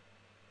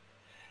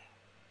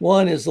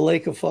 One is the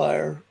lake of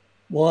fire.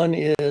 One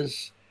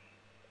is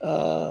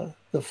the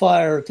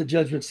fire at the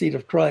judgment seat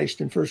of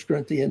Christ in 1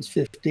 Corinthians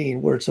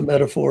 15, where it's a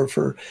metaphor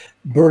for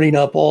burning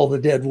up all the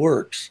dead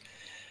works.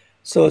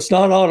 So it's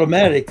not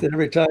automatic that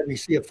every time you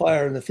see a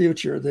fire in the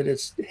future that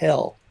it's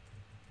hell,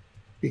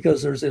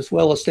 because there's this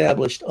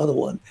well-established other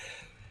one.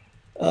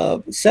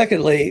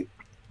 Secondly,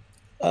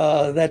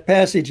 that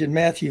passage in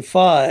Matthew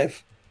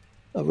 5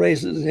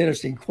 raises an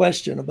interesting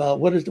question about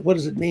what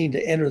does it mean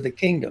to enter the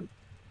kingdom?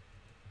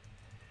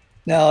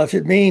 Now, if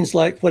it means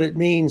like what it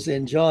means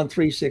in John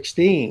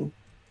 3:16,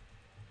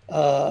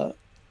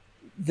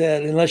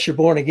 that unless you're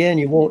born again,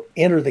 you won't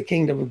enter the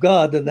kingdom of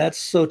God, then that's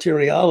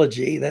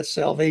soteriology, that's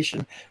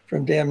salvation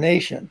from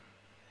damnation.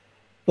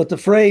 But the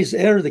phrase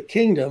enter the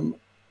kingdom,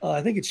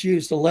 I think it's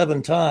used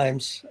 11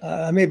 times.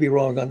 I may be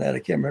wrong on that. I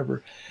can't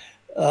remember.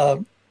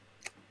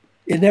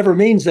 It never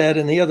means that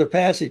in the other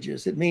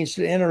passages. It means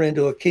to enter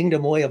into a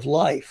kingdom way of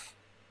life.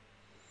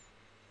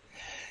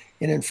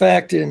 And in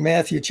fact, in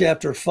Matthew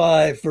chapter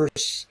 5,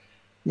 verse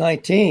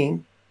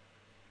 19,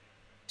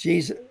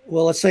 Jesus,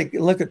 well,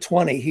 look at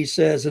 20. He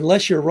says,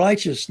 unless your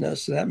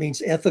righteousness, and that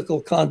means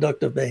ethical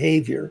conduct of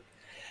behavior,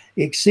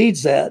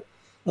 exceeds that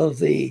of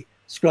the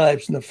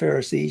scribes and the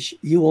Pharisees,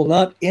 you will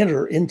not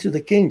enter into the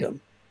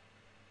kingdom.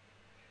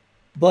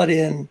 But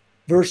in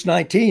verse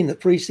 19, the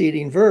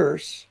preceding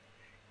verse,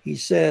 he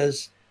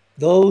says,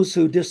 those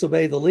who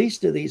disobey the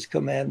least of these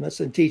commandments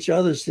and teach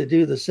others to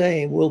do the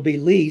same will be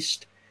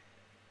least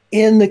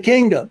in the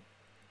kingdom.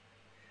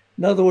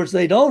 In other words,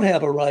 they don't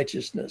have a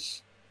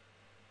righteousness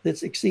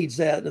that exceeds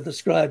that of the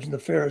scribes and the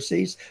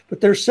Pharisees,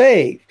 but they're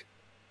saved.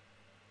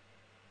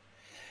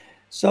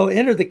 So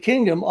enter the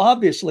kingdom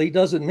obviously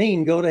doesn't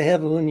mean go to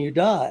heaven when you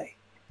die.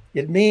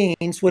 It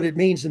means what it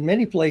means in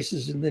many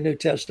places in the New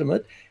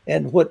Testament,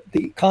 and what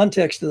the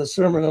context of the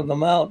Sermon on the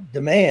Mount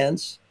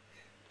demands.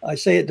 I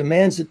say it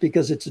demands it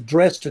because it's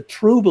addressed to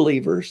true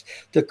believers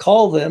to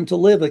call them to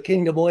live a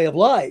kingdom way of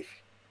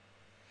life.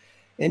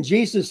 And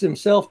Jesus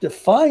himself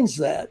defines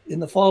that in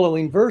the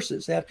following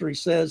verses after he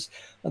says,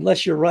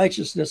 unless your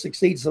righteousness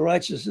exceeds the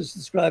righteousness of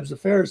the scribes and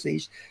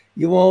Pharisees,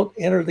 you won't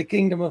enter the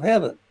kingdom of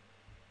heaven.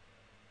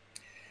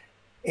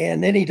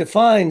 And then he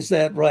defines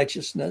that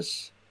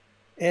righteousness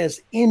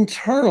as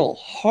internal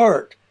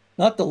heart,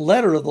 not the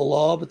letter of the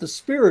law, but the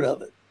spirit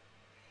of it.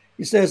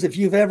 He says, if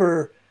you've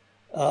ever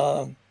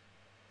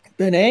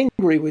been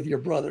angry with your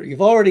brother,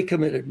 you've already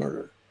committed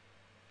murder.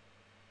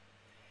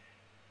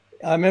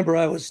 I remember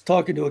I was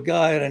talking to a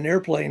guy on an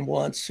airplane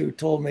once who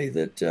told me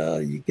that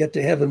you get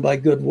to heaven by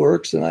good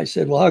works. And I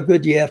said, well, how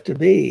good do you have to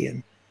be?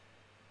 And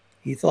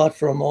he thought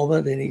for a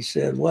moment and he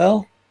said,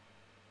 well,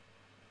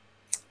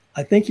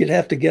 I think you'd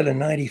have to get a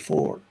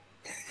 94.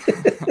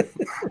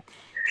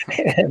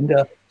 And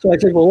so I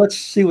said, well, let's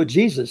see what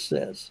Jesus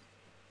says.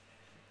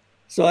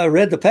 So I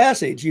read the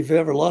passage. You've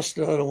ever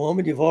lusted on a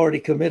woman, you've already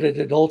committed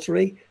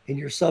adultery, and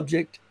you're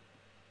subject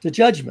to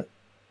judgment.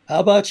 How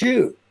about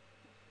you?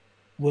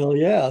 Well,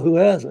 yeah, who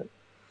hasn't?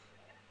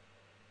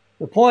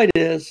 The point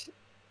is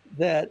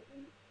that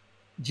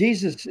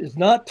Jesus is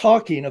not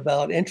talking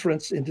about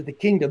entrance into the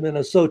kingdom in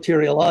a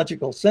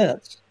soteriological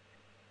sense.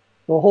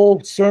 The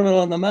whole Sermon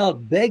on the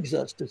Mount begs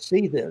us to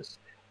see this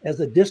as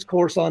a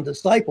discourse on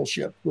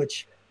discipleship,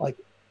 which, like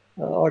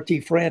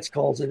R.T. France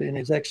calls it in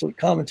his excellent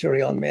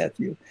commentary on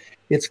Matthew.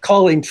 It's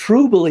calling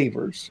true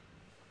believers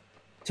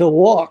to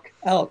walk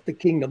out the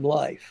kingdom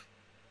life.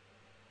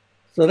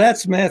 So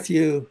that's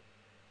Matthew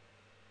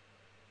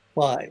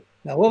 5.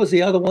 Now, what was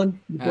the other one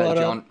you brought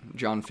up?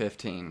 John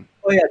 15.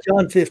 Oh, yeah,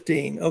 John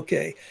 15.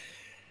 Okay.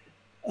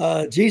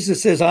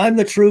 Jesus says, I'm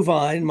the true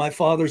vine, my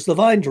Father's the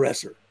vine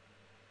dresser.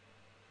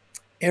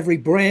 Every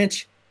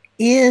branch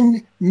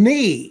in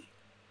me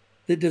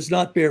that does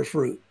not bear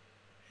fruit.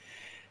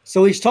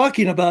 So he's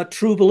talking about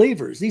true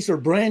believers. These are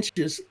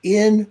branches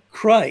in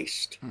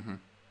Christ. Mm-hmm.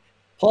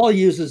 Paul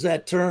uses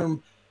that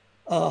term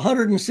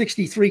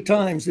 163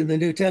 times in the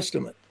New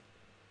Testament.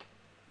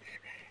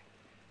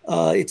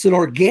 It's an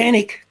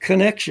organic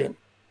connection.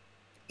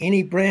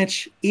 Any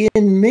branch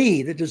in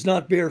me that does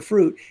not bear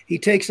fruit, he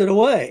takes it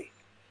away.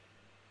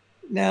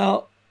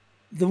 Now,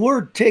 the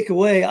word take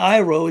away,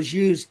 airo, is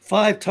used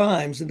 5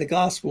 times in the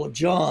Gospel of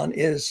John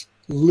as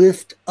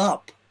lift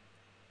up.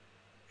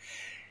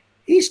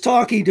 He's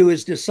talking to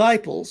his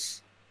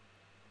disciples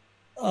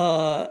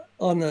on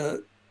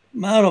the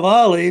Mount of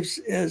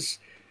Olives and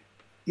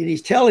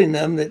he's telling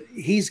them that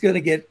he's going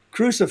to get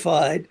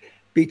crucified,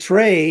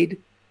 betrayed,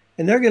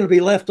 and they're going to be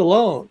left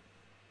alone.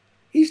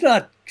 He's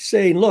not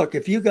saying, look,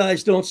 if you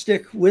guys don't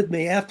stick with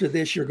me after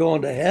this, you're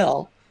going to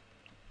hell.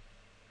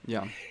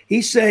 Yeah.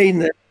 He's saying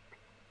that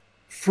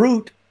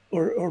fruit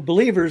or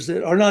believers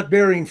that are not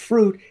bearing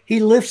fruit, he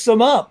lifts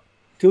them up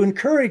to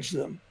encourage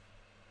them.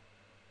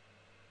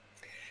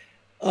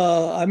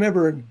 I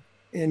remember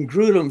in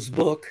Grudem's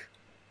book,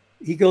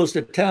 he goes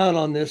to town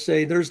on this,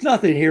 saying there's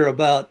nothing here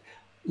about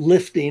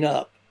lifting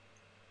up.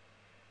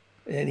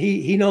 And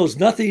he knows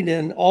nothing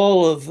in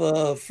all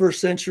of first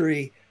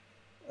century,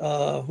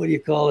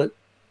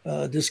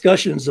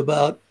 discussions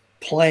about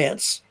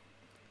plants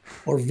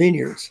or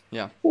vineyards.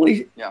 Yeah. Well,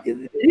 it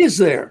is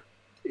there.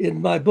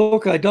 In my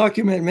book, I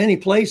document many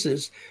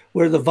places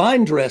where the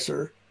vine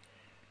dresser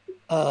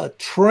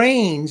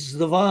trains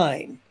the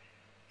vine.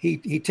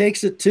 He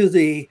takes it to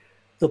the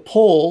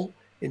pole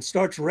and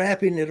starts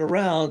wrapping it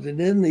around, and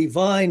then the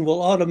vine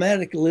will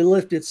automatically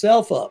lift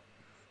itself up.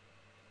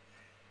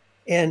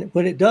 And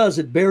when it does,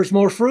 it bears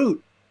more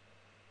fruit.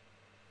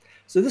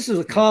 So this is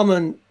a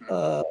common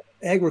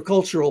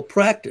agricultural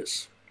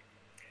practice.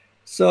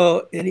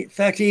 So in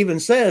fact, he even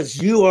says,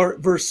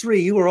 verse 3,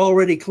 you are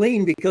already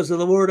clean because of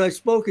the word I've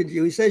spoken to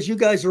you. He says, you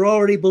guys are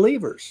already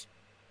believers.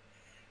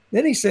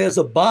 Then he says,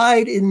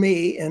 abide in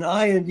me and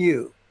I in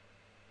you.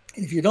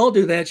 And if you don't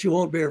do that, you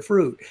won't bear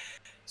fruit.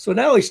 So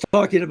now he's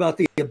talking about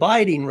the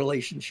abiding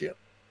relationship.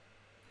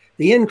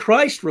 The in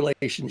Christ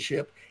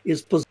relationship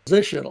is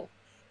positional.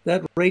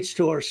 That relates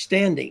to our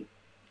standing.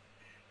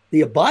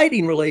 The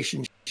abiding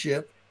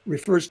relationship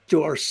refers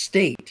to our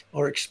state,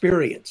 our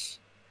experience.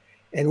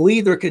 And we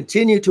either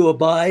continue to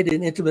abide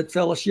in intimate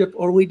fellowship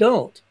or we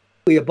don't.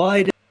 We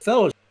abide in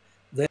fellowship.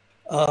 Then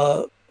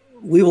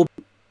we will,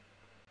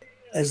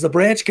 as the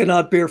branch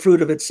cannot bear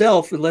fruit of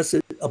itself unless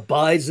it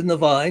abides in the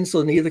vine,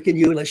 so neither can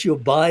you unless you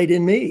abide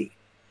in me.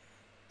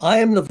 I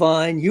am the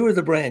vine, you are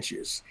the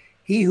branches.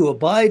 He who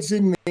abides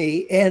in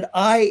me and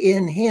I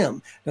in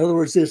him. In other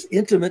words, this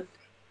intimate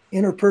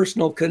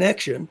interpersonal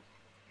connection,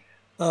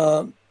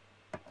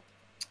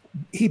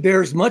 he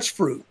bears much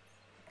fruit.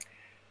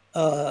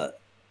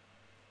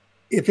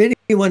 If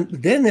anyone,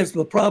 then there's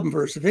the problem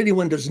verse. If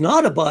anyone does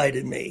not abide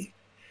in me,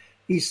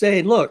 he's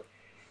saying, look,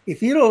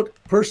 if you don't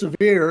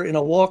persevere in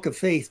a walk of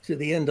faith to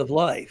the end of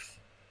life,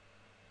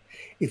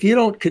 if you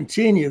don't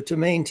continue to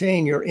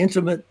maintain your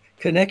intimate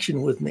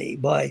connection with me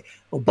by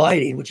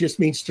abiding, which just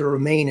means to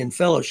remain in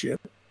fellowship,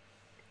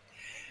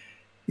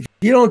 if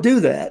you don't do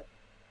that,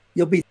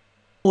 you'll be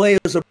thrown away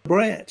as a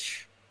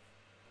branch,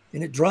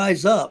 and it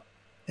dries up,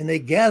 and they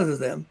gather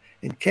them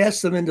and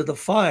cast them into the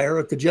fire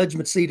at the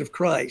judgment seat of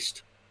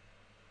Christ,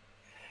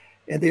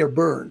 and they are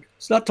burned.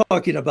 It's not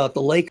talking about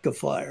the lake of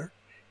fire.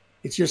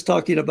 It's just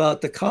talking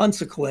about the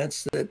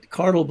consequence that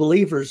carnal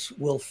believers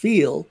will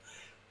feel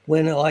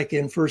when, like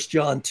in 1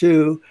 John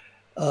 2,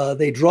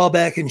 they draw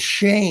back in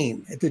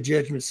shame at the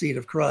judgment seat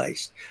of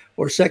Christ.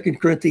 Or 2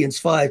 Corinthians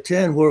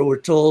 5:10, where we're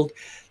told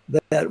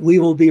that we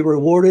will be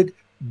rewarded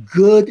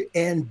good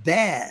and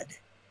bad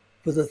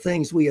for the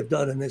things we have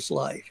done in this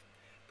life.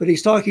 But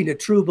he's talking to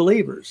true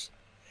believers.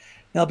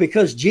 Now,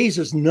 because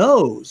Jesus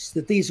knows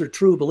that these are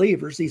true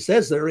believers, he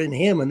says they're in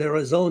him and they're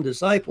his own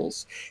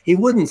disciples, he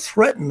wouldn't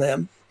threaten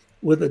them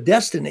with a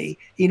destiny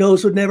he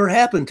knows would never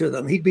happen to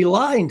them. He'd be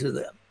lying to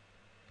them,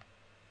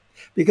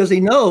 because he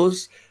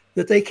knows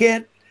that they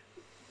can't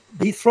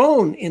be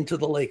thrown into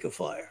the lake of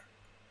fire.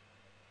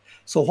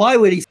 So why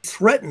would he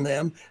threaten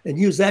them and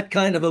use that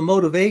kind of a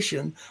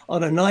motivation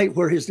on a night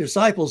where his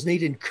disciples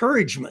need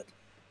encouragement,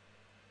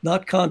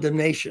 not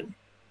condemnation?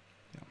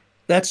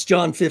 That's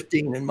John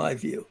 15 in my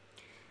view.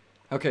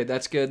 Okay,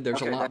 that's good.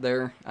 There's a lot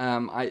there.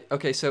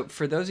 So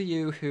for those of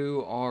you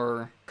who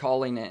are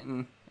calling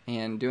in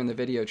and doing the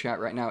video chat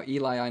right now,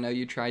 Eli, I know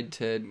you tried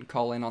to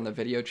call in on the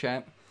video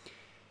chat.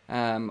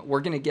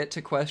 We're going to get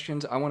to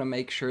questions. I want to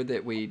make sure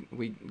that we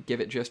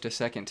give it just a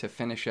second to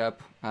finish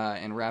up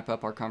and wrap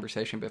up our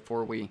conversation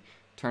before we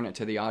turn it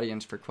to the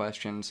audience for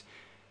questions,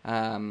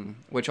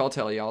 which I'll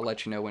tell you. I'll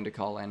let you know when to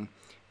call in.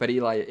 But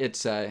Eli,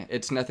 it's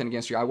nothing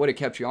against you. I would have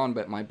kept you on,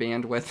 but my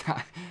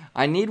bandwidth,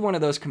 I need one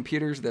of those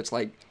computers that's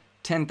like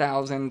 $10,000,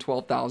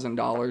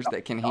 $12,000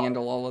 that can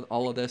handle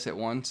all of this at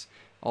once,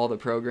 all the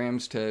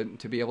programs to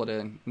be able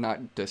to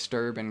not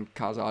disturb and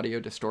cause audio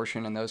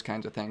distortion and those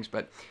kinds of things.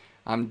 But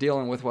I'm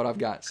dealing with what I've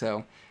got.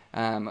 So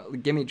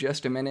give me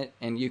just a minute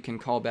and you can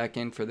call back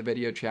in for the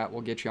video chat.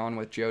 We'll get you on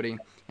with Jody.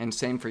 And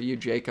same for you,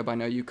 Jacob. I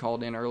know you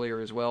called in earlier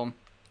as well.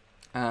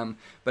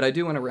 But I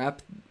do want to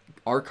wrap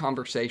our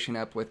conversation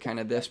up with kind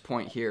of this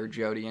point here,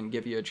 Jody, and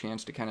give you a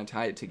chance to kind of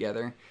tie it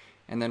together.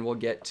 And then we'll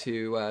get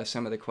to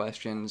some of the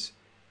questions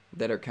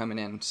that are coming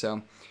in.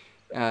 So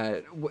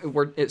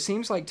it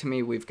seems like to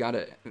me we've got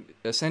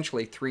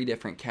essentially three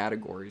different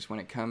categories when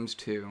it comes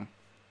to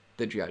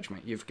the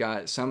judgment. You've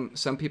got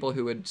some people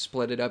who would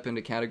split it up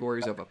into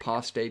categories of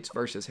apostates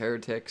versus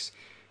heretics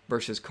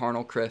versus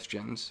carnal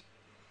Christians.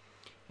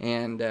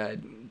 And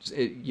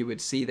you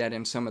would see that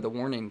in some of the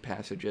warning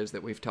passages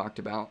that we've talked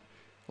about,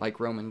 like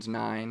Romans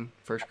 9,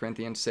 1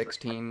 Corinthians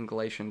 16,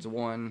 Galatians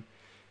 1,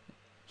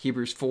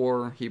 Hebrews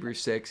 4, Hebrews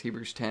 6,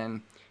 Hebrews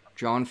 10,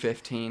 John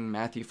 15,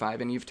 Matthew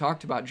 5. And you've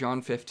talked about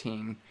John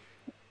 15,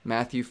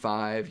 Matthew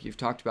 5. You've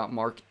talked about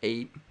Mark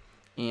 8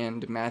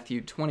 and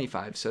Matthew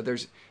 25. So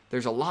there's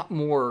a lot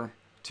more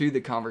to the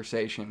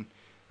conversation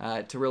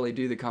to really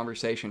do the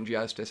conversation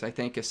justice. I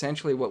think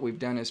essentially what we've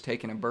done is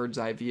taken a bird's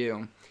eye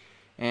view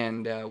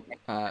and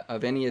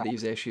of any of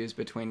these issues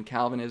between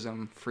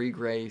Calvinism, free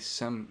grace,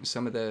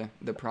 some of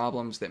the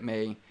problems that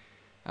may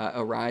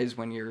arise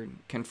when you're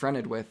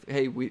confronted with,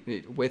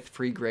 with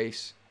free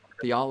grace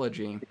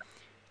theology,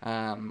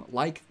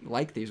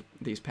 like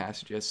these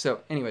passages.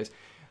 So anyways,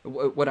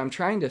 what I'm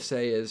trying to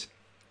say is,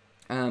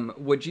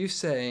 would you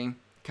say,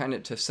 kind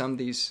of to sum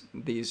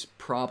these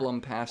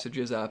problem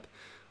passages up,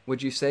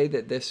 would you say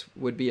that this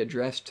would be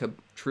addressed to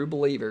true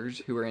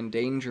believers who are in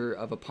danger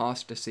of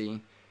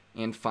apostasy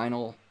and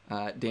final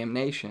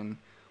damnation,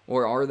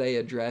 or are they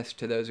addressed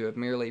to those who have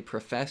merely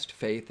professed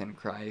faith in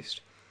Christ,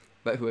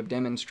 but who have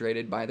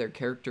demonstrated by their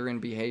character and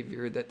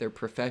behavior that their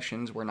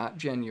professions were not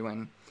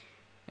genuine,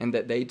 and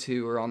that they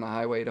too are on the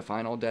highway to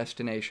final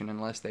destination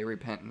unless they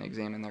repent and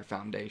examine their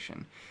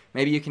foundation?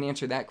 Maybe you can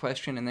answer that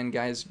question, and then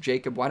guys,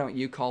 Jacob, why don't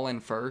you call in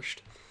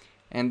first,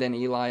 and then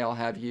Eli, I'll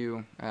have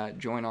you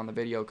join on the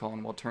video call,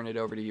 and we'll turn it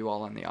over to you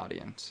all in the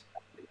audience.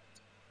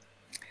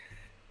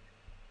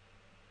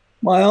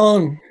 My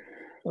own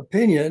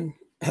opinion,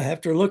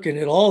 after looking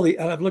at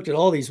I've looked at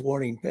all these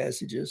warning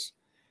passages,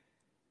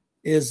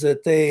 is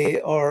that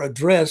they are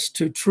addressed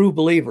to true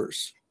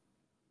believers.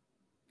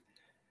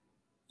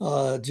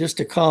 Just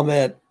to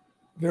comment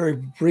very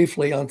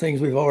briefly on things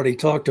we've already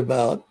talked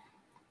about.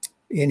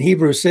 In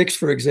Hebrews 6,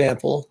 for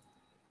example,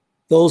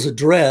 those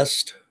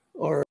addressed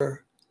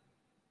are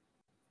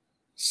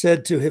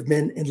said to have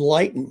been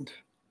enlightened,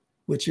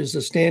 which is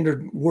a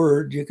standard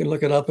word. You can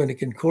look it up in a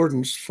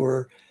concordance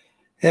for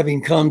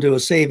having come to a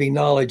saving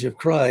knowledge of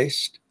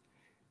Christ,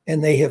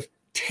 and they have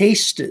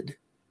tasted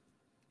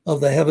of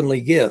the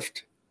heavenly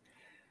gift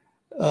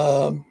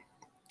and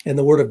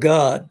the Word of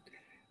God.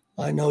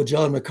 I know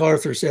John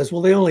MacArthur says,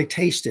 well, they only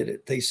tasted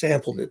it. They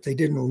sampled it. They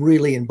didn't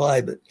really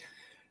imbibe it.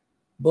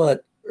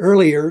 But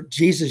earlier,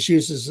 Jesus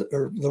uses,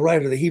 or the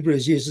writer of the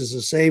Hebrews uses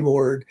the same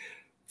word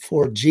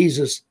for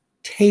Jesus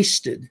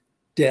tasted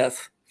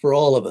death for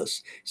all of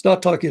us. He's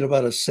not talking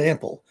about a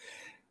sample.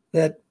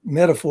 That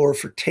metaphor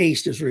for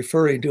taste is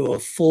referring to a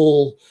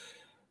full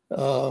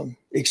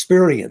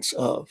experience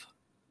of.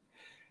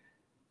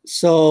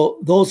 So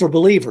those are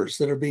believers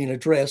that are being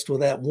addressed with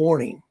that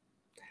warning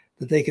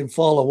that they can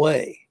fall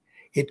away.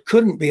 It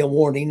couldn't be a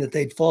warning that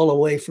they'd fall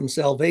away from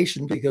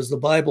salvation, because the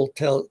Bible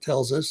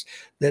tells us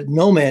that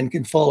no man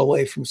can fall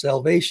away from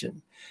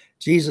salvation.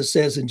 Jesus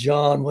says in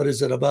John, what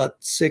is it,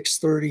 about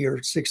 6:30 or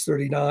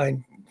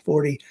 6:39,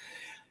 40,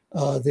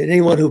 that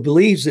anyone who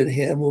believes in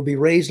him will be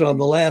raised on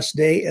the last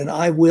day, and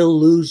I will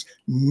lose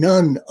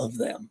none of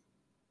them.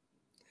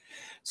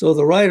 So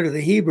the writer of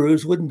the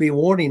Hebrews wouldn't be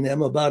warning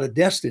them about a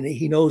destiny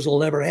he knows will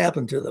never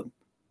happen to them.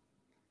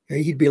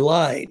 He'd be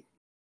lying.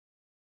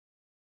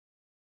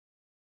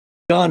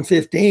 John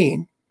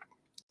 15,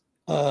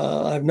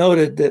 I've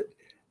noted that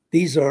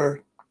these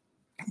are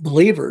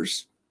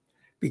believers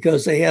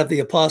because they have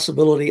the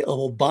possibility of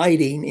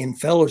abiding in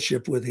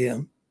fellowship with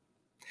him,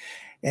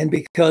 and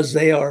because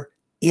they are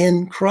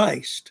in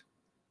Christ.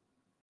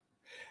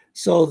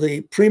 So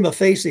the prima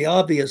facie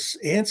obvious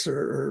answer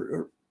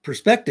or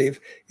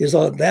perspective is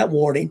on that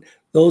warning.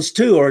 Those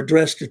two are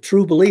addressed to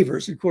true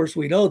believers. Of course,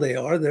 we know they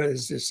are. They're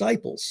his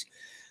disciples.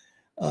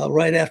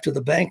 Right after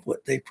the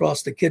banquet, they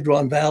crossed the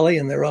Kidron Valley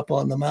and they're up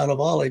on the Mount of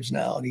Olives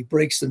now. And he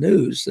breaks the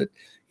news that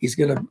he's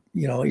going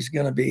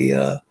to be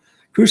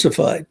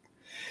crucified.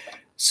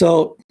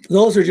 So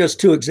those are just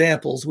two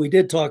examples. We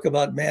did talk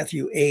about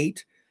Matthew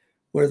 8,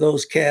 where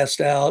those cast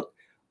out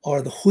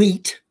are the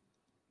wheat,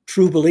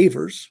 true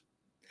believers.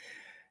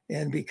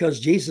 And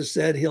because Jesus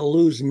said he'll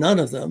lose none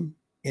of them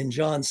in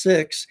John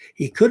 6,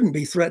 he couldn't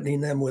be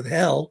threatening them with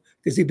hell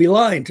because he'd be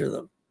lying to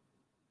them.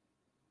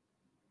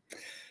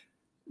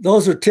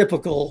 Those are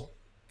typical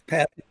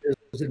passages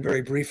and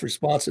very brief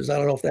responses. I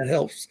don't know if that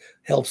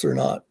helps or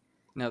not.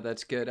 No,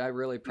 that's good. I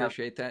really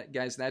appreciate that,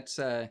 guys. That's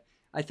I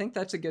think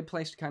that's a good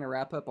place to kind of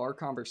wrap up our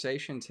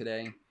conversation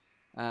today.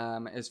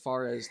 As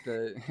far as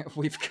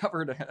we've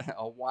covered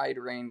a wide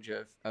range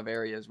of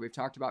areas. We've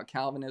talked about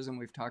Calvinism,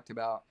 we've talked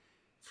about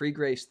free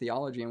grace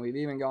theology, and we've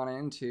even gone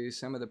into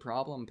some of the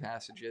problem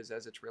passages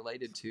as it's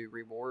related to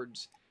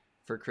rewards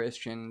for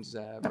Christians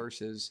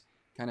versus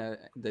kind of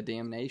the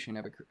damnation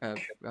of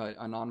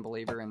a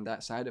non-believer and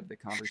that side of the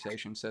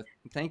conversation. So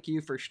thank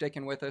you for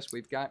sticking with us.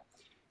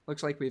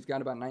 Looks like we've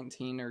got about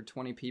 19 or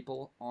 20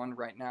 people on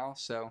right now.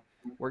 So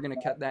we're going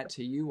to cut that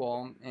to you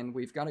all. And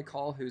we've got a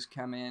call who's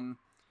come in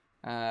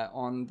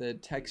on the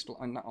text,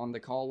 on the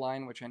call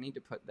line, which I need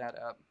to put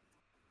that up.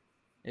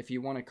 If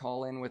you want to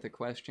call in with a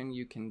question,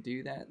 you can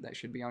do that. That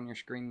should be on your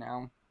screen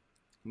now.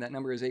 And that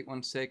number is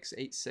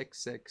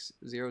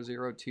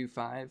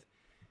 816-866-0025.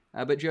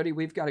 But Jody,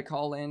 we've got a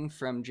call in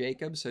from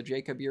Jacob. So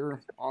Jacob,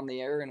 you're on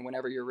the air, and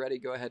whenever you're ready,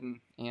 go ahead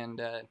and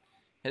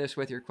hit us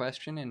with your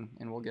question,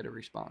 and we'll get a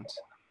response.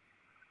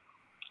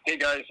 Hey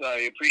guys,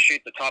 I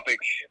appreciate the topic.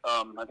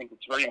 I think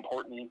it's very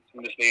important in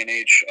this day and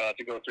age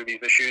to go through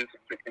these issues and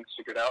get things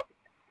figured out.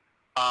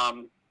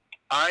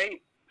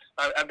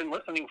 I've been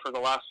listening for the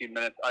last few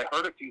minutes. I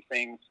heard a few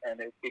things, and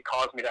it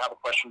caused me to have a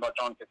question about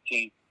John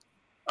 15.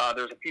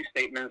 There's a few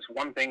statements.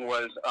 One thing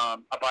was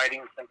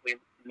abiding simply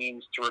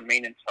means to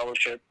remain in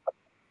fellowship.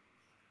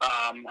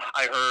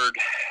 I heard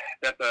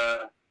that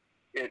the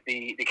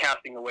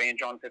casting away in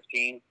John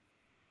 15,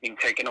 being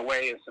taken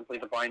away, is simply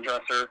the vine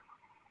dresser.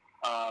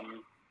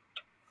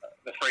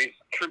 The phrase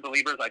true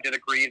believers, I did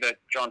agree that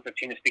John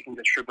 15 is speaking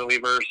to true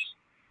believers.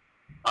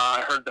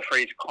 I heard the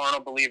phrase carnal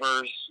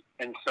believers.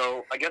 And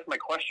so I guess my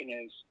question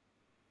is,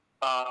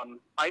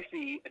 I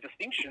see a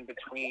distinction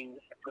between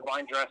the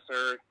vine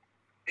dresser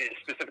is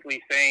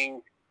specifically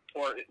saying,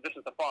 or this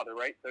is the Father,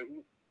 right? So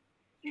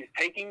he's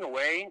taking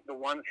away the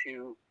ones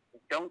who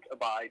don't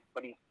abide,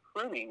 but he's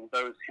pruning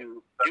those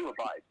who do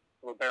abide,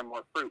 who will bear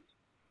more fruit.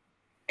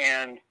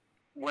 And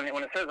when it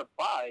says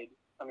abide,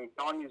 I mean,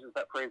 John uses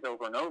that phrase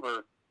over and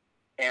over.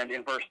 And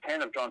in verse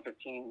 10 of John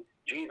 15,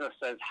 Jesus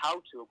says how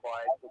to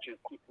abide, which is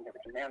keeping his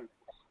commandments,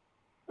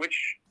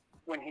 which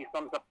when he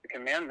sums up the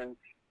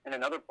commandments in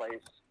another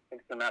place, I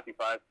think it's in Matthew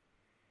 5,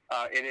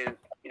 it is,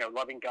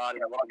 loving God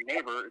and loving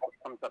neighbor. It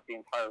sums up the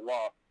entire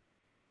law.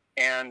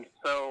 And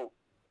so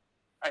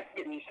I think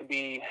it needs to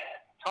be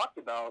talked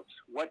about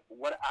what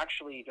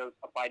actually does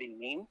abiding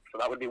mean. So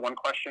that would be one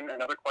question.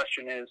 Another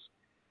question is,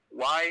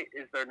 why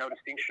is there no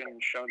distinction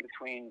shown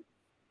between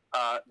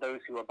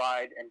those who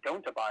abide and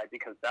don't abide?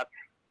 Because that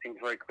seems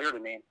very clear to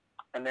me.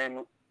 And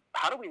then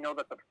how do we know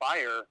that the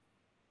fire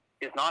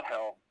is not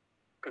hell?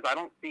 Because I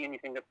don't see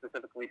anything that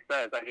specifically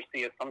says. I just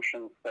see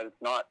assumptions that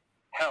it's not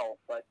hell.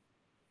 But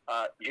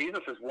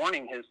Jesus is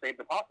warning his saved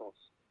apostles.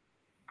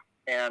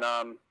 And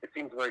it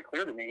seems very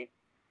clear to me.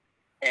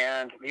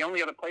 And the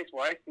only other place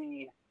where I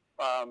see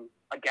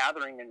a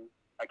gathering and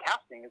a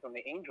casting is when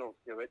the angels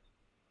do it.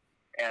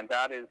 and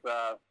that is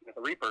the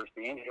reapers,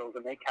 the angels,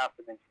 and they cast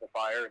them into the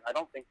fire. And I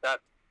don't think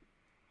that's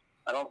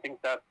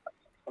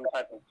some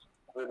type of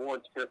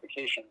rewards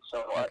purification.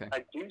 So Okay.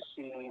 I do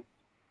see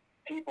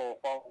people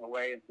falling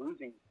away and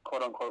losing,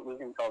 quote unquote,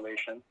 losing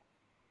salvation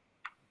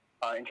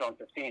in John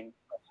 15.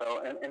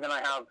 So, and then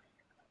I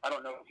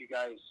don't know if you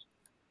guys,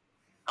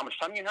 how much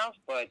time you have,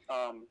 but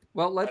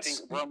Well, I think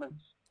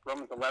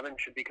Romans 11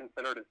 should be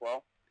considered as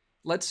well.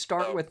 let's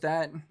start with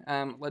that.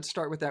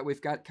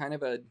 We've got kind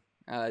of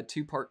a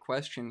two-part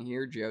question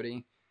here,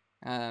 Jody.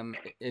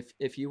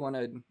 If you want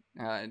to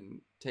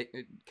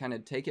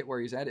take it where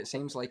he's at, it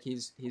seems like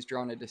he's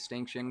drawn a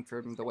distinction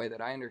from the way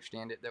that I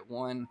understand it. That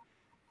one,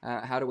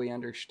 how do we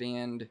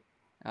understand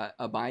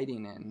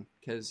abiding in?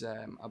 Because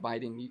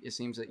abiding, it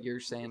seems that you're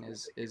saying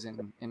is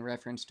in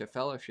reference to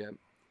fellowship,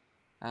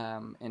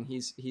 and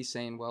he's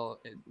saying, well,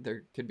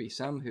 there could be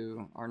some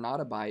who are not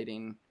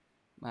abiding,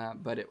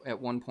 but at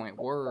one point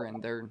were,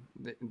 and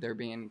they're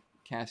being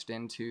cast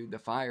into the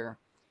fire.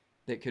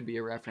 That could be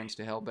a reference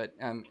to hell. But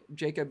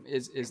Jacob,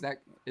 is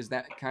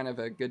that kind of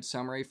a good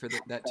summary for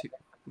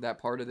that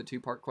part of the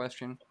two-part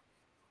question?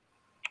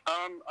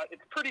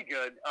 It's pretty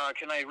good.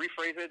 Can I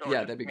rephrase it? Or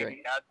yeah, that'd be maybe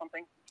great. add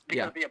something?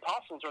 Because the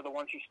apostles are the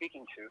ones he's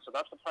speaking to, so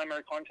that's the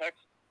primary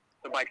context.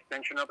 So by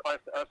extension, it applies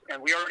to us,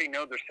 and we already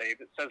know they're saved.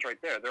 It says right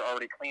there, they're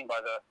already clean by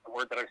the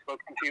word that I've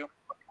spoken to you.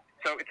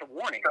 So it's a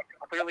warning.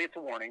 Clearly, it's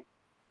a warning.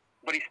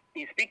 But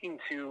he's speaking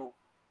to,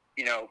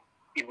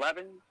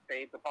 11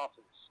 saved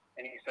apostles.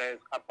 And he says,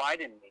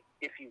 abide in me.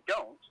 If you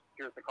don't,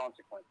 here's the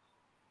consequence.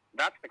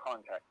 That's the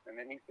context, and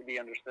it needs to be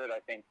understood, I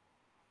think.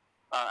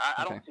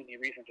 I don't see any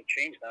reason to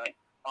change that.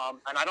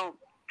 And I don't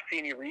see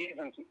any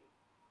reason to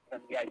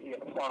the idea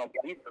of carnal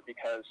believer,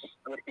 because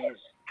with these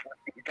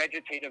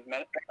vegetative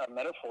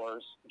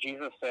metaphors,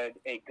 Jesus said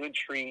a good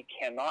tree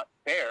cannot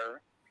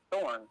bear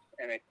thorns,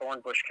 and a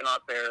thorn bush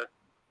cannot bear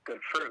good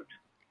fruit.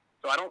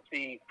 So I don't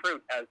see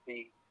fruit as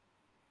the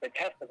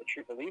test of a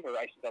true believer.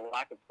 I see the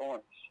lack of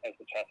thorns as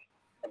the test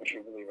of a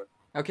true believer.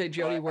 Okay,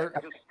 Jody, where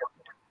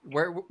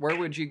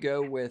would you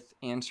go with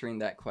answering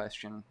that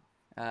question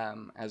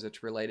as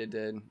it's related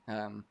to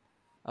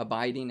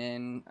abiding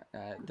in,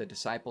 the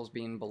disciples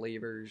being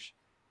believers,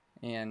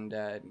 and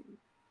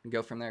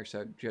go from there?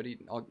 So, Jody,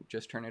 I'll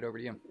just turn it over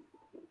to you.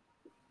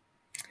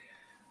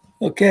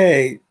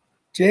 Okay,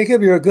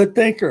 Jacob, you're a good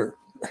thinker.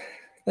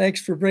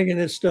 Thanks for bringing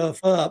this stuff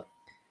up.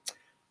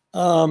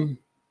 Let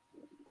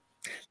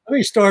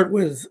me start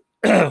with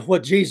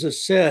what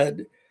Jesus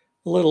said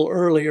a little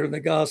earlier in the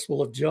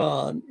Gospel of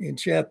John in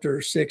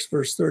chapter 6,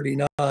 verse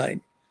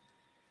 39.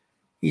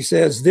 He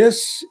says,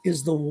 "This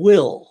is the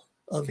will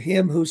of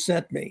him who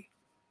sent me,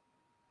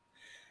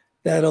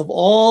 that of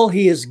all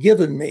he has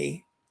given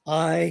me,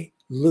 I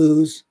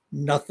lose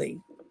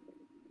nothing,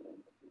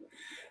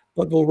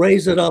 but will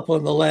raise it up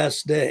on the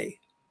last day."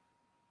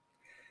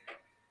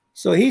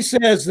 So he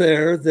says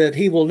there that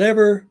he will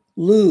never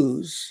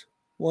lose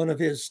one of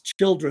his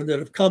children that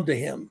have come to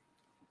him.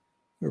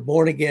 They're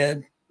born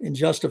again and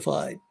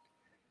justified.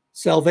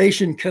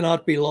 Salvation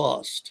cannot be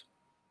lost.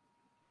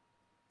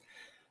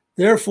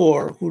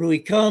 Therefore, when we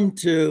come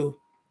to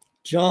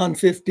John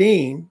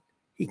 15,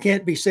 he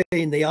can't be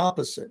saying the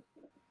opposite.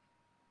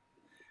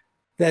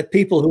 That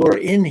people who are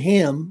in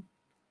him,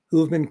 who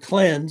have been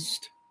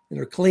cleansed and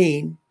are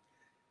clean,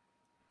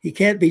 he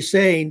can't be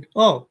saying,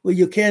 oh, well,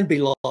 you can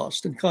be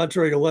lost, and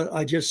contrary to what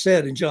I just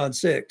said in John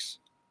 6.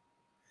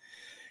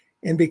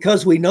 And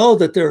because we know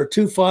that there are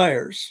two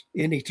fires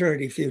in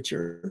eternity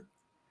future,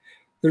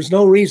 there's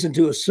no reason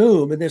to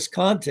assume in this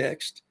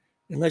context,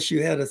 unless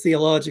you had a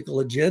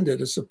theological agenda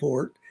to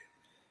support,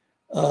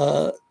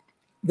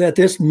 that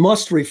this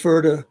must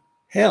refer to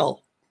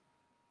hell,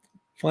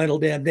 final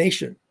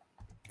damnation.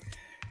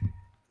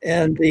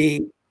 And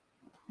the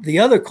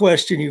other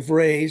question you've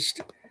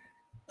raised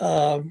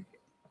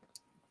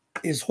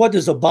is, what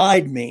does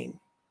abide mean?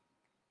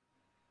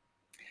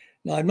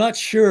 Now, I'm not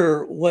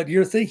sure what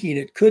you're thinking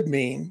it could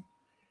mean,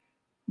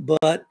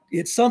 but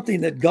it's something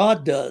that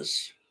God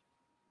does.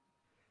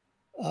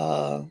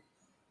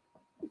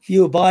 If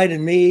you abide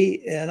in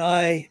me and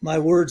my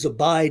words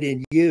abide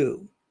in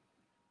you.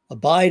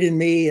 Abide in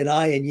me and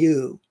I in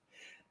you.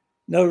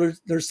 No,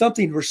 there's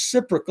something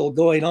reciprocal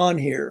going on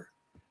here,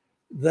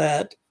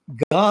 that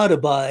God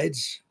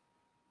abides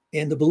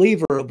and the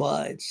believer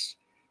abides.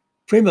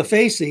 Prima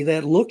facie,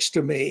 that looks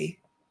to me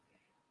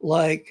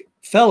like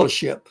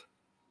fellowship.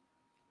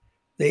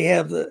 They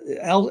have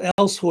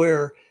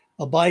elsewhere,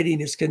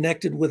 abiding is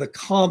connected with a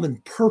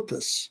common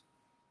purpose.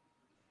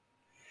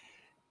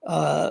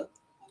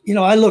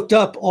 I looked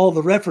up all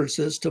the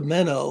references to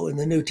meno in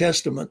the New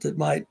Testament that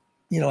might,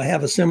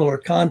 have a similar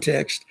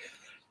context.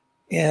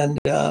 And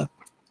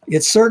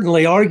it's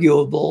certainly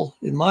arguable,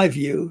 in my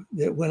view,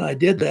 that when I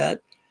did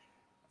that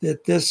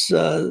this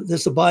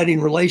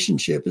abiding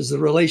relationship is the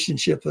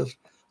relationship of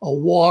a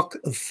walk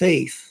of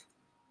faith,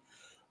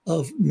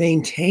 of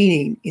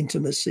maintaining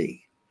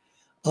intimacy,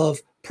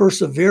 of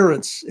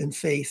perseverance in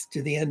faith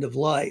to the end of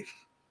life.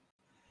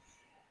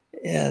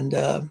 And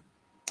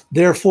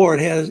therefore,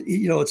 it has,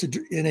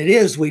 and it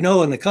is, we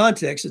know in the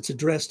context, it's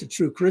addressed to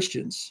true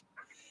Christians.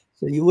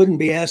 So you wouldn't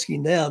be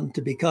asking them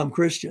to become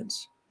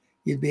Christians.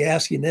 You'd be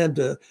asking them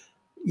to,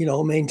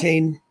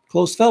 maintain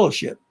close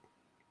fellowship.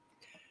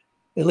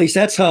 At least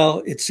that's how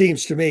it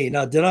seems to me.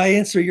 Now, did I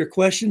answer your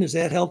question? Is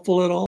that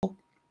helpful at all?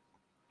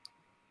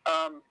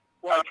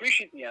 Well, I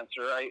appreciate the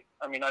answer.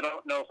 I mean, I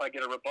don't know if I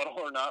get a rebuttal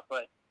or not,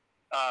 but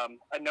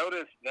I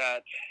noticed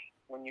that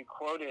when you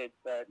quoted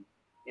that,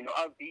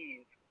 of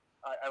these,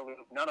 I lose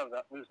none of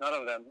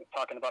them,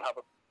 talking about how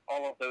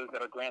all of those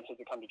that are granted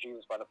to come to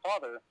Jesus by the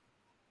Father,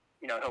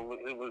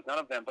 he'll lose none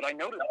of them. But I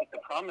noticed that the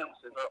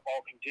promises are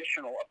all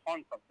conditional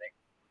upon something.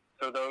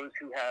 So those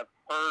who have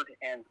heard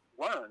and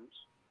learned,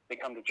 they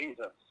come to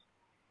Jesus.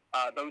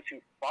 Those who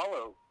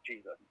follow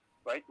Jesus,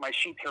 right? My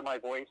sheep hear my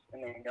voice,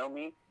 and they know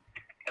me,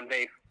 and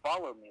they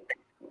follow me.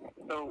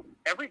 So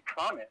every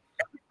promise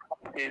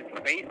is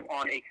based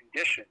on a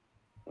condition.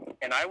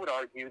 And I would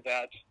argue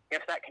that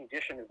if that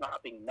condition is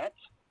not being met,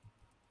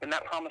 then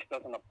that promise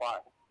doesn't apply.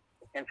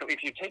 And so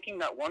if you're taking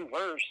that one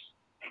verse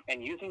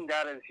and using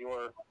that as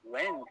your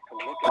lens to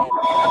look at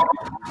all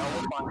the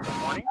nullifying the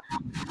warnings,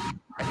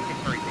 I think it's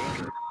very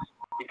dangerous,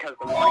 because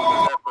the warnings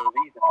are there for a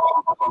reason to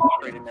keep us on the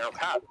straight and narrow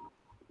path.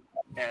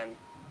 And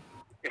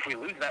if we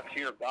lose that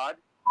fear of God,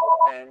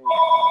 then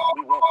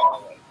we will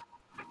fall away.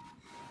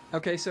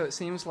 Okay, so it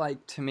seems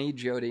like to me,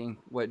 Jody,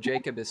 what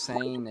Jacob is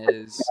saying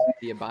is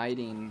the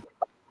abiding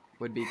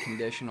would be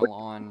conditional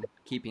on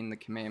keeping the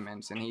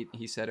commandments. And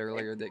he said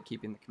earlier that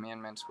keeping the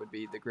commandments would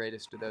be the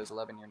greatest of those,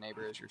 loving your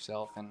neighbor as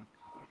yourself and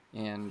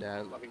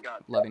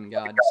loving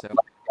God.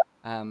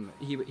 So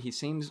he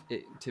seems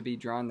to be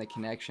drawing the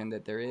connection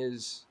that there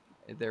is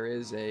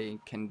a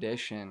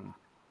condition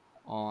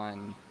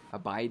on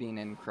abiding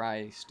in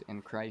Christ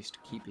and Christ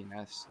keeping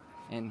us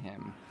in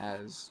him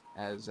as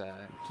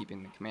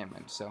keeping the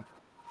commandments. So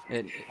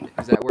is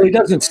that where he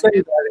doesn't say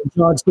that in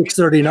John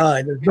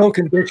 6:39. There's no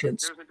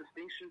conditions. There's a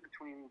distinction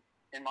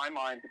in my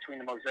mind, between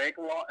the Mosaic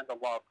law and the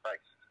law of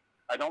Christ.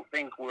 I don't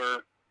think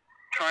we're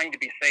trying to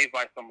be saved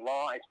by some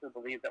law. I still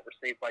believe that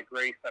we're saved by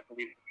grace. I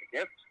believe it's a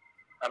gift.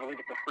 I believe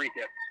it's a free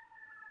gift.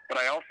 But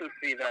I also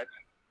see that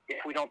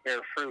if we don't bear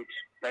fruit,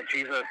 that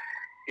Jesus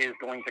is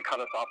going to cut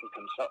us off of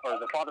himself, or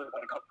the Father is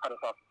going to cut us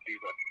off of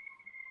Jesus.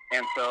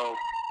 And so,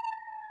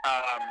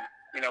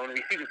 when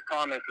we see this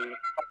promise is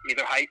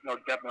neither height nor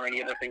depth nor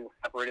any other thing will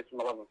separate us from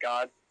the love of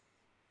God,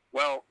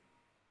 well,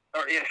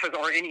 or it says,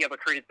 or any other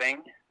created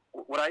thing,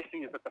 what I see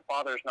is that the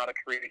Father is not a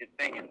created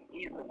thing, and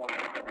he's the one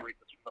that separates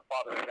us from the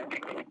Father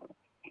eventually.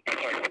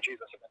 Sorry, from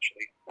Jesus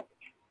eventually.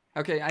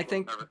 Okay, I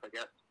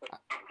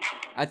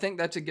think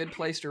that's a good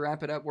place to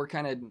wrap it up. We're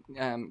kind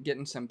of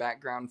getting some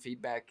background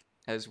feedback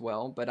as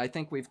well, but I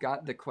think we've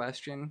got the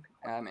question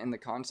and the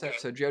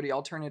concept. So Jody,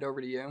 I'll turn it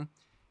over to you.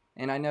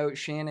 And I know,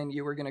 Shannon,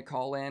 you were going to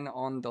call in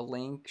on the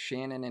link.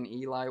 Shannon and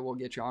Eli will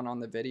get you on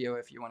the video.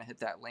 If you want to hit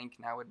that link,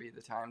 now would be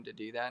the time to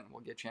do that, and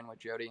we'll get you in with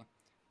Jody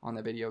on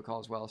the video call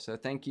as well. So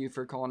thank you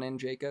for calling in,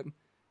 Jacob,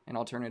 and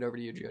I'll turn it over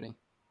to you, Jody.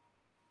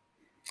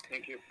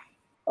 Thank you.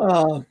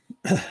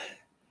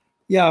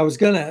 Yeah, I was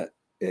going to,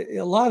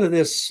 a lot of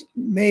this,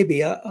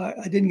 maybe,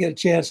 I didn't get a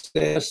chance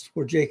to ask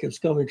where Jacob's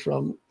coming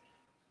from.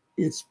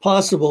 It's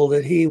possible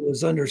that he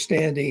was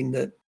understanding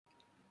that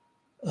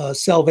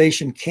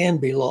salvation can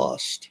be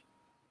lost.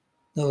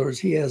 In other words,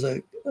 he has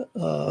a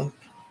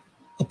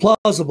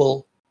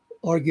plausible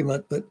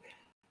argument, but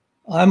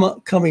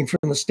I'm coming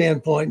from the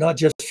standpoint, not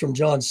just from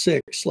John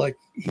 6, like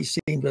he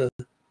seemed to,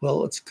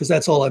 well, it's because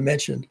that's all I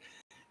mentioned,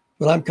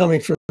 but I'm coming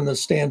from the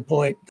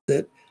standpoint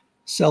that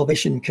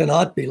salvation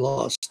cannot be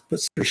lost. But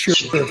for sure,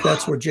 if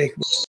that's where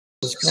Jacob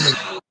was coming,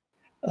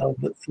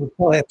 but we'll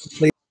probably have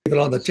to leave it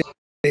on the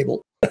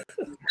table.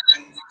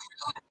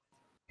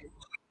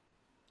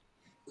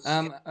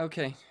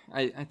 Okay,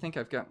 I think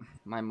I've got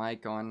my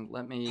mic on.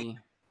 Let me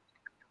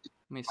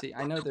see.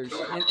 I know there's,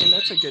 and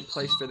that's a good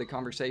place for the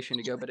conversation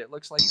to go, but it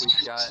looks like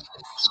we've got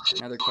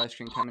another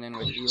question coming in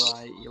with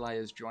Eli. Eli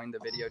has joined the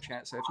video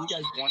chat, so if you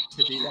guys want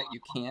to do that, you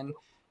can.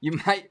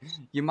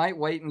 You might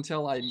wait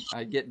until I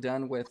get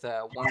done with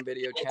one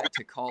video chat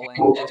to call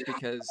in, just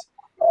because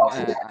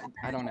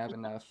I don't have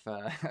enough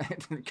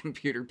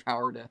computer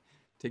power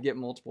to get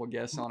multiple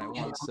guests on at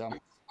once. So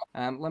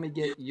let me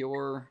get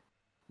your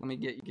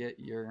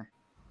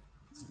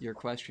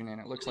question in.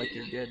 It looks like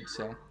you're good.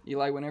 So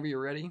Eli, whenever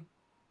you're ready,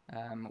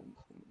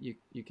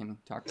 you can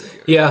talk to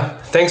you. Yeah,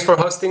 thanks for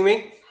hosting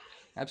me.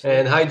 Absolutely.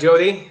 And hi,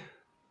 Jody.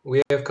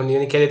 We have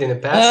communicated in the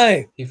past.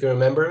 Hi. If you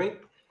remember me.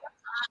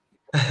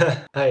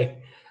 Hi.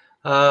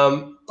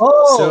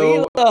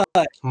 Eli.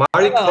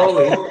 Marty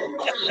Crowley.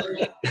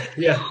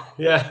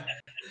 yeah.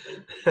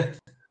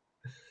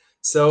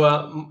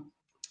 So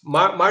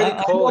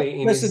Marty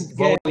Crowley, in his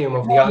volume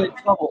of the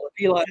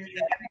Eli.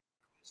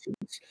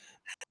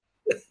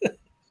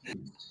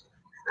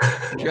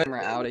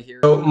 Out of here.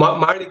 So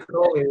Marty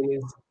Crowley,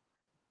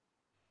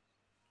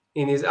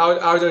 in his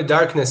Outer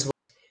Darkness,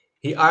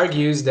 he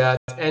argues that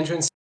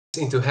entrance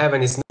into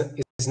heaven is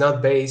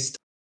not based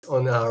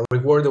on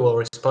rewardable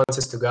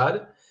responses to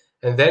God,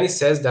 And then he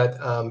says that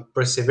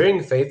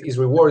persevering faith is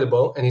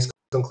rewardable, and his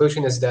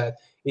conclusion is that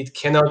it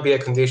cannot be a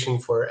condition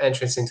for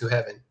entrance into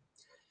heaven.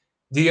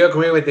 Do you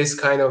agree with this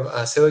kind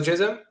of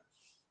syllogism?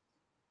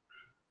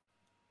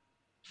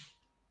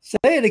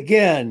 Say it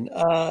again.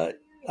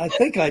 I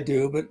think I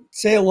do, but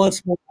say it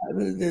once more.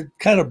 It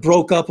kind of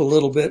broke up a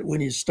little bit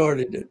when you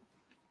started it.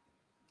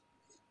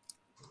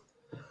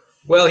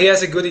 Well, he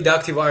has a good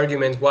deductive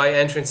argument why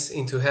entrance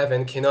into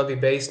heaven cannot be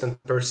based on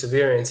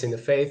perseverance in the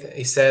faith.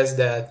 He says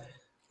that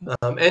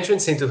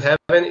entrance into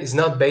heaven is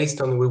not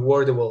based on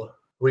rewardable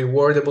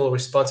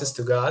responses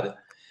to God.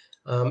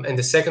 And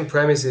the second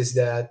premise is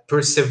that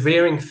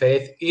persevering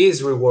faith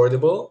is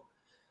rewardable.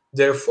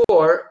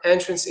 Therefore,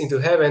 entrance into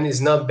heaven is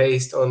not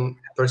based on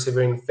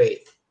persevering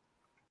faith.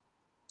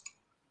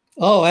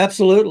 Oh,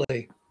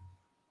 absolutely.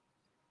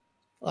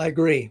 I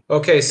agree.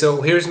 Okay,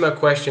 so here's my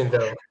question,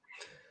 though.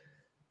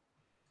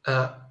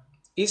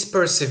 Is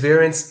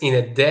perseverance in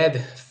a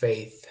dead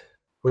faith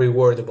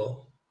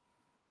rewardable?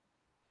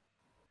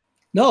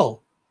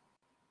 No.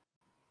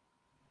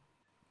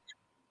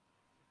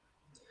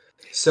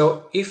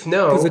 So if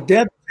no, because a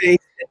dead faith,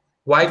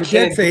 why the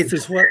can't dead faith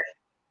is what?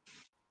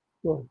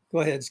 Go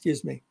ahead.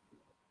 Excuse me.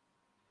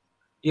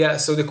 Yeah.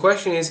 So the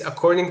question is,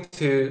 according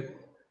to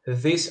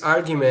this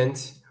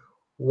argument,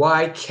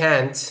 why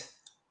can't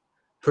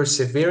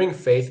persevering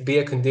faith be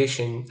a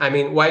condition? I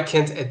mean, why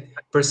can't a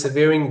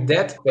persevering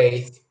dead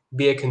faith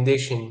be a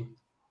condition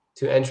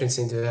to entrance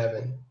into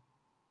heaven?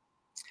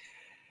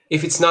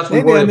 If it's not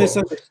Maybe I rewardable.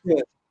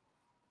 misunderstood.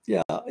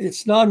 Yeah,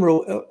 it's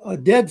a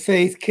dead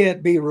faith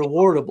can't be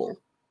rewardable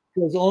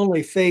because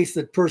only faith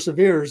that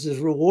perseveres is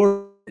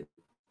rewarded.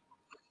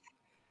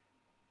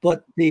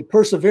 But the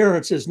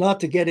perseverance is not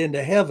to get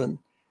into heaven.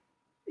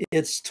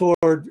 It's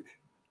toward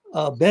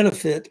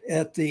benefit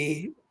at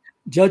the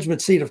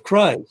judgment seat of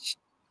Christ.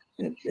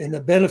 And the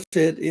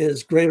benefit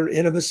is greater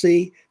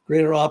intimacy,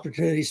 greater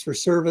opportunities for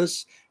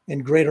service,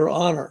 and greater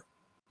honor.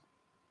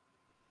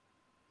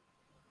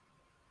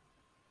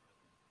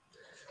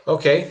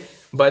 Okay,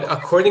 but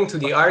according to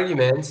the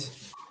argument,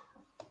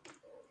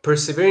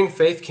 persevering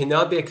faith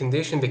cannot be a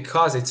condition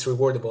because it's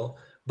rewardable.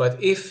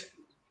 But if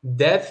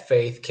dead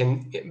faith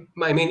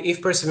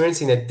if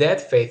perseverance in a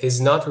dead faith is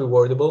not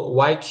rewardable,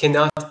 why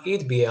cannot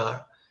it be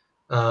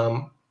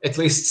at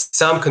least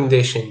some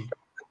condition,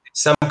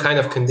 some kind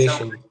of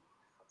condition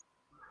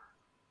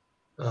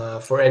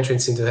for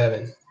entrance into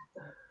heaven?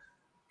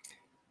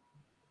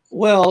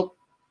 Well,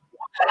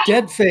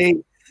 dead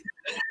faith,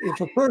 if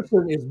a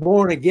person is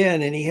born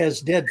again and he has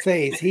dead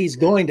faith, he's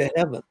going to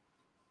heaven.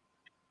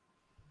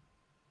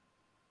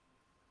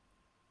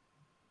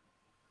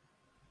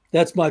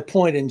 That's my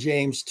point in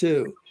James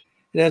 2.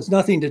 It has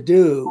nothing to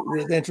do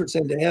with entrance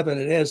into heaven.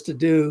 It has to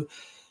do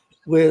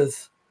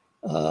with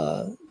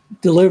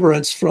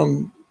deliverance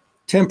from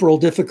temporal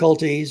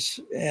difficulties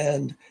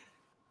and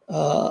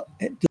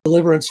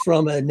deliverance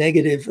from a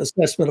negative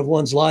assessment of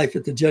one's life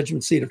at the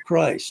judgment seat of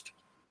Christ.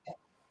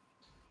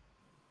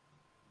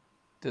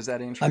 Does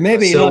that answer? I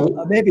maybe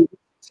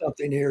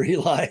something here,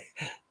 Eli.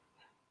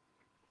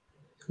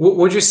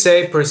 Would you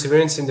say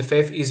perseverance in the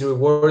faith is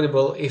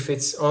rewardable if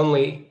it's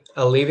only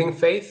a living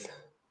faith?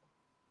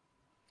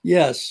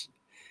 Yes.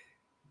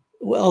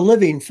 Well, a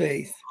living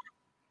faith.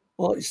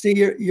 Well, you see,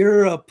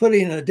 you're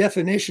putting a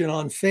definition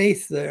on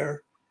faith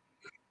there.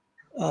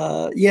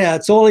 Yeah,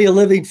 it's only a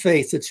living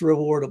faith that's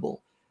rewardable.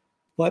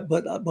 But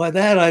by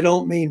that, I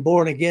don't mean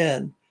born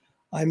again.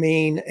 I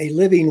mean a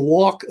living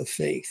walk of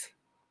faith.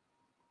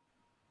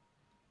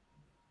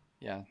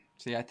 Yeah.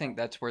 See, I think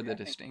that's where the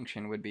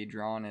distinction would be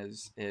drawn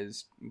is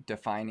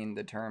defining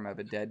the term of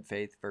a dead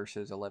faith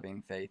versus a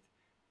living faith.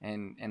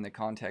 And in the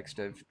context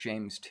of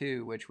James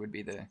 2, which would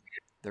be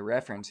the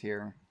reference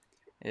here,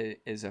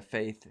 is a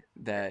faith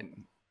that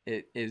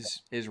it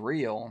is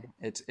real.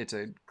 It's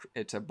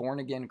a born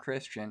again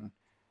Christian,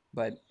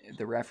 but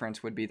the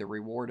reference would be the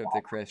reward of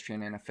the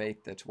Christian in a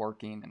faith that's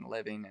working and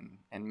living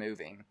and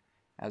moving,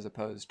 as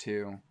opposed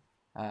to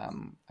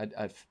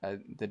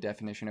the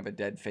definition of a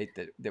dead faith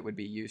that would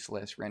be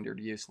useless, rendered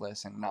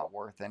useless, and not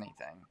worth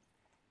anything.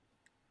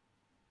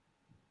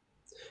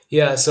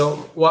 Yeah, so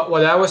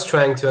what I was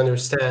trying to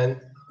understand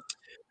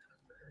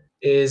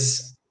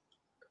is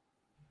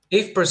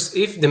if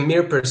the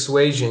mere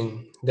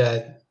persuasion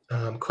that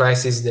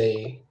Christ is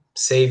the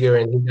Savior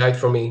and He died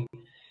for me,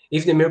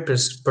 if the mere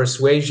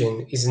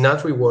persuasion is not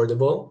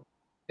rewardable,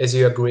 as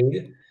you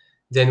agreed,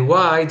 then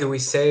why do we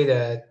say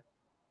that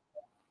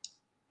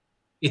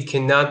it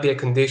cannot be a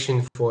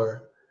condition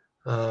for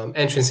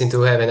entrance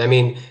into heaven? I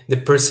mean, the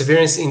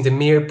perseverance in the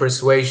mere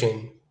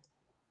persuasion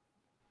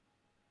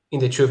in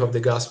the truth of the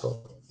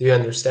gospel. Do you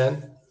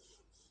understand?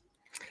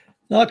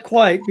 Not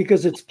quite,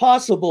 because it's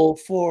possible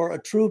for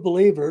a true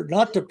believer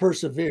not to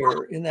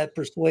persevere in that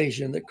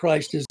persuasion that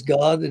Christ is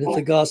God and that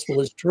the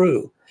gospel is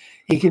true.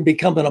 He can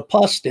become an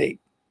apostate.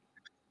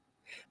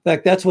 In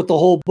fact, that's what the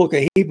whole book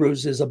of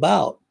Hebrews is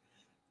about.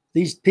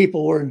 These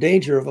people were in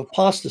danger of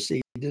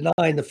apostasy,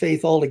 denying the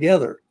faith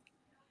altogether.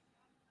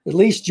 At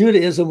least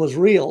Judaism was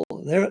real.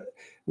 There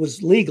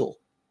was legal.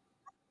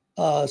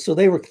 So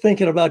they were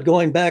thinking about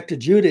going back to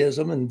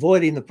Judaism and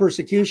avoiding the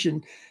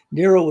persecution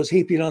Nero was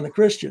heaping on the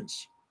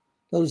Christians.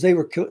 They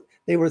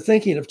were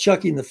thinking of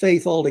chucking the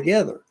faith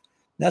altogether.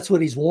 That's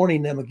what he's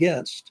warning them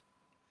against.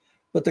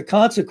 But the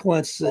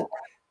consequence that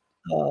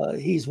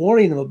he's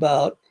warning them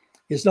about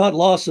is not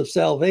loss of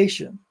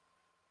salvation.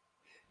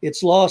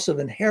 It's loss of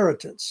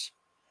inheritance.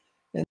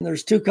 And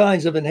there's two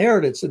kinds of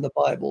inheritance in the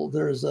Bible.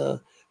 There's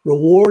a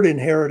reward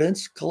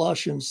inheritance,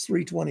 Colossians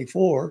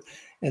 3:24,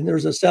 and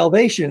there's a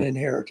salvation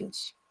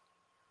inheritance.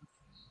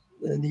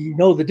 And you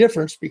know the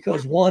difference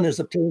because one is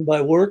obtained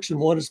by works and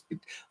one is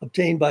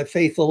obtained by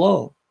faith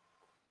alone.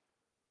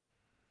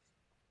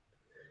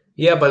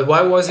 Yeah, but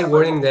why was he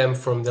warning them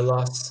from the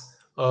loss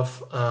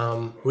of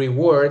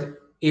reward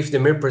if the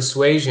mere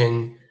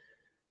persuasion,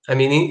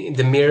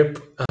 the mere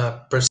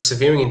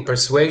persevering in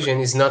persuasion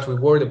is not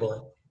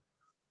rewardable?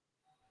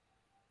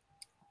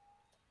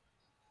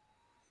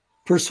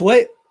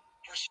 Persuasion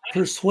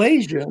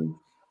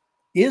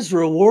is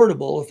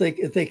rewardable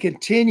if they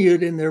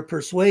continued in their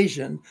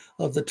persuasion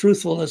of the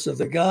truthfulness of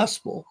the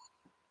gospel.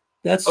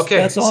 That's okay.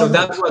 That's so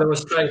that's what I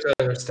was trying to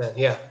understand.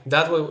 Yeah,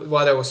 that was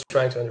what I was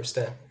trying to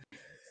understand.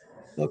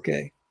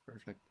 Okay.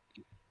 Perfect.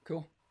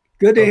 Cool.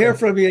 Good to hear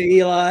from you,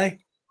 Eli.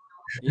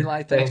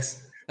 Eli,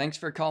 thanks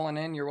for calling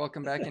in. You're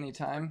welcome back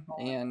anytime.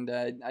 And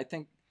I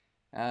think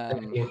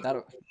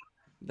that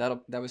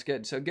was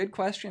good. So good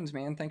questions,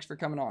 man. Thanks for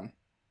coming on.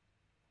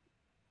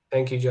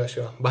 Thank you,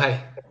 Joshua.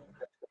 Bye.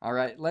 All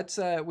right,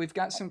 we've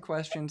got some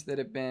questions that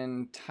have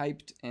been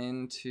typed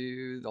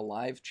into the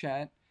live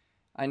chat.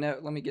 I know,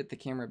 let me get the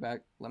camera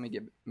back. Let me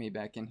get me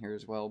back in here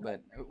as well,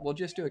 but we'll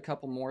just do a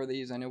couple more of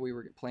these. I know we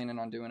were planning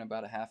on doing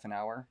about a half an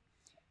hour.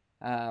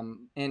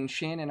 And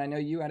Shannon, I know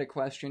you had a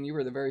question. You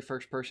were the very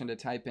first person to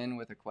type in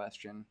with a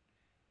question.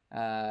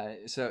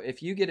 So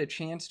if you get a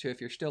chance to,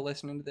 if you're still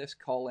listening to this,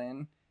 call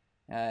in.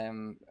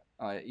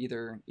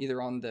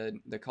 Either on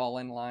the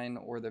call-in line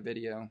or the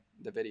video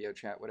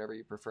chat, whatever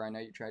you prefer. I know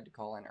you tried to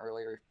call in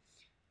earlier,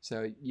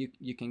 so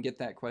you can get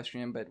that question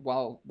in. But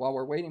while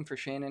we're waiting for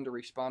Shannon to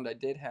respond, I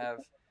did have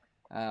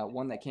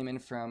one that came in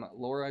from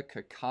Laura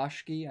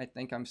Kokoschke. I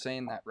think I'm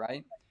saying that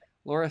right.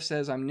 Laura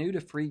says, I'm new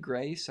to Free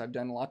Grace. I've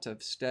done lots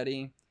of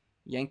study,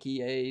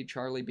 Yankee A,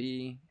 Charlie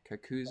B,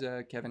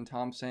 Kakuza, Kevin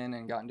Thompson,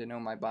 and gotten to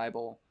know my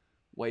Bible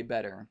way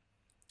better.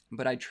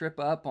 But I trip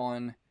up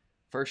on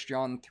 1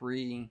 John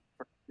 3,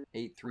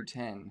 8 through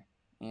 10.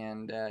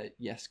 And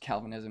yes,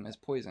 Calvinism is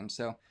poison.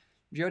 So,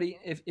 Jody,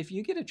 if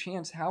you get a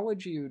chance, how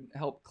would you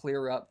help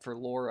clear up for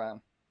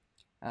Laura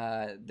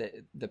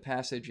the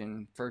passage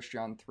in 1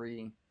 John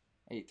 3,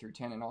 8 through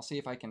 10? And I'll see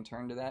if I can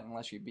turn to that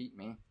unless you beat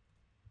me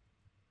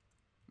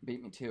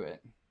to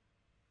it.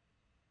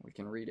 We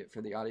can read it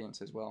for the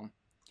audience as well.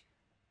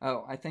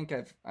 Oh, I think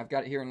I've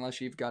got it here unless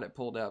you've got it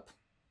pulled up.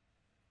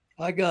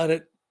 I got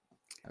it.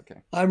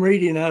 Okay. I'm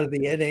reading out of the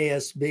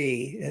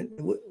NASB. And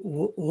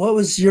what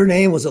was your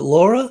name? Was it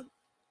Laura?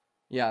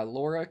 Yeah,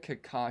 Laura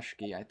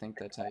Kokoschke. I think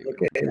that's how you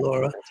Okay,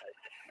 Laura.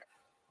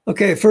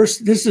 Okay,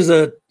 first, this is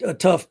a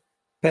tough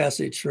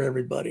passage for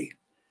everybody,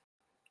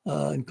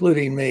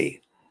 including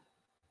me.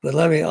 But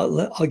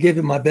I'll give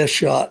you my best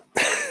shot.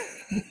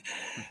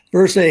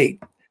 Verse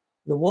 8.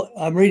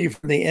 I'm reading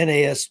from the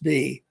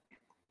NASB.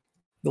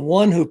 The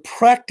one who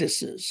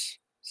practices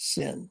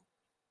sin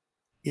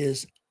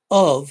is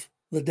of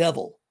the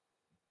devil.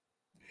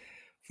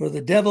 For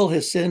the devil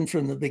has sinned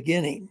from the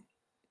beginning.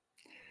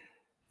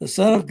 The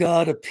Son of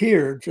God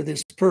appeared for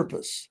this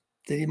purpose,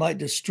 that he might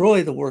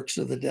destroy the works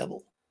of the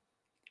devil.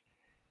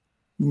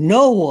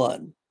 No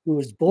one who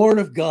is born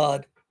of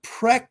God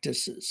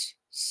practices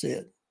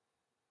sin,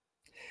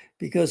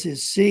 because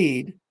his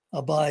seed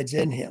abides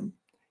in him,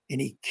 and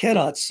he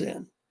cannot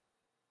sin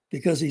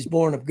because he's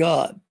born of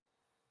God.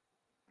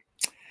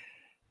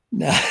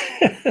 Now,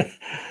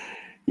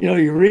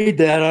 you read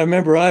that. I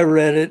remember I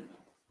read it.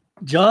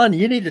 John,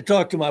 you need to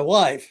talk to my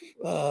wife.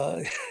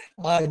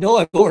 I know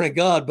I'm born of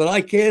God, but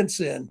I can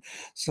sin.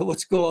 So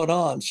what's going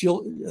on?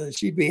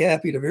 She'd be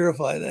happy to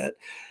verify that.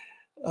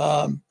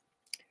 Oh,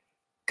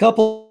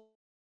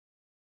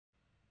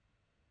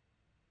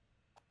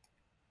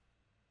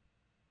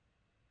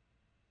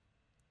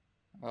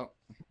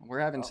 we're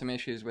having some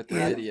issues with the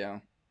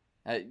video.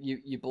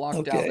 You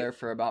blocked out there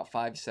for about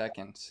 5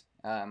 seconds,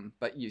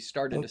 but you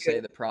started to say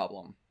the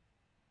problem.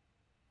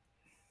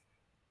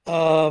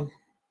 Let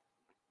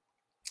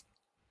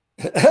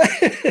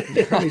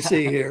me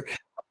see here.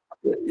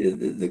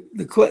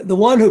 The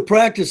one who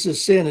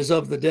practices sin is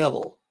of the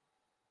devil.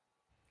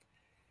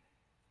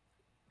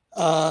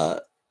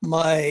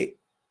 My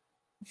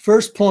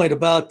first point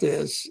about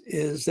this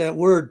is that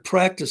word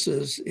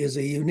practices is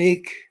a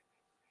unique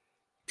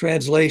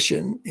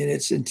translation, and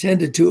it's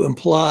intended to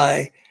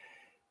imply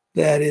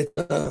that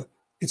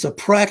it's a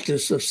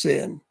practice of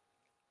sin,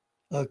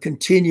 a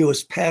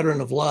continuous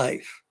pattern of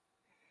life.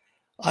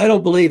 I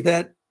don't believe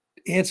that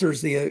answers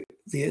the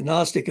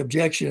agnostic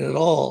objection at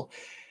all.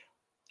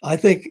 I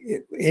think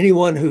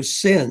anyone who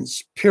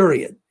sins,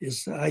 period,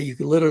 is how you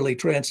can literally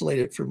translate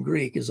it from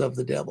Greek, is of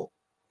the devil.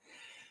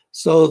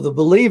 So the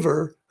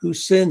believer who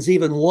sins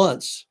even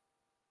once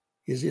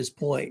is his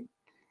point.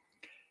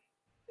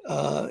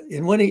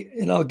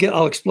 And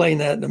I'll explain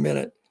that in a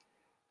minute.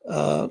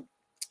 And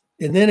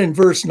then in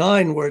verse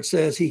 9, where it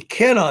says he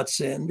cannot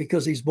sin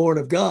because he's born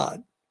of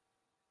God.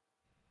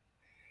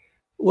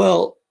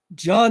 Well,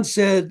 John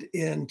said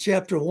in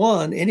chapter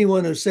 1,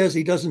 anyone who says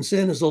he doesn't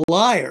sin is a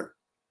liar.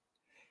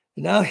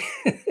 And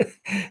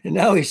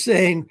now he's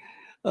saying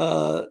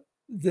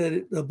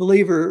that a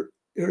believer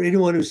or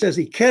anyone who says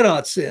he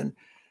cannot sin,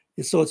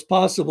 so it's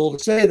possible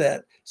to say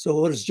that.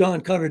 So what has John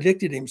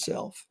contradicted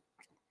himself?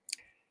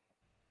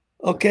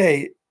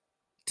 Okay,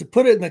 to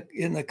put it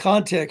in the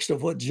context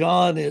of what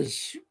John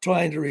is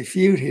trying to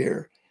refute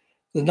here,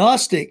 the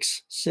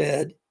Gnostics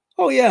said,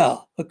 oh yeah,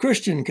 a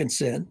Christian can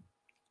sin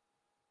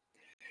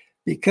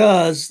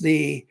because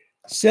the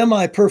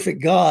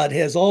semi-perfect God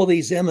has all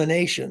these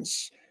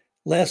emanations,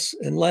 less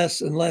and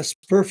less and less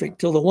perfect,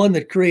 till the one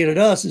that created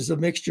us is a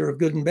mixture of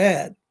good and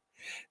bad.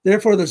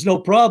 Therefore, there's no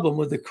problem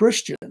with the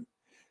Christian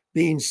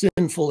being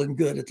sinful and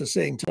good at the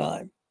same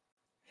time.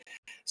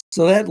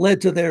 So that led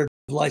to their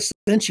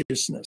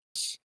licentiousness.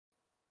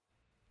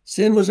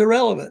 Sin was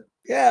irrelevant.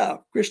 Yeah,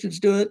 Christians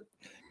do it.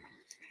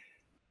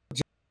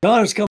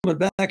 John is coming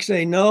back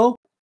saying, no,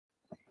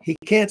 he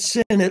can't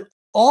sin at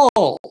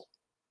all.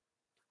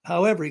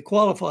 However, he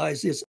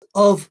qualifies as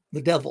of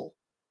the devil.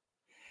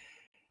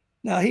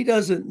 Now, he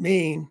doesn't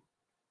mean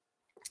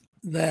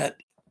that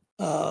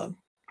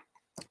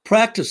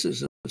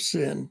practices of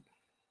sin,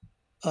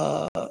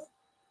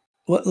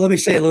 let me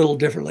say it a little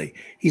differently.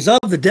 He's of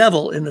the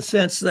devil in the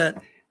sense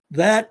that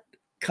that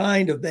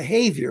kind of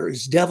behavior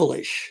is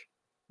devilish.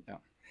 Yeah.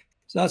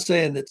 It's not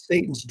saying that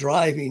Satan's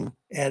driving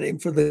at him.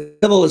 For the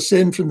devil has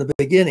sinned from the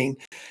beginning.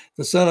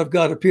 The Son of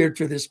God appeared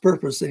for this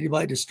purpose, that he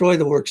might destroy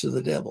the works of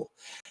the devil.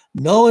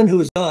 No one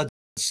who is God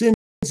sins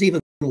even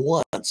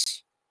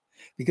once,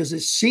 because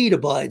his seed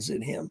abides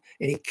in him,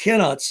 and he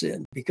cannot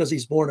sin because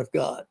he's born of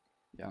God.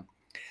 Yeah.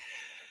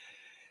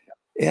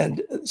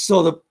 And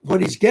so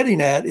what he's getting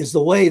at is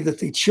the way that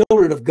the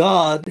children of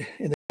God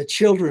and the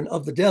children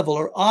of the devil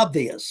are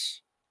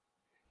obvious.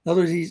 In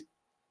other words,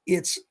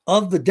 it's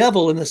of the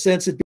devil in the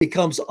sense it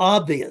becomes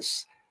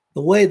obvious.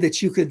 The way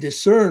that you can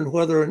discern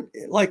whether,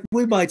 like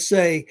we might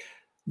say,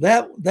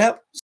 that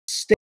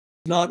state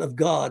is not of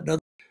God. Not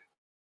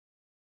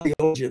the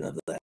origin of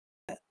that.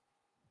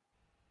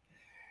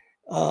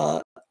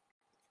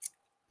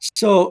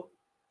 So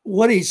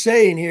what he's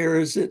saying here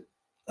is that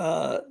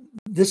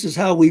this is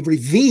how we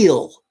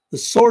reveal the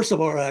source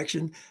of our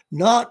action,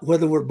 not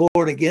whether we're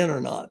born again or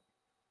not.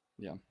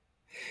 Yeah.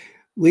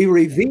 We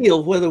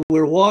reveal whether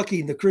we're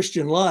walking the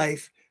Christian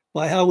life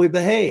by how we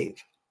behave.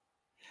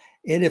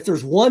 And if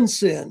there's one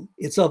sin,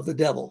 it's of the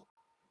devil.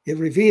 It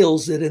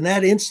reveals that in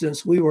that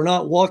instance, we were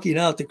not walking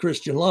out the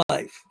Christian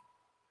life.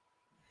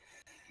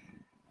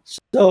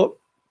 So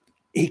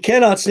he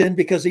cannot sin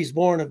because he's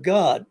born of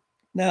God.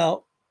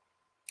 Now,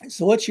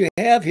 so what you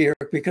have here,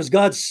 because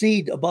God's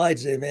seed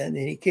abides in him, and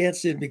he can't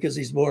sin because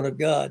he's born of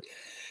God.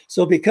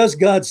 So because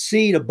God's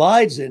seed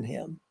abides in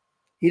him,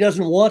 he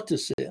doesn't want to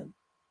sin.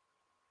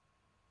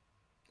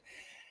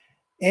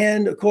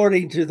 And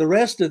according to the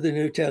rest of the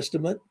New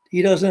Testament,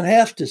 he doesn't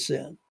have to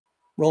sin.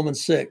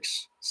 Romans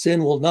 6,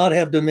 sin will not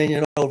have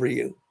dominion over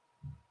you.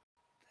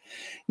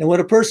 Now, when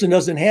a person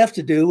doesn't have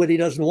to do what he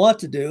doesn't want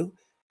to do,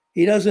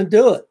 he doesn't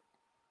do it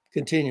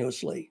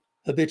continuously,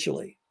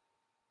 habitually.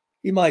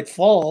 He might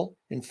fall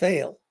and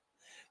fail,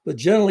 but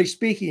generally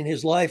speaking,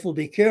 his life will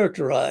be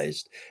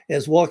characterized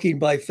as walking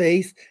by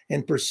faith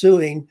and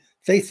pursuing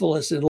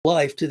faithfulness in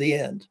life to the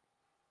end.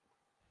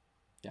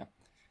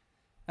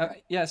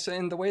 Yeah, so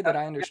in the way that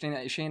I understand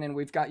it, Shannon,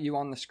 we've got you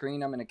on the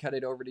screen. I'm going to cut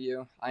it over to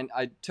you.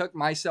 I took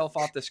myself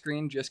off the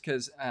screen just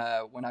because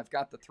when I've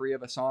got the three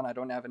of us on, I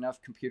don't have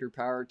enough computer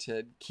power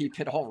to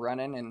keep it all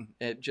running, and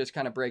it just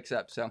kind of breaks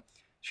up. So,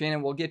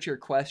 Shannon, we'll get your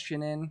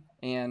question in,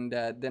 and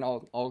then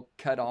I'll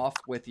cut off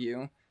with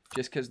you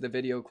just because the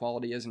video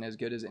quality isn't as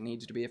good as it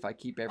needs to be if I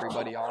keep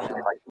everybody on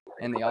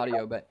in the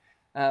audio. But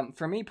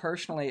for me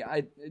personally,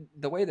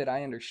 the way that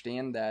I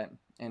understand that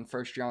in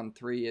 1 John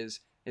 3 is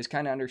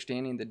kind of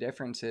understanding the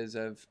differences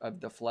of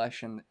the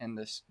flesh and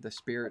the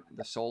spirit,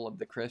 the soul of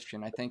the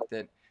Christian. I think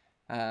that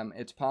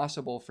it's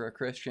possible for a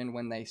Christian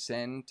when they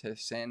sin to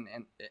sin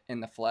in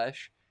the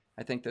flesh.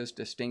 I think those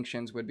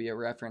distinctions would be a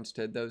reference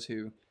to those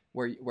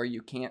where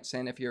you can't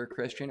sin if you're a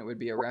Christian. It would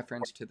be a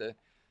reference to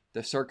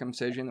the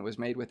circumcision that was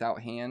made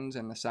without hands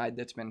and the side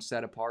that's been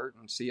set apart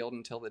and sealed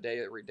until the day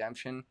of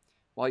redemption.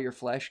 While your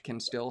flesh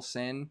can still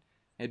sin,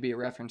 it'd be a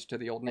reference to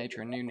the old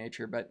nature and new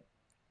nature. But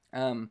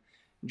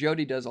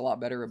Jody does a lot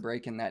better of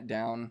breaking that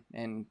down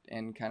and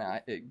kind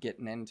of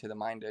getting into the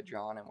mind of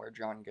John and where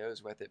John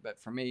goes with it. But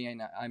for me,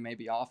 and I may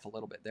be off a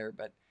little bit there,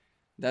 but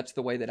that's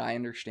the way that I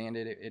understand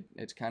it.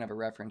 It's kind of a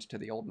reference to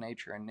the old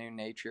nature and new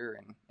nature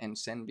and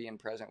sin being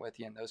present with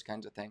you and those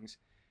kinds of things.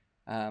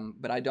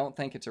 But I don't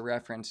think it's a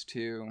reference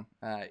to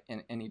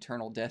an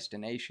eternal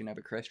destination of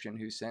a Christian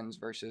who sins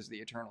versus the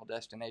eternal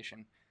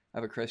destination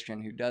of a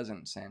Christian who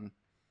doesn't sin.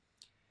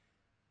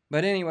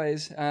 But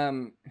anyways,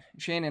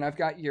 Shannon, I've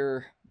got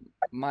your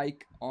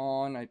mic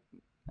on. I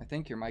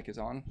think your mic is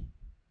on.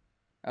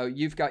 Oh,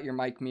 you've got your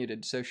mic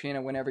muted. So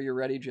Shannon, whenever you're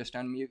ready, just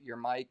unmute your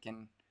mic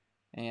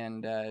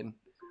and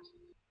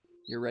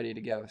you're ready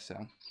to go. So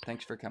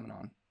thanks for coming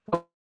on.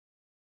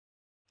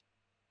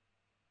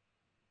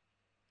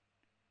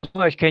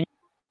 Much. Okay,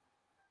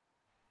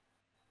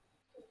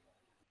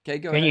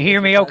 go ahead. Can you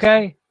hear me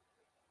okay?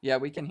 Yeah,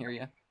 we can hear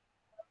you.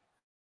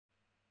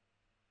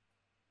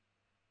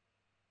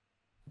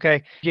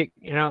 Okay.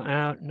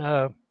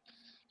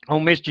 On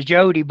Mr.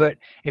 Jody, but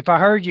if I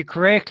heard you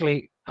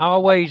correctly, I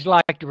always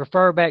like to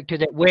refer back to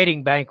that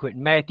wedding banquet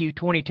in Matthew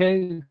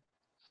 22.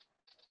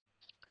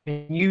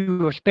 And you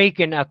were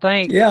speaking, I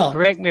think,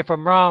 correct me if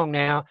I'm wrong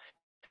now,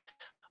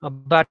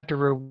 about the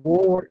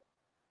reward.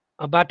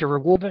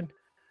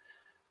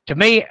 To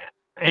me,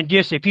 and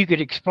just if you could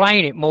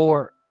explain it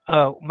more,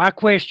 my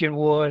question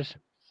was,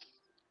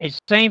 it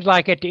seems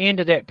like at the end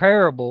of that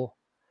parable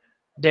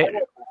that,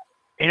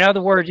 in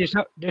other words,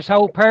 this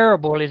whole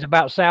parable is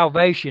about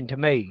salvation to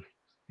me,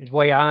 is the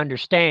way I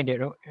understand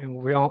it, and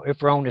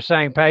if we're on the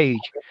same page.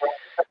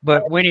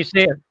 But when he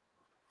said,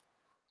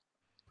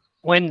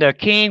 when the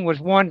king was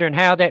wondering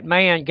how that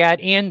man got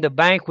in the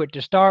banquet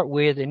to start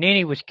with, and then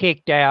he was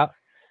kicked out,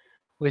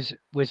 was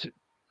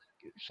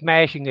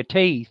smashing the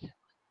teeth.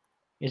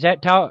 Is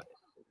that talk?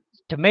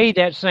 To me,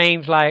 that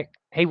seems like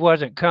he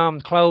wasn't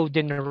come clothed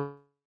in the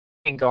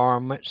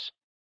garments.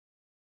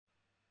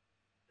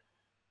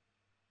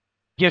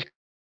 Just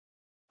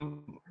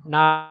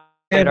not.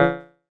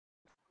 Yeah,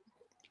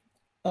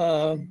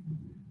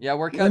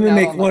 we're let cutting me out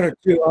make on one or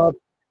two.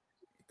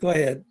 Go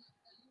ahead.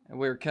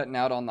 We're cutting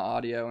out on the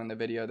audio and the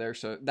video there,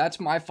 so that's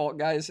my fault,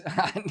 guys.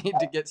 I need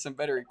to get some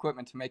better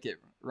equipment to make it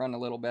run a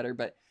little better.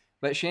 But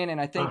Shannon,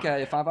 I think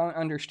if I'm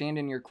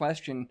understanding your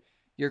question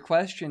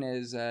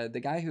is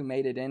the guy who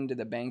made it into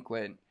the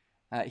banquet,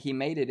 he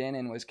made it in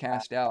and was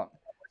cast out,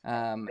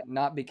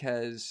 not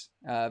because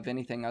of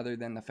anything other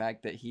than the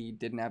fact that he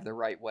didn't have the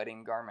right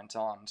wedding garments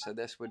on. So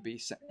this would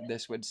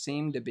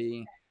seem to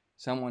be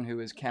someone who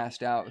was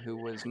cast out who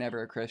was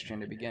never a Christian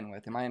to begin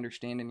with. Am I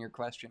understanding your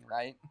question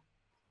right?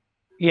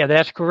 Yeah,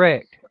 that's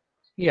correct.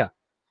 Yeah.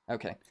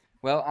 Okay.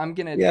 Well, I'm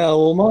gonna. Yeah.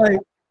 Well,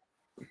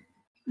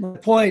 my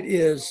point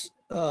is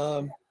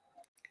that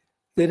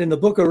in the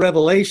book of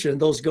Revelation,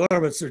 those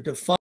garments are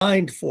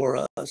defined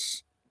for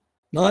us,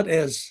 not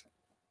as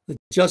the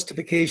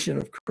justification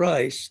of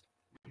Christ,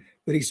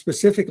 but he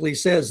specifically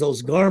says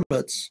those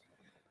garments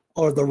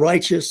are the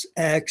righteous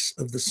acts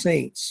of the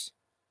saints.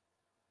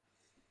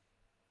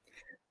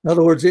 In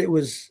other words, it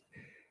was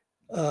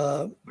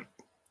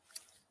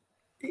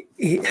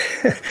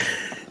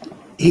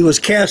he was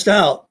cast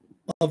out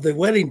of the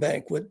wedding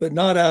banquet, but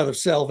not out of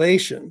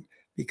salvation,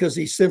 because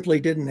he simply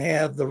didn't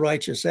have the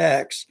righteous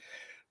acts.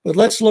 But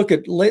let's look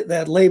at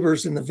that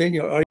labors in the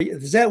vineyard.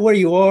 Is that where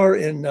you are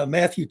in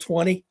Matthew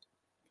 20?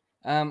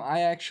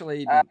 I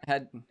actually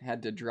had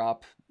to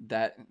drop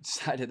that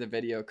side of the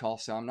video call,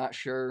 so I'm not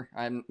sure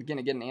I'm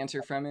gonna get an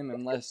answer from him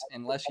unless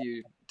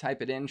you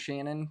type it in,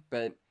 Shannon.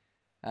 But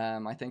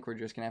I think we're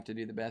just gonna have to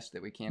do the best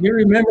that we can. You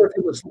remember if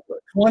it was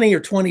 20 or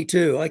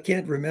 22? I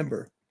can't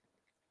remember.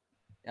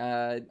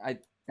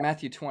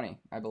 Matthew 20,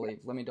 I believe.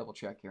 Let me double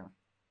check here.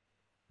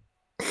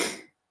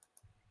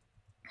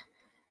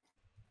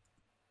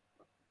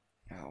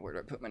 Oh, where do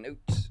I put my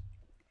notes?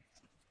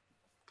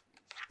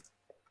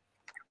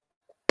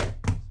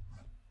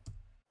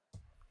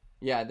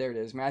 Yeah, there it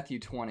is. Matthew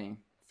 20.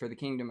 For the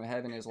kingdom of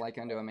heaven is like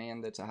unto a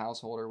man that's a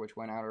householder, which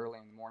went out early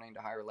in the morning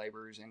to hire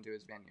laborers into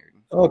his vineyard.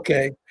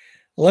 Okay.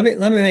 Let me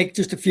make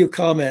just a few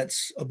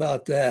comments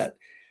about that.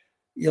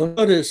 You'll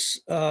notice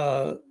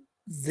in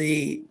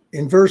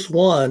verse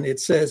 1, it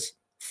says,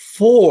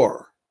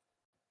 for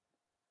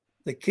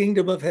the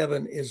kingdom of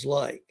heaven is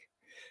like.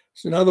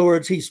 So in other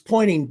words, he's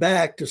pointing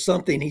back to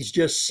something he's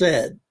just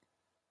said.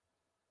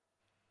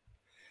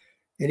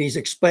 And he's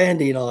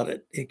expanding on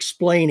it,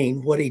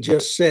 explaining what he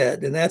just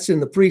said. And that's in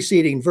the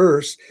preceding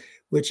verse,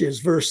 which is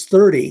verse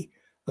 30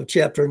 of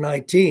chapter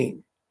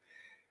 19,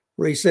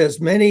 where he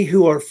says, many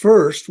who are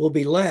first will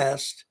be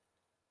last,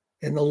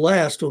 and the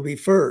last will be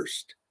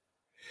first.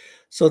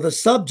 So the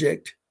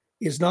subject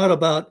is not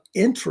about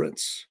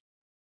entrance,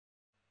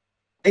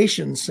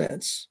 nation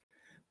sense,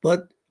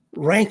 but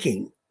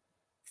ranking,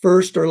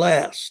 first or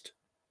last.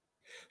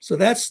 So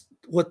that's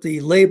what the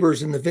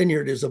labors in the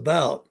vineyard is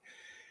about.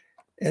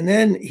 And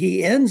then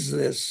he ends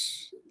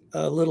this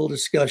little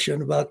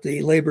discussion about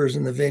the laborers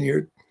in the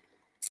vineyard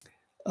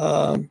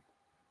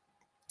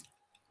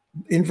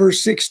in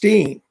verse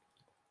 16.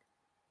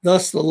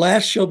 Thus the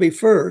last shall be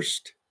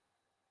first,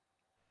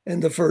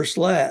 and the first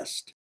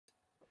last.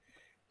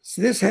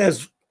 So this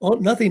has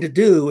nothing to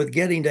do with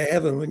getting to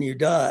heaven when you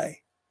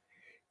die.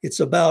 It's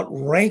about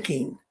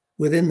ranking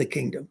within the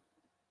kingdom.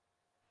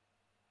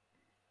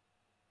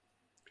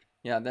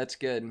 Yeah, that's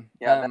good.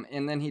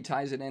 And then he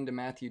ties it into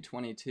Matthew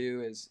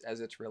 22 as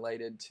it's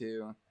related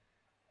to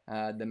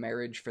the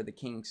marriage for the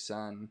king's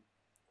son,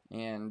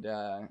 and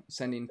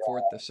sending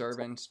forth the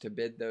servants to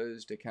bid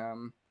those to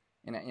come.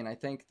 And I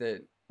think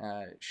that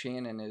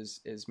Shannon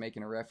is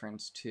making a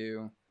reference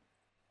to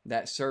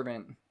that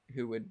servant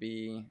who would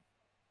be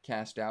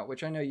cast out,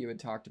 which I know you had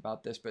talked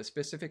about this, but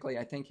specifically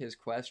I think his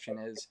question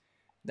is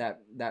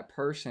that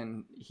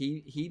person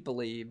he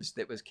believes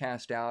that was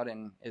cast out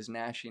and is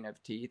gnashing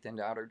of teeth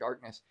into outer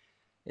darkness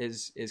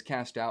is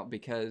cast out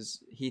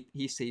because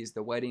he sees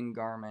the wedding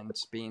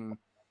garments being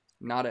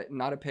not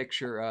a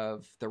picture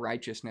of the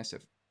righteousness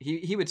of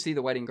he would see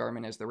the wedding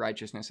garment as the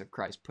righteousness of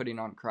Christ, putting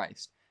on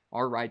Christ.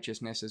 Our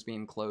righteousness is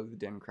being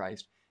clothed in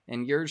Christ.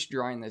 And yours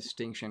drawing the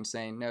distinction,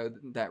 saying, no,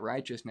 that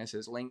righteousness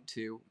is linked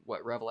to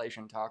what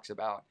Revelation talks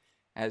about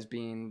as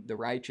being the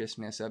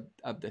righteousness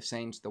of the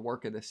saints, the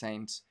work of the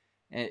saints,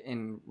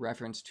 in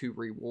reference to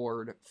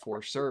reward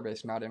for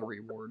service, not in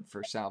reward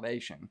for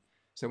salvation.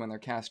 So when they're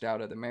cast out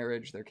of the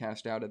marriage, they're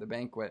cast out of the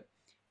banquet,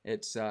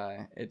 it's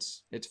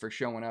for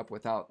showing up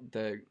without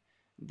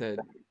the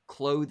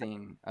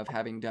clothing of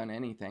having done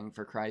anything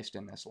for Christ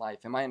in this life.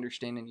 Am I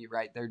understanding you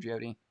right there,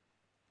 Jody?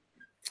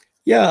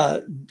 Yeah,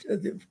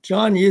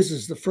 John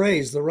uses the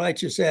phrase, the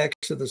righteous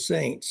acts of the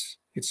saints.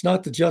 It's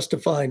not the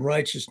justifying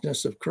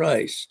righteousness of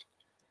Christ.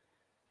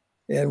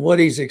 And what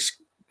he's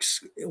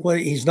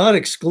not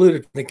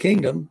excluded from the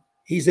kingdom,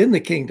 he's in the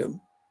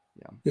kingdom.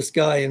 Yeah. This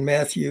guy in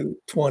Matthew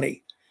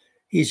 20.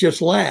 He's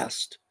just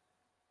last.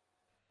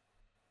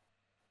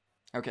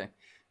 Okay,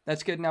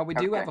 that's good. Now, we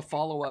do have a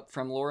follow-up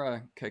from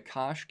Laura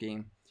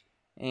Kokoschke,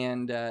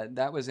 and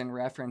that was in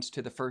reference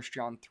to the 1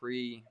 John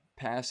 3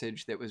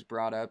 passage that was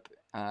brought up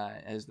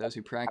as those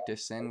who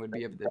practice sin would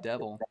be of the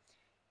devil.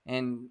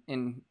 And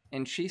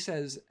she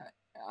says,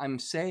 I'm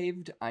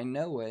saved, I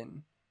know it,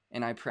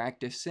 and I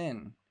practice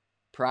sin.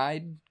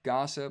 Pride,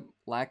 gossip,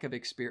 lack of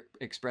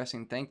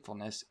expressing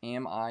thankfulness,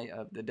 am I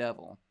of the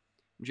devil?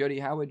 Jody,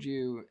 how would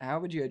you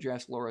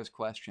address Laura's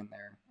question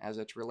there as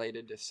it's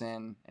related to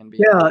sin and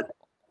being? Yeah,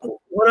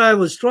 what I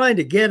was trying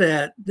to get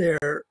at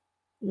there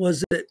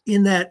was that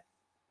in that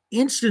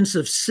instance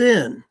of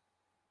sin,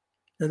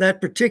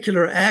 that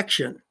particular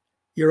action,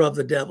 you're of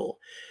the devil.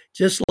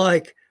 Just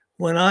like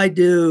when I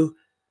do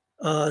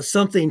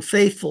something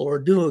faithful or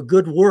do a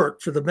good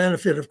work for the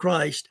benefit of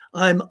Christ,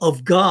 I'm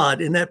of God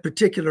in that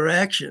particular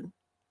action.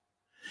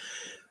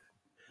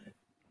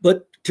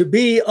 But to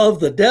be of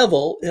the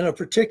devil in a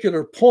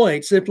particular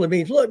point simply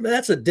means, look,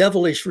 that's a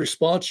devilish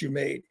response you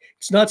made.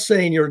 It's not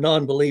saying you're a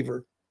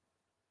non-believer.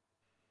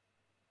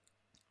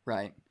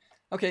 Right.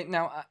 Okay,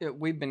 now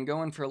we've been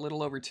going for a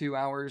little over 2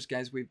 hours,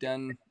 guys. We've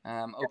done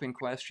open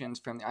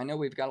questions I know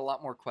we've got a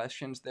lot more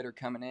questions that are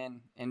coming in,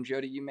 and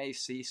Jody, you may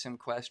see some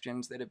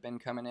questions that have been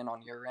coming in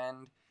on your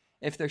end.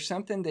 If there's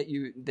something that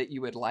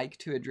you would like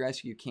to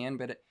address, you can,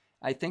 but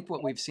I think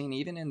what we've seen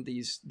even in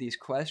these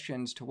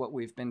questions to what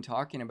we've been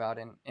talking about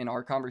in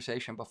our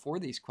conversation before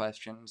these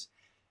questions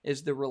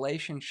is the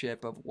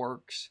relationship of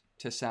works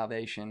to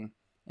salvation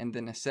and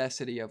the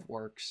necessity of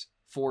works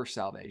for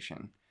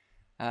salvation.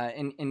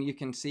 And you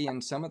can see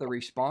in some of the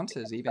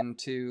responses, even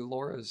to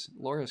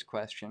Laura's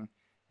question,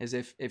 is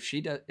if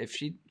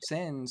she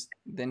sins,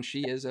 then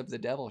she is of the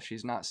devil.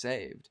 She's not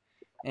saved.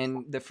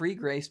 And the free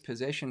grace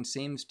position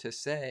seems to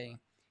say,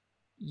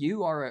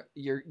 you're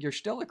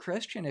still a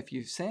Christian if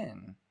you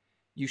sin.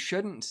 You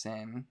shouldn't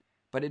sin,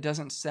 but it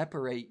doesn't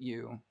separate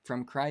you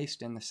from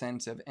Christ in the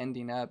sense of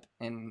ending up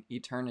in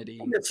eternity.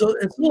 It's a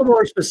little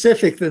more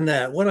specific than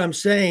that. What I'm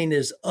saying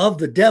is of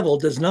the devil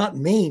does not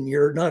mean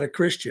you're not a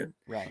Christian.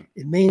 Right.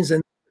 It means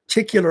in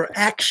particular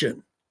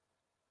action,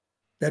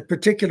 that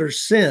particular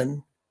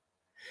sin,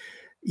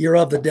 you're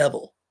of the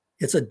devil.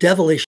 It's a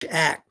devilish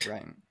act.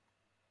 Right.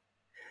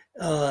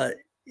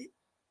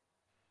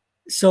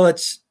 So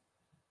it's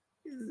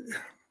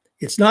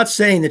not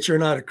saying that you're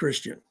not a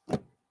Christian.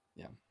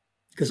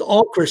 Because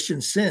all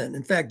Christians sin.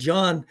 In fact,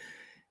 John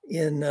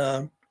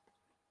in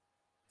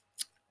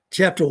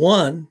chapter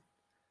 1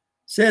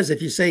 says,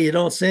 if you say you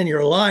don't sin, you're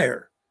a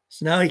liar.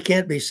 So now he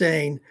can't be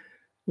saying,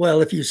 well,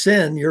 if you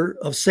sin, you're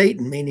of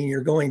Satan, meaning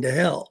you're going to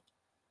hell.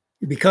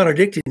 He'd be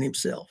contradicting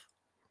himself.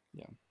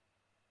 Yeah.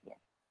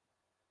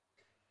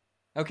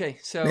 Okay,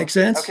 so makes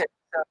sense. Okay.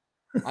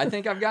 I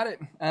think I've got it.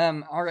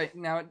 All right.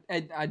 Now,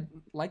 I'd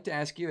like to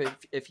ask you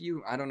if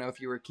you, I don't know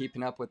if you were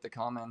keeping up with the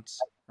comments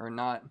or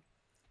not.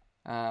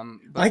 But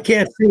I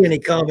can't see any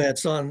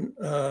comments on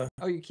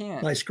you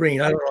can't. my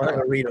screen. I don't know how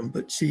to read them,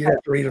 but you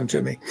have to read them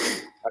to me.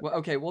 Well,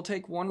 okay, we'll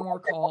take one more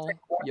call,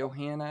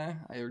 Johanna.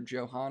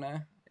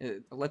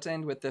 Let's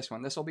end with this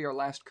one. This will be our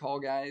last call,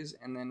 guys,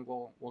 and then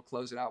we'll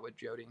close it out with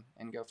Jody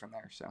and go from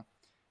there. So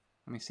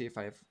let me see if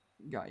I've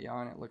got you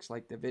on. It looks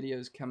like the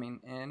video's coming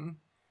in,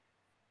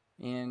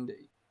 and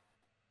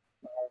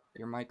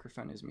your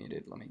microphone is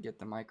muted. Let me get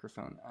the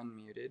microphone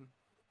unmuted.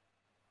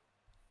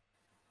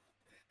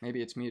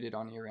 Maybe it's muted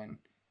on your end.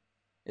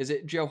 Is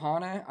it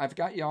Johanna? I've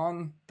got you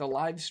on the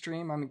live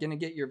stream. I'm going to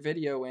get your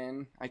video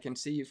in. I can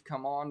see you've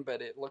come on,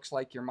 but it looks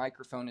like your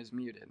microphone is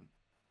muted.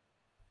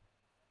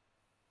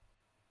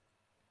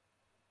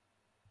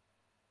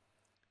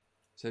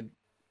 So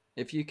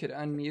if you could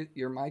unmute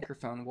your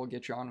microphone, we'll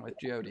get you on with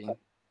Jody.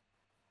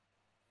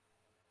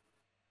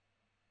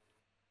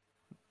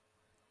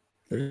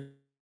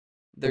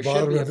 There the should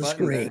bottom be a of the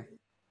button screen. there.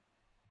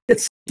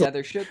 It's Yeah,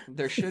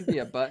 there should be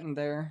a button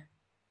there,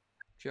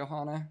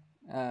 Johanna.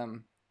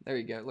 There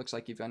you go. It looks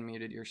like you've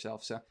unmuted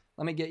yourself. So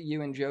let me get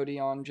you and Jody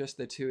on, just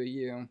the two of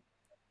you.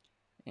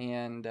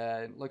 And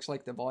it looks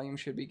like the volume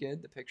should be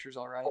good. The picture's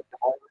all right.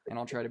 And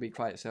I'll try to be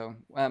quiet. So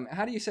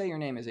how do you say your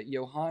name? Is it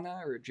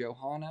Johanna or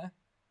Johanna?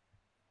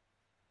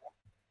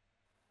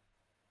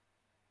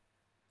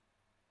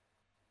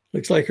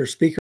 looks like her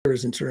speaker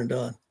isn't turned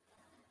on.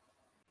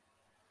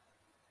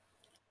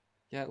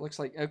 Yeah, it looks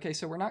like, okay,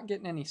 so we're not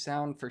getting any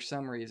sound for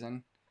some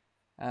reason.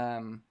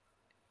 Can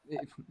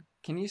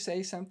you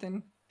say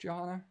something,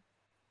 Johanna?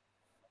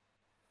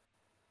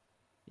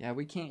 Yeah,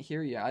 we can't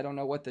hear you. I don't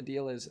know what the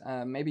deal is.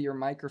 Maybe your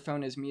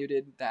microphone is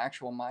muted, the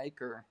actual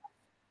mic, or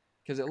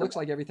because it looks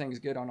like everything's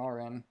good on our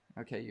end.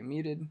 Okay, you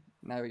muted.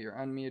 Now you're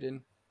unmuted.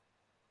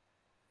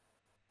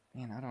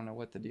 Man, I don't know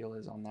what the deal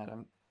is on that.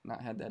 I've not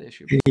had that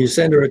issue before. Can you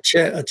send her a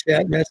chat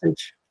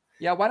message?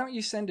 Yeah, why don't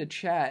you send a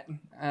chat?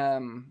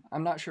 I'm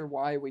not sure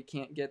why we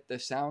can't get the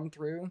sound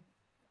through.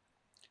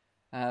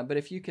 But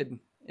if you could,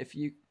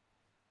 you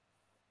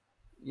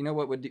know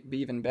what would be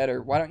even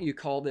better? Why don't you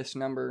call this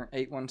number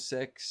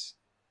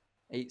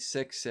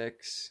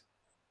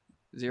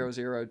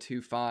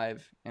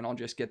 816-866-0025, and I'll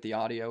just get the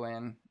audio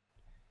in,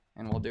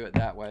 and we'll do it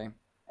that way.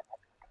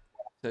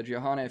 So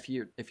Johanna, if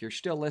you're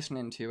still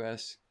listening to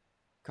us,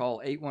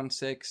 call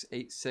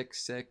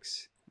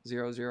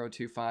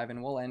 816-866-0025,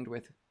 and we'll end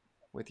with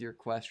your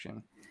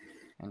question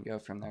and go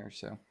from there.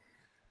 So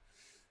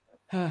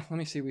let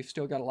me see. We've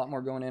still got a lot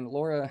more going in.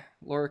 Laura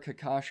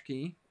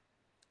Kakashki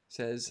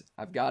says,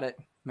 "I've got it.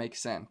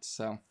 Makes sense."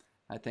 So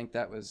I think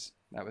that was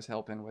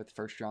helping with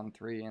 1 John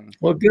 3 and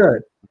well,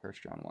 good. 1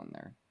 John 1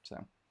 there.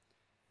 So,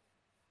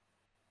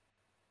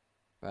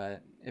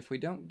 but if we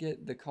don't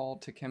get the call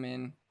to come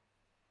in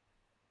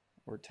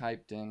or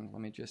typed in,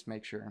 let me just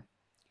make sure.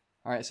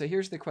 All right. So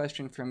here's the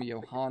question from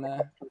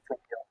Johanna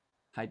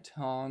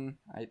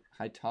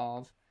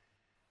Haitov.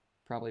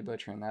 Probably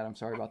butchering that. I'm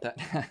sorry about that.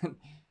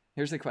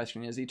 Here's the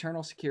question. Is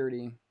eternal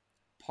security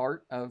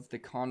part of the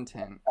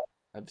content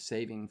of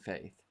saving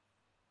faith?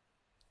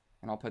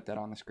 And I'll put that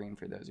on the screen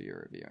for those of you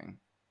reviewing.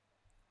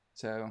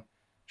 So,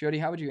 Jody,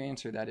 how would you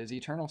answer that? Is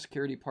eternal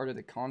security part of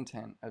the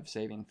content of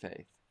saving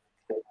faith?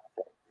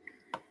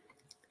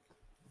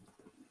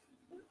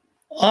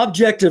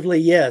 Objectively,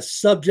 yes.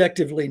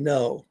 Subjectively,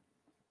 no.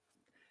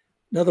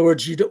 In other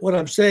words, what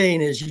I'm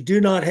saying is you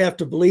do not have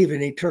to believe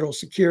in eternal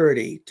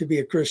security to be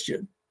a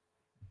Christian.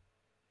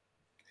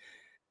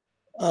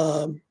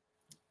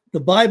 The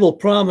Bible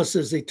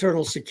promises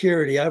eternal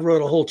security. I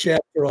wrote a whole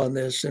chapter on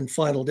this in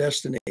Final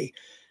Destiny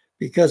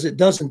because it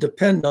doesn't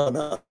depend on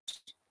us.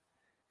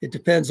 It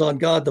depends on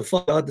God the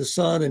Father, God the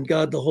Son, and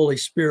God the Holy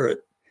Spirit.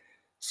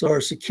 So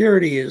our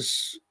security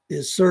is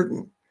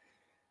certain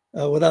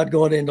without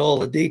going into all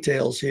the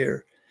details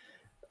here.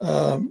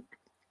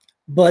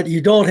 But you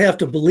don't have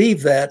to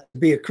believe that to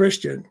be a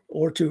Christian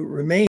or to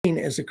remain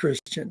as a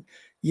Christian.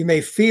 You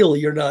may feel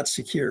you're not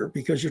secure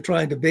because you're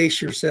trying to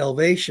base your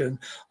salvation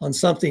on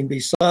something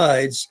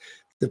besides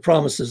the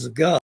promises of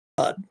God.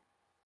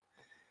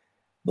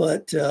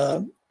 But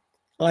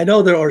I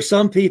know there are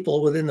some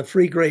people within the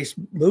free grace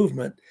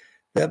movement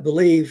that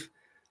believe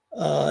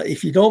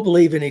if you don't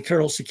believe in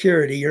eternal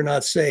security, you're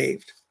not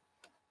saved.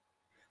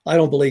 I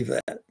don't believe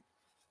that.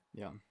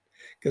 Yeah.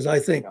 Because I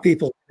think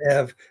people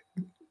have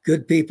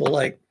good people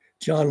like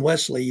John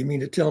Wesley. You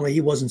mean to tell me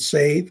he wasn't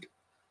saved?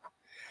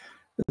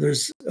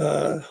 There's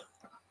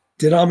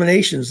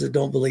denominations that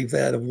don't believe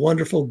that, of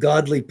wonderful,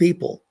 godly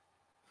people.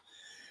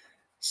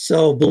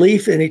 So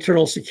belief in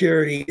eternal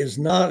security is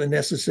not a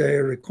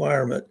necessary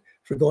requirement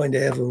for going to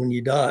heaven when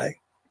you die.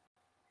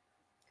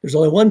 There's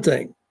only one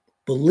thing: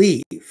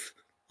 believe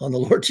on the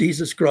Lord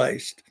Jesus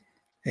Christ,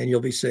 and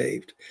you'll be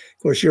saved.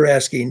 Of course, you're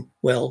asking,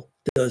 well,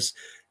 does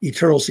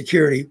eternal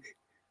security,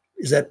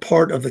 is that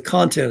part of the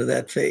content of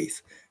that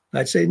faith?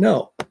 I'd say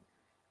no.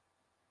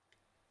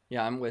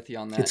 Yeah, I'm with you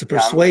on that. It's a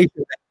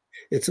persuasion.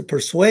 It's a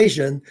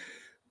persuasion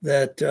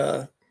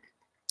that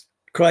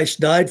Christ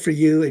died for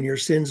you and your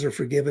sins are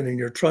forgiven, and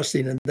you're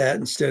trusting in that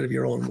instead of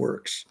your own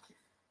works.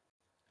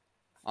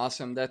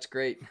 Awesome. That's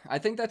great. I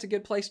think that's a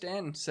good place to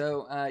end.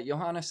 So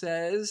Johanna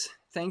says,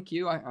 thank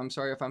you. I'm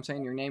sorry if I'm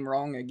saying your name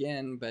wrong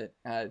again, but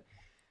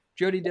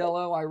Jody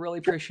Dillow, I really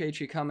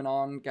appreciate you coming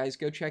on. Guys,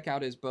 go check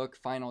out his book,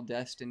 Final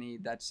Destiny.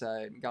 That's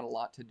got a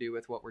lot to do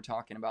with what we're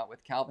talking about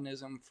with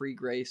Calvinism, free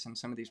grace, and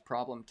some of these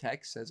problem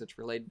texts as it's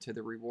related to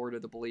the reward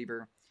of the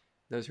believer,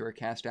 those who are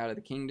cast out of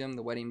the kingdom,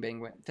 the wedding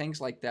banquet, things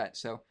like that.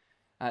 So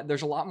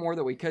there's a lot more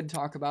that we could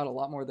talk about, a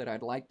lot more that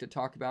I'd like to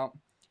talk about.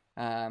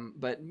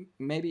 But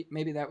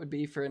maybe that would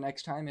be for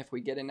next time if we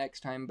get a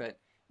next time. But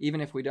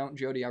even if we don't,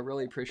 Jody, I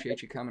really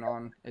appreciate you coming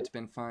on. It's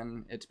been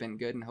fun. It's been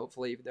good. And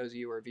hopefully those of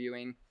you who are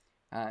viewing,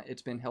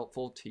 it's been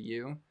helpful to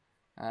you.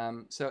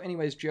 So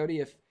anyways,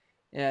 Jody,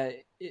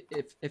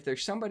 if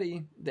there's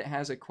somebody that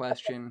has a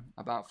question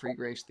about free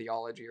grace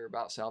theology or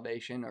about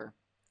salvation or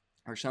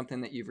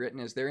something that you've written,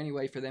 is there any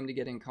way for them to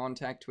get in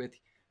contact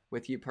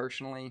with you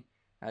personally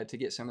to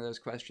get some of those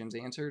questions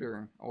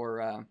answered,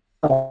 or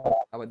How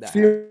would that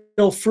happen?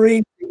 Feel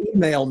free to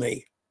email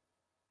me.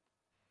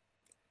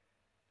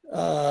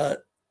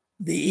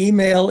 The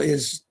email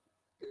is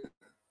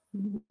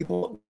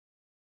DYDILL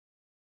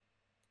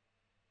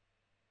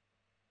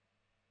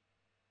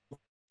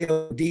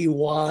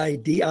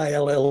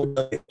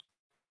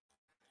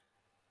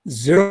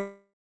 0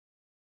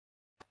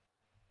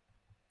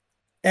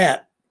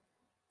 at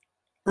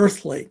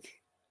Earthlink,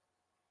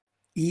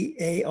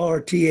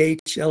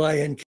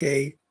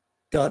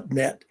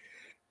 EARTHLINK.net.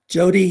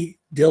 Jody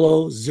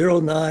Dillow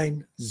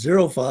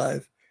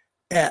 0905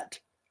 at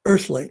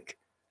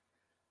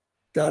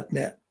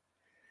Earthlink.net.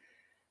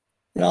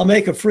 And I'll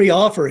make a free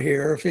offer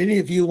here. If any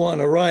of you want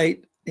to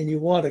write and you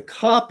want a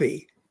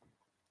copy,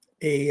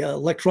 a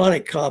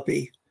electronic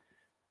copy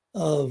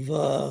of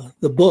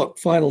the book,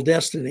 Final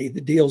Destiny,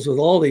 that deals with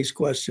all these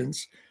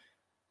questions,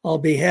 I'll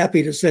be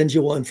happy to send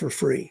you one for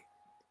free.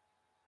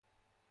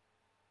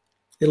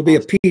 It'll be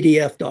a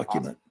PDF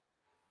document.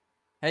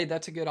 Hey,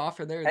 that's a good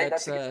offer there.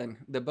 That's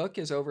the book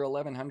is over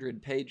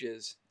 1,100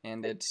 pages,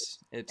 and it's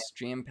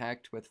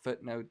jam-packed with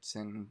footnotes,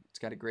 and it's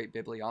got a great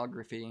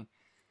bibliography.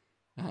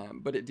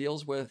 But it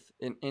deals with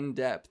in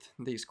depth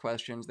these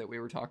questions that we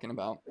were talking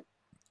about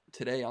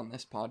today on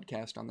this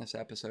podcast, on this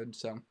episode.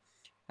 So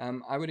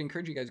I would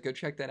encourage you guys to go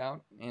check that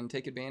out and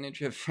take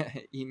advantage of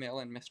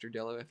emailing Mr.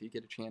 Dillow if you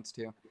get a chance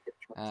to.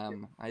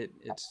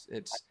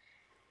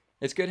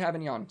 It's good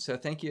having you on. So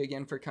thank you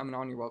again for coming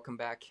on. You're welcome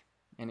back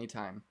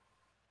anytime.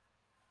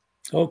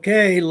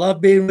 Okay, love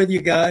being with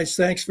you guys.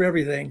 Thanks for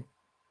everything.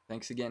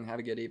 Thanks again. Have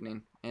a good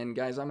evening. And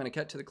guys, I'm going to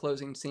cut to the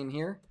closing scene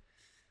here.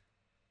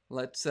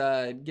 Let's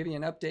give you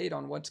an update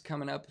on what's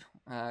coming up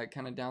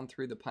kind of down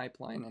through the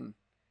pipeline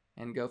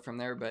and go from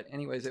there. But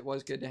anyways, it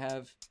was good to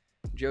have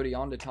Jody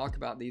on to talk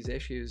about these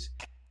issues.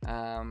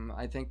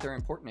 I think they're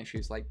important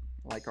issues, like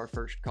our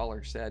first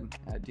caller said,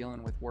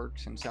 dealing with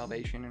works and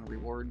salvation and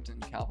rewards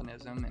and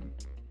Calvinism and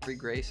free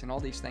grace, and all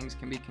these things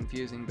can be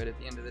confusing. But at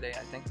the end of the day,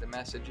 I think the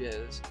message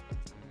is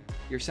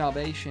your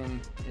salvation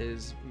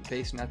is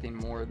based nothing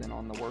more than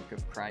on the work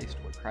of Christ,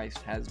 what Christ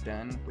has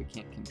done. We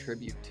can't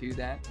contribute to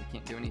that. We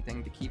can't do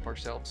anything to keep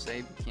ourselves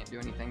saved. We can't do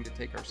anything to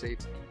take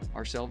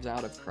ourselves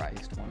out of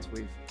Christ once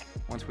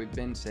we've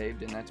been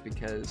saved, and that's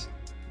because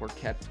we're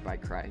kept by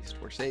Christ.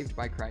 We're saved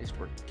by Christ.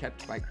 We're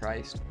kept by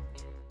Christ.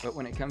 But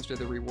when it comes to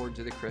the rewards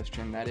of the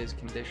Christian, that is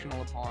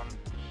conditional upon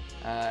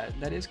your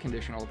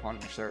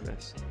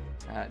service,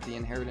 the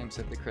inheritance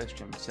of the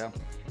Christian. So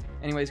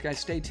anyways, guys,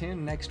 stay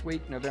tuned. Next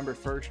week, November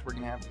 1st, we're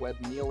going to have Webb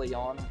Neely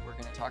on. We're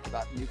going to talk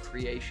about new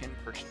creation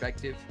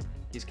perspective.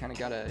 He's kind of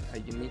got a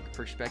unique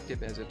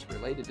perspective as it's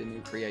related to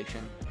new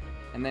creation.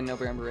 And then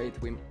November 8th,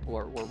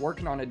 we're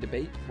working on a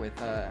debate with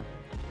I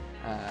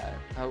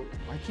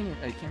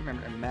can't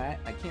remember Matt.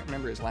 I can't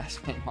remember his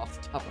last name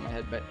off the top of my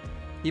head, but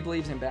he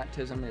believes in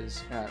baptism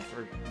is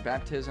for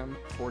baptism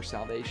for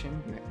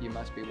salvation. You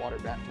must be water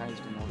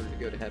baptized in order to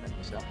go to heaven.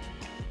 So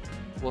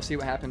we'll see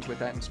what happens with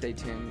that, and stay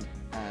tuned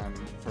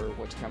for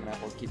what's coming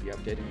up. We'll keep you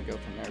updated and go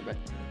from there. But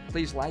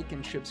please like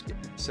and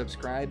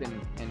subscribe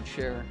and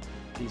share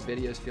these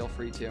videos. Feel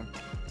free to.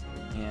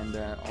 And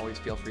always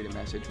feel free to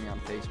message me on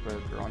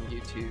Facebook or on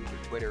YouTube or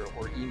Twitter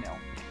or email.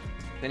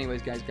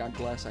 Anyways, guys, God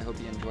bless. I hope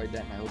you enjoyed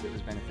that, and I hope it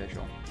was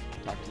beneficial.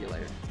 Talk to you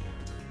later.